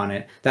improve upon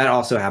it. That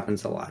also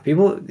happens a lot. A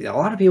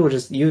lot of people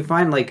just you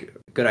find like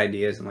good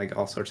ideas in like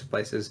all sorts of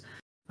places.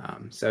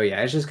 So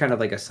yeah, it's just kind of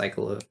like a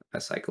cycle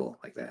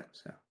like that.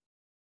 So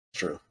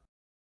True.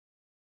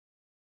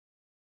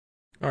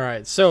 All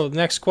right. So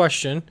next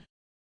question,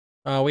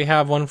 we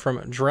have one from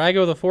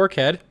Drago the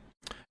Forkhead.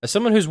 As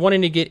someone who's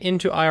wanting to get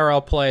into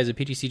IRL play as a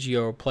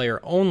PTCGO player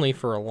only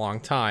for a long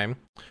time,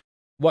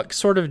 what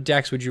sort of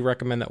decks would you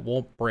recommend that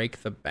won't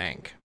break the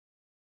bank?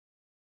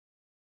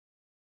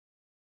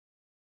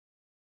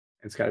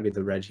 it's got to be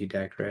the Reggie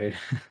deck, right?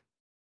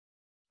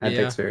 That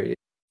deck's very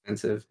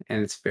expensive,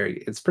 and it's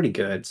pretty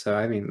good. So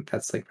I mean,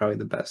 that's like probably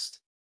the best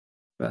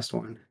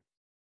one.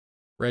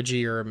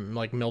 Reggie or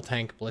like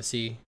Miltank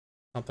Blissey,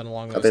 something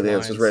along those lines. I think the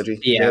answer is Reggie.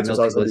 Yeah, the answer is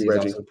also Reggie.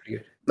 Also pretty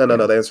good. No,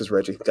 the answer is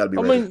Reggie. Got to be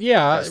Reggie. I mean,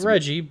 yeah,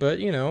 Reggie, but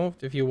you know,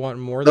 if you want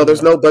more than no,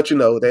 there's no but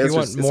the answer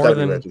is more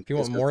than Reggie. If you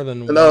want more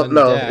than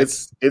no, deck,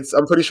 it's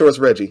I'm pretty sure it's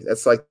Reggie.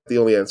 That's like the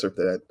only answer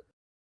for that.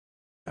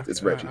 Okay,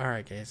 it's Reggie. All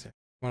right, guys.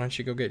 Why don't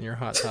you go get in your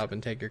hot tub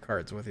and take your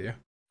cards with you?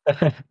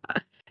 It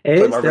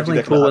is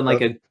definitely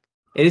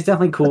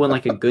cool when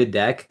like a good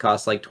deck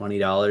costs like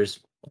 $20.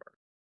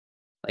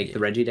 Like the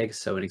Reggie deck is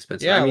so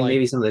inexpensive. Yeah, I mean, like,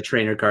 maybe some of the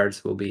trainer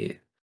cards will be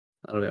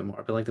a little bit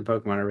more, but like the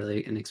Pokemon are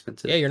really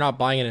inexpensive. Yeah, you're not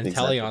buying an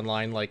Exactly. Inteleon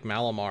line like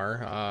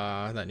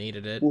Malamar that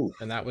needed it. Ooh.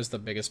 And that was the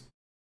biggest,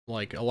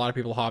 like, a lot of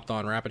people hopped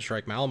on Rapid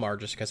Strike Malamar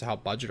just because of how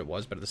budget it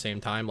was, but at the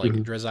same time, like,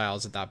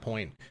 Drizziles at that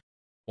point,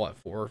 what,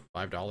 $4 or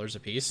 $5 a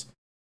piece?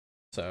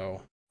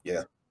 So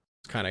yeah,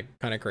 it's kind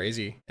of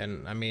crazy.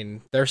 And I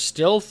mean, there's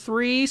still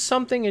 3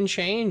 something and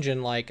change,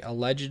 and like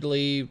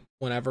allegedly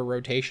whenever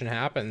rotation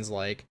happens,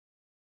 like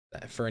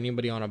for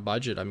anybody on a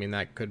budget, I mean,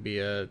 that could be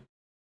a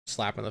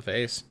slap in the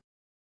face.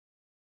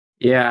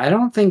 Yeah, I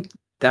don't think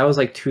that was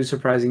like too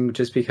surprising,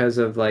 just because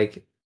of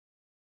like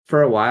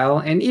for a while,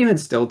 and even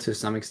still to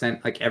some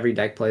extent, like every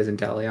deck plays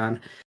Inteleon.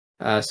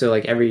 So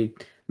like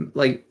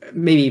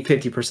maybe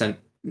 50%,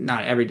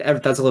 not every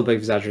that's a little bit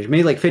exaggeration.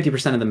 Maybe like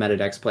 50% of the meta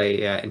decks play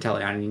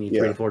Inteleon, and you need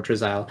 3 to 4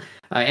 Trizile.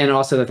 And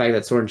also the fact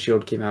that Sword and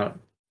Shield came out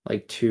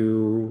like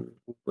 2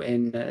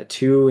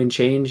 and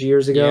change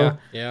years ago.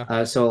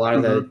 Yeah. So a lot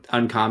of the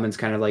uncommons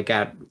kind of like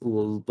got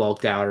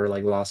bulked out or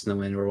like lost in the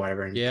wind or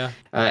whatever. And,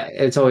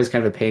 it's always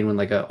kind of a pain when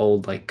like an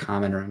old like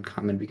common or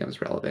uncommon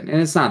becomes relevant.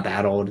 And it's not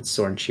that old. It's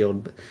Sword and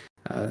Shield.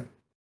 But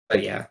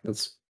yeah,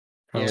 that's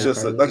it's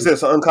just like I said,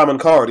 it's an uncommon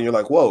card, and you're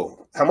like,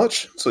 whoa, how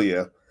much? So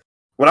yeah,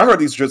 when I heard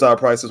these Drizzile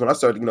prices, when I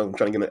started, trying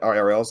to get an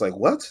IRL, I was like,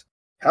 what?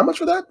 How much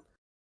for that?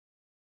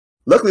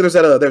 Luckily, there's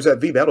that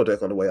V Battle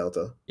deck on the way out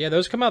though. Yeah,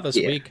 those come out this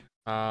week.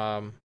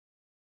 I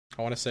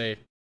want to say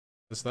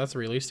that's the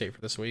release date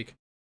for this week.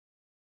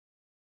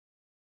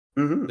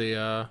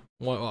 The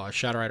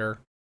Shadow Rider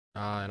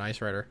and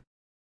Ice Rider.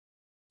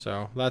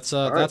 So that's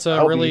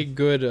a really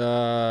good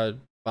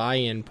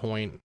buy-in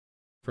point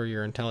for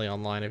your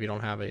Inteleon line if you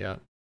don't have it yet.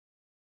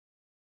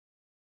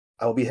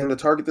 I'll be heading to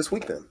Target this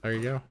week then. There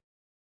you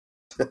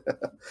go.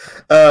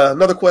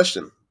 Another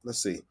question.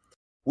 Let's see.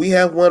 We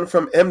have one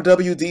from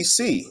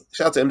MWDC.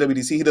 Shout out to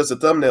MWDC. He does the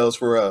thumbnails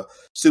for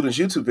Subin's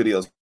YouTube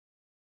videos.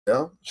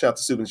 Shout out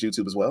to Subin's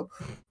YouTube as well.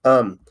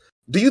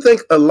 Do you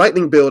think a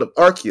lightning build of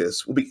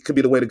Arceus could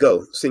be the way to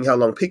go, seeing how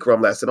long Peak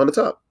Rum lasted on the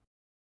top?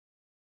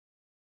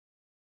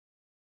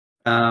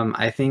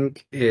 I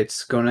think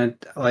it's gonna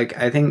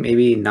I think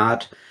maybe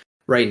not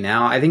right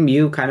now. I think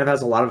Mew kind of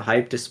has a lot of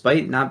hype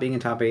despite not being in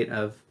top 8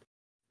 of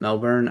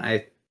Melbourne.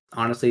 I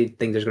honestly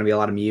think there's gonna be a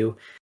lot of Mew.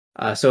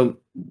 So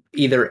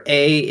either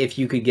A, if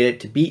you could get it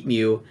to beat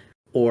Mew,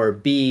 or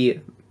B,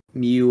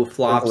 Mew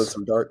flops.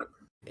 Some dark.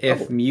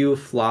 If Mew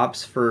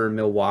flops for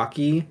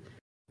Milwaukee,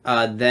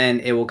 then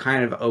it will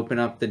kind of open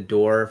up the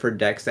door for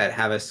decks that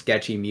have a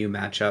sketchy Mew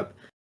matchup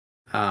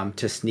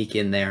to sneak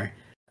in there.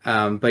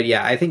 But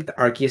yeah, I think the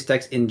Arceus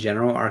decks in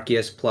general,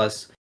 Arceus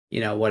plus,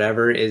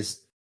 whatever, is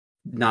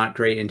not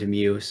great into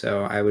Mew,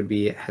 so I would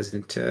be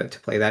hesitant to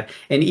play that.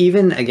 And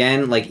even,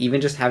 again, even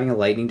just having a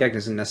Lightning deck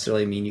doesn't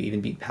necessarily mean you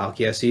even beat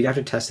Palkia, so you'd have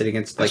to test it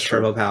against,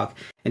 Turbo Palk.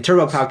 And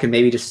Turbo Palk can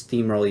maybe just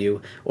steamroll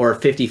you, or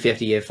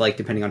 50-50 if,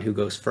 depending on who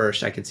goes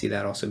first. I could see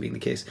that also being the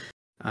case.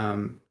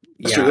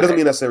 That's true. It doesn't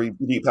mean necessarily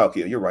you beat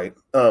Palkia. You're right.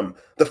 So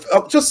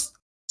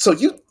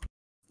you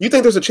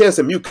think there's a chance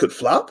that Mew could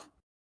flop?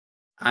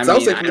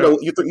 Sounds like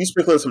you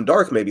sprinkle in some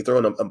dark, maybe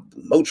throwing a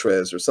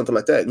Moltres or something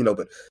like that,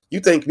 but you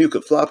think Mew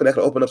could flop and that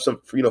could open up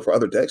some for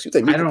other decks. You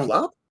think Mew could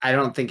flop? I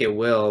don't think it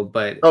will,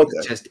 but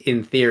just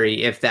in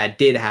theory, if that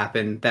did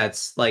happen,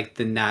 that's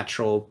the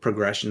natural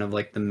progression of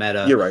the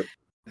meta. You're right.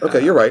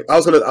 Okay, you're right. I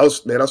was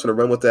gonna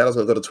run with that. I was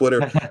gonna go to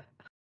Twitter.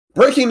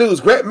 Breaking news: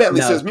 Grant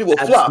Manley says Mew will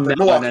flop.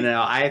 No.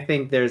 I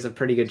think there's a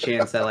pretty good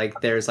chance that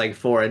there's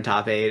 4 in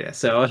top 8.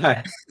 So,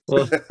 I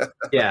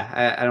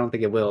don't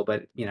think it will,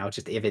 but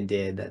just if it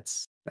did,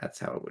 that's That's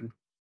how it would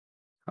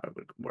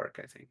work,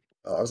 I think.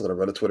 Oh, I was gonna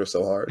run to Twitter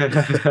so hard.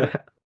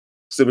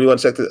 So, you want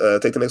to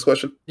take the next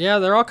question? Yeah,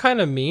 they're all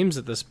kind of memes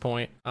at this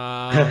point.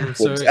 Well,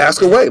 So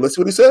ask away. Let's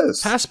see what he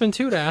says. Passman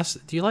Toot asks,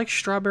 do you like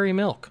strawberry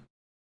milk?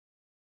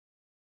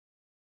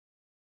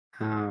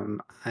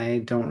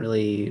 I don't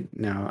really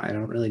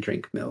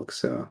drink milk,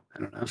 so I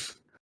don't know.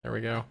 There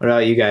we go. What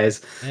about you guys?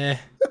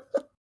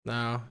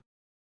 No.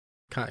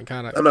 Kind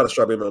of. I'm not a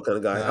strawberry milk kind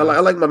of guy. No.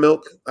 I like my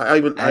milk. I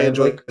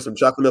enjoy like some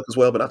chocolate milk as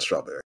well, but not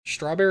strawberry.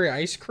 Strawberry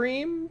ice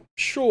cream?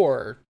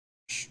 Sure.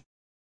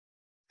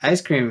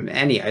 ice cream.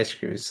 Any ice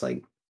cream is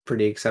like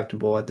pretty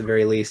acceptable at the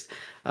very least.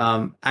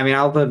 I mean,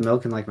 I'll put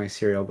milk in like my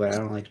cereal, but I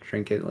don't like to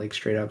drink it like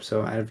straight up.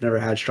 So I've never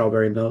had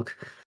strawberry milk.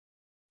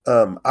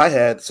 I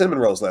had cinnamon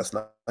rolls last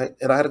night,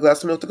 and I had a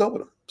glass of milk to go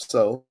with them.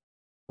 So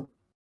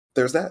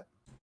there's that.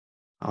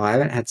 Oh, I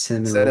haven't had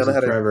cinnamon rolls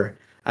in forever.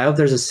 I hope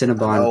there's a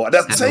Cinnabon. Oh,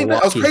 that's the same. I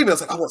was craving. I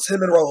was like, I want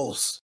cinnamon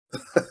rolls.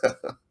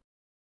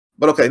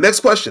 But okay,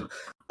 next question.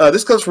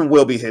 This comes from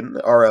Will Be Hidden.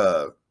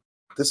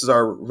 This is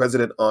our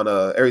resident on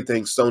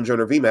everything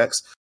Stonejourner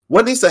VMAX.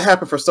 What needs to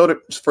happen for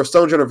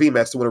Stonejourner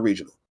VMAX to win a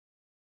regional?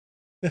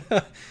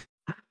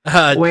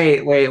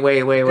 Wait.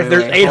 If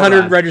there's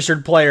 800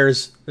 registered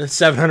players,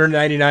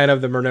 799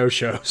 of them are no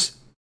shows.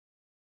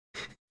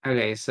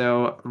 Okay,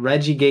 so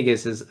Reggie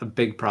Gigas is a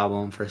big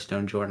problem for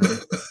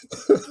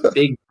Stonejourner.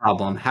 Big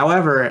problem.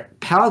 However,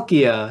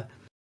 Palkia,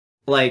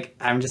 like,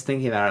 I'm just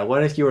thinking about it.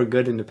 What if you were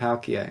good into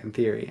Palkia in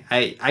theory?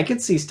 I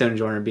could see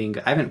Stonejourner being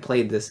good. I haven't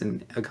played this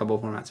in a couple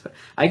of formats, but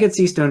I could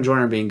see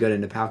Stonejourner being good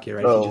into Palkia,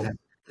 right? Oh. If you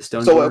just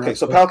have the Stonejourner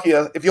So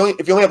Palkia, if you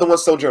only have the one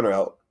Stonejourner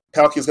out,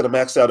 Palkia's going to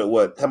max out at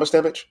what? How much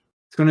damage?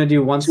 It's going to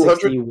do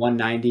 160,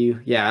 190.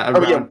 Yeah,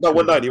 around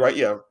 190, right?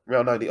 Yeah,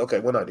 around 90. Okay,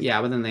 190.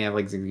 Yeah, but then they have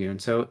like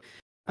Zigzagoon. So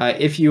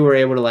if you were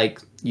able to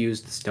like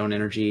use the Stone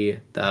Energy,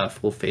 the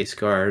full face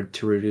guard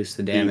to reduce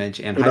the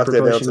damage and Hyper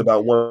Potion,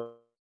 about 140.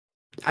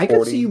 I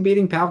could see you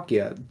beating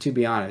Palkia. To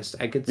be honest,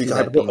 I could see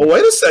that. Oh,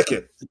 wait a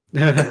second.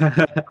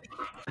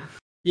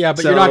 Yeah,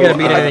 but you're not going to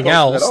beat anything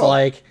else.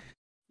 Like,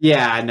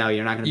 yeah, no,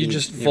 you're not going to. You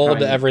just fold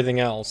to everything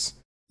else.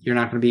 You're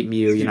not going to beat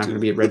Mew. You're not going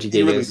to beat Reggie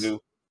Gigas. Really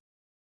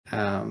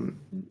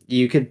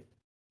you could.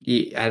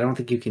 I don't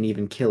think you can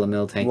even kill a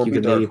Miltank. You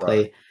could maybe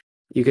play.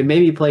 You could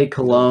maybe play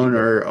Cologne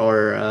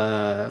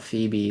or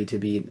Phoebe to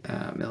beat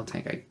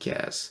Miltank, I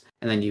guess.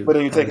 And then But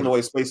then you're taking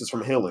away spaces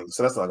from healing,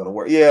 so that's not going to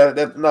work. Yeah,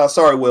 no,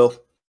 sorry, Will.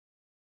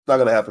 Not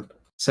going to happen.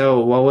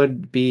 So what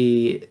would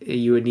be,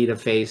 you would need to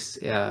face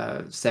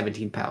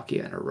 17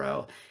 Palkia in a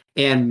row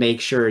and make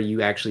sure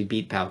you actually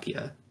beat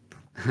Palkia.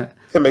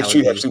 And make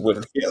sure you actually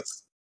win,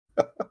 yes.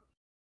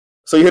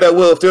 So you hear that,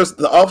 Will? If there's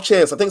the off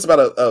chance, I think it's about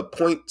a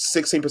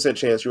 0.16%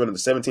 chance you're running the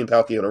 17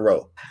 Palkia in a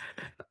row.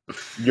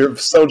 Your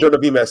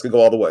Stonejourner VMAX could go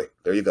all the way.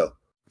 There you go.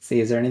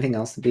 See, is there anything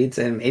else that beats?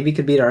 And maybe you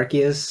could beat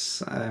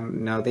Arceus.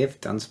 No, they have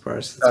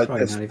Dunsparce.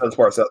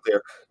 Dunsparce out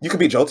there. You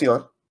could beat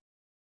Jolteon.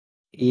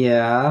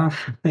 Yeah.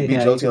 Beat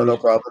Jolteon, no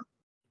problem.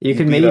 You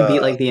could maybe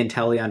beat like the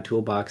Inteleon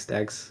Toolbox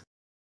decks.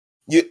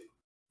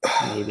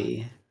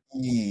 Maybe.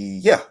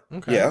 Yeah.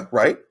 Okay. Yeah,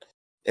 right.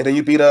 And then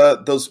you beat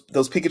those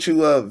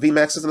Pikachu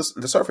VMAXs in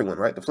the surfing one,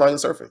 right? The flying and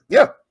surfing.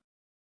 Yeah.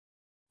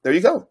 There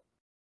you go.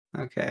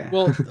 Okay.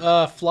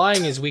 Well,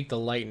 flying is weak to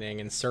lightning,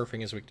 and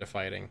surfing is weak to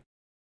fighting.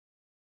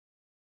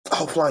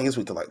 Oh, flying is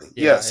weak to lightning.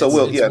 Yeah. So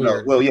Will,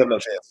 Will, you have no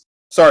chance.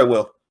 Sorry,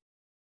 Will.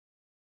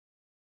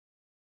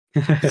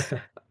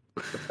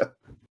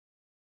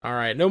 All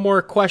right, no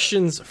more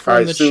questions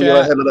from the Sue,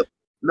 chat.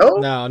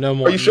 No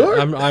more. Are you sure?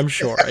 I'm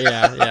sure.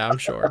 Yeah, I'm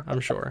sure.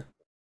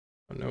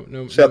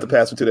 No. Shout out to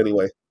Passman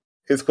anyway.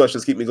 His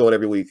questions keep me going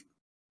every week.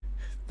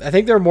 I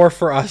think they're more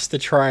for us to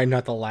try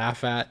not to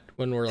laugh at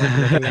when we're like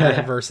looking at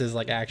it versus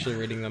like actually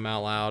reading them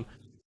out loud.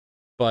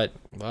 But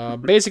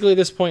basically, at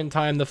this point in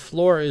time, the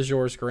floor is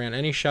yours, Grant.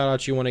 Any shout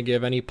outs you want to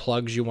give, any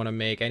plugs you want to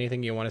make,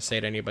 anything you want to say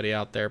to anybody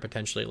out there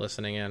potentially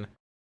listening in.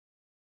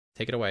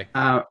 Take it away.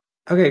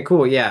 Okay,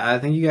 cool. Yeah,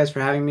 thank you guys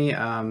for having me.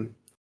 Shout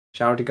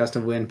out to Gust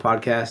of Grant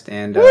podcast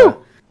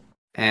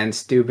and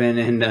Steuben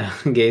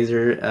and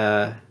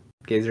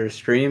Gazer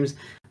streams.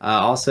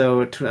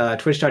 Also,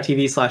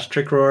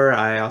 twitch.tv/TricRoar.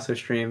 I also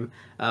stream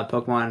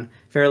Pokemon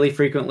fairly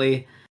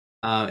frequently.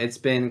 It's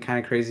been kind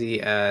of crazy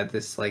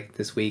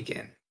this week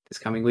and this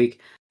coming week.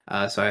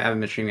 So I haven't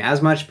been streaming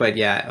as much, but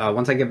yeah,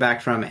 once I get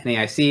back from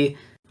NAIC,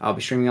 I'll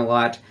be streaming a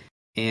lot.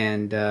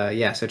 And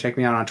so check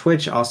me out on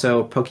Twitch.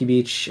 Also,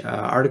 PokeBeach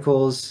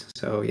articles.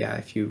 So yeah,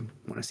 if you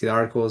want to see the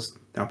articles,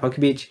 they're on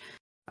PokeBeach.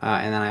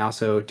 And then I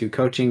also do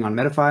coaching on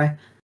Medify.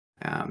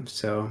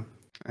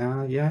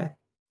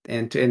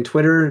 And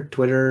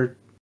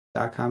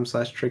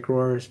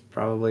Twitter.com/TricRoar is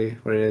probably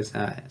what it is.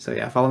 So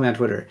yeah, follow me on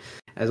Twitter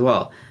as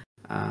well.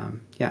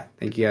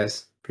 Thank you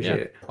guys. Appreciate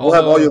it. We'll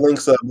have all your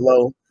links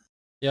below.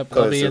 Yep,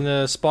 they'll be in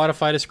the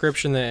Spotify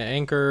description, the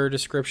Anchor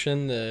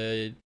description,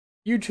 the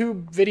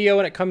YouTube video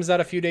when it comes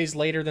out a few days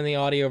later than the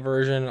audio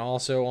version,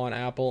 also on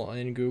Apple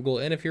and Google.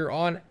 And if you're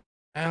on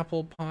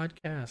Apple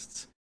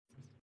Podcasts,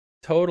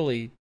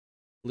 totally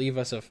leave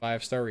us a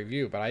 5-star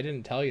review, but I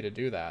didn't tell you to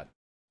do that.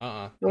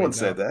 No one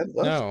said that.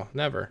 What? No,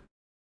 never.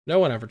 No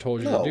one ever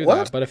told you to do what?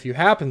 that. But if you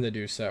happen to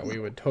do so, we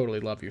would totally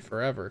love you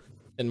forever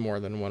in more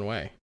than one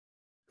way.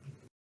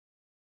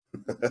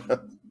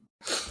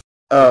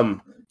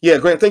 Yeah,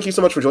 Grant, thank you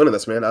so much for joining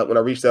us, man. When I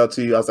reached out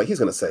to you, I was like, he's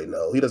gonna say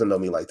no. He doesn't know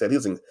me like that.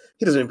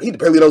 He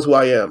barely knows who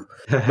I am.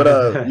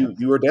 But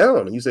you were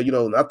down. You said,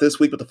 not this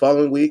week, but the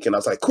following week. And I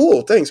was like,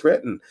 cool, thanks,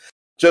 Grant. And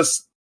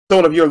just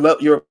showing of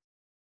your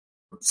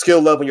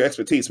skill, love, and your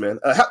expertise, man.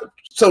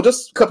 So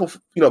just a couple,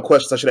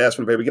 questions I should ask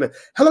from the very beginning.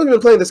 How long have you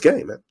been playing this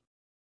game, man?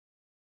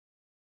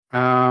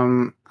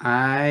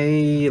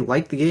 I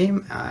like the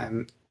game.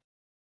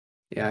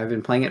 I've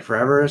been playing it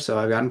forever, so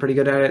I've gotten pretty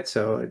good at it.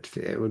 So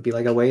it would be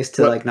like a waste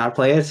to not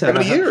play it. How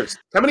many years?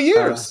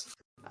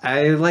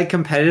 I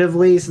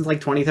competitively since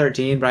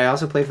 2013, but I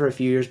also played for a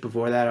few years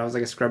before that. I was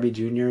like a scrubby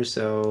junior,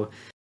 so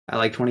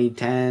I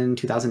 2010,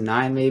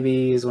 2009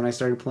 maybe is when I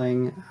started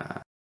playing.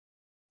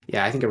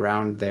 I think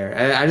around there.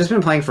 I've just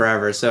been playing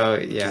forever, so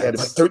yeah.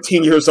 It's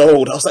 13 years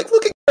old. I was like,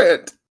 look at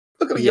Grant.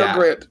 Look at a young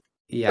Grant.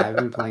 Yeah, I've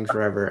been playing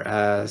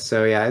forever.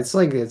 So yeah,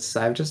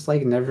 I've just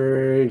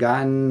never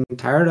gotten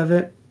tired of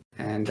it.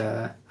 And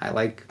I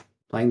like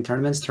playing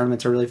tournaments.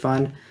 Tournaments are really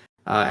fun.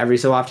 Every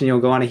so often you'll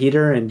go on a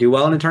heater and do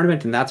well in a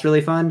tournament, and that's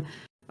really fun.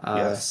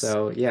 Yes.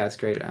 So yeah, it's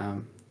great. I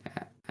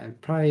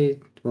probably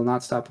will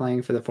not stop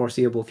playing for the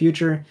foreseeable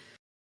future.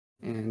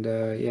 And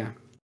yeah.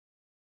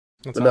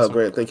 That's awesome.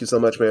 Grant, thank you so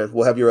much, man.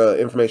 We'll have your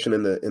information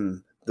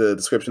in the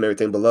description,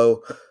 everything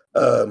below.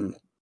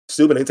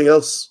 Steuben, anything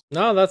else?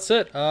 No, that's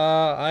it.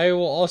 I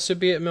will also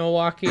be at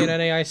Milwaukee and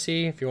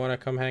NAIC. If you want to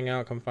come hang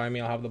out, come find me.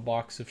 I'll have the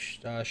box of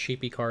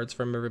sheepy cards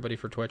from everybody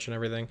for Twitch and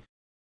everything.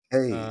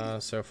 Hey.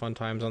 So fun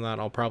times on that.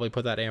 I'll probably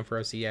put that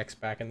Ampharos EX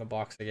back in the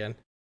box again.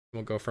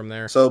 We'll go from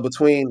there. Let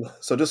me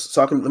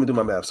do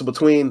my math. So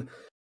between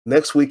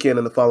next weekend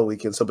and the following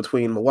weekend, so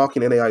between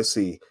Milwaukee and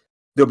NAIC,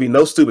 there'll be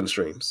no Steuben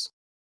streams.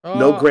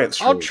 No Grant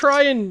streams. I'll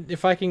try and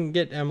if I can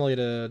get Emily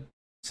to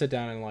sit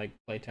down and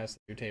play test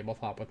your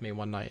tabletop with me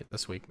one night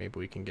this week, maybe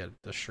we can get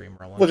the stream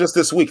rolling. Well, just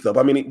this week though.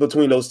 I mean,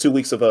 between those 2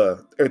 weeks of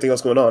everything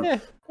else going on,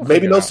 we'll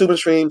maybe no Steuben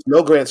streams,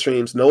 no Grant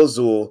streams, no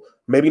Azul,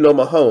 maybe no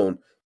Mahone.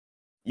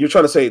 You're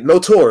trying to say no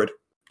Tord.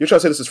 You're trying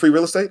to say this is free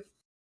real estate?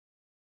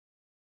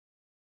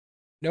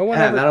 No one.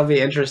 That'll be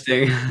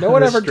interesting. No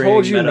one ever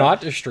told you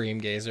not to stream,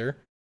 Gazer.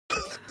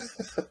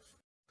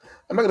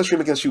 I'm not going to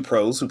stream against you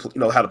pros who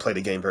know how to play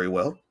the game very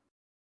well.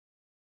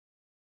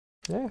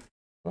 Yeah.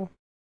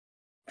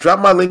 Drop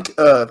my link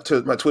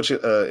to my Twitch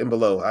in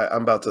below.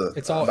 I'm about to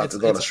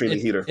go on a streaming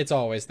heater. It's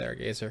always there,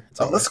 Gazer.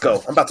 Let's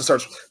go. I'm about to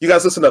search. You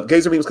guys listen up.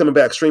 Gazer Beam's coming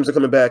back. Streams are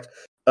coming back.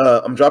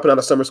 I'm dropping out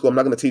of summer school. I'm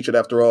not going to teach it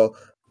after all.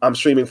 I'm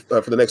streaming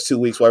for the next 2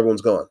 weeks while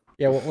everyone's gone.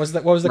 Yeah, what was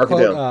the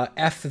quote?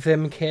 F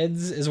them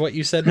kids is what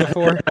you said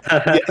before?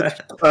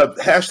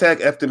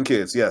 Hashtag F them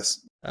kids,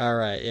 yes. All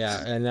right,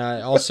 yeah. And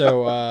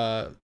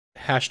also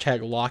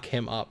hashtag lock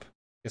him up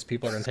because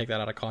people are going to take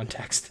that out of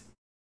context.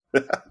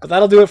 But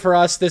that'll do it for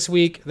us this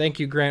week. Thank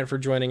you, Grant, for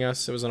joining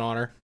us. It was an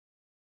honor.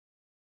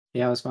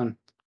 Yeah, it was fun.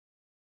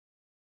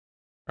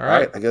 All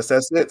right, I guess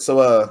that's it.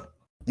 So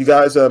you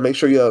guys make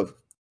sure you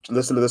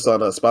listen to this on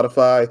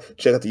Spotify.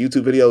 Check out the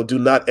YouTube video. Do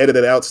not edit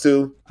it out,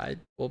 Stu. I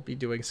will be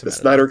doing some the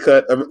Snyder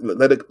cut.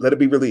 Let it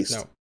be released.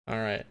 No. All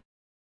right.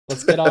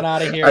 Let's get on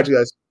out of here. All right, you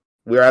guys.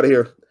 We're out of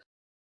here.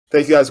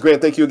 Thank you, guys.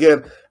 Grant, thank you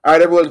again. All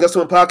right, everyone. Gust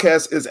of Grant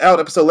Podcast is out.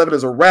 Episode 11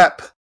 is a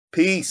wrap.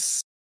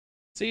 Peace.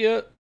 See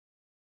ya.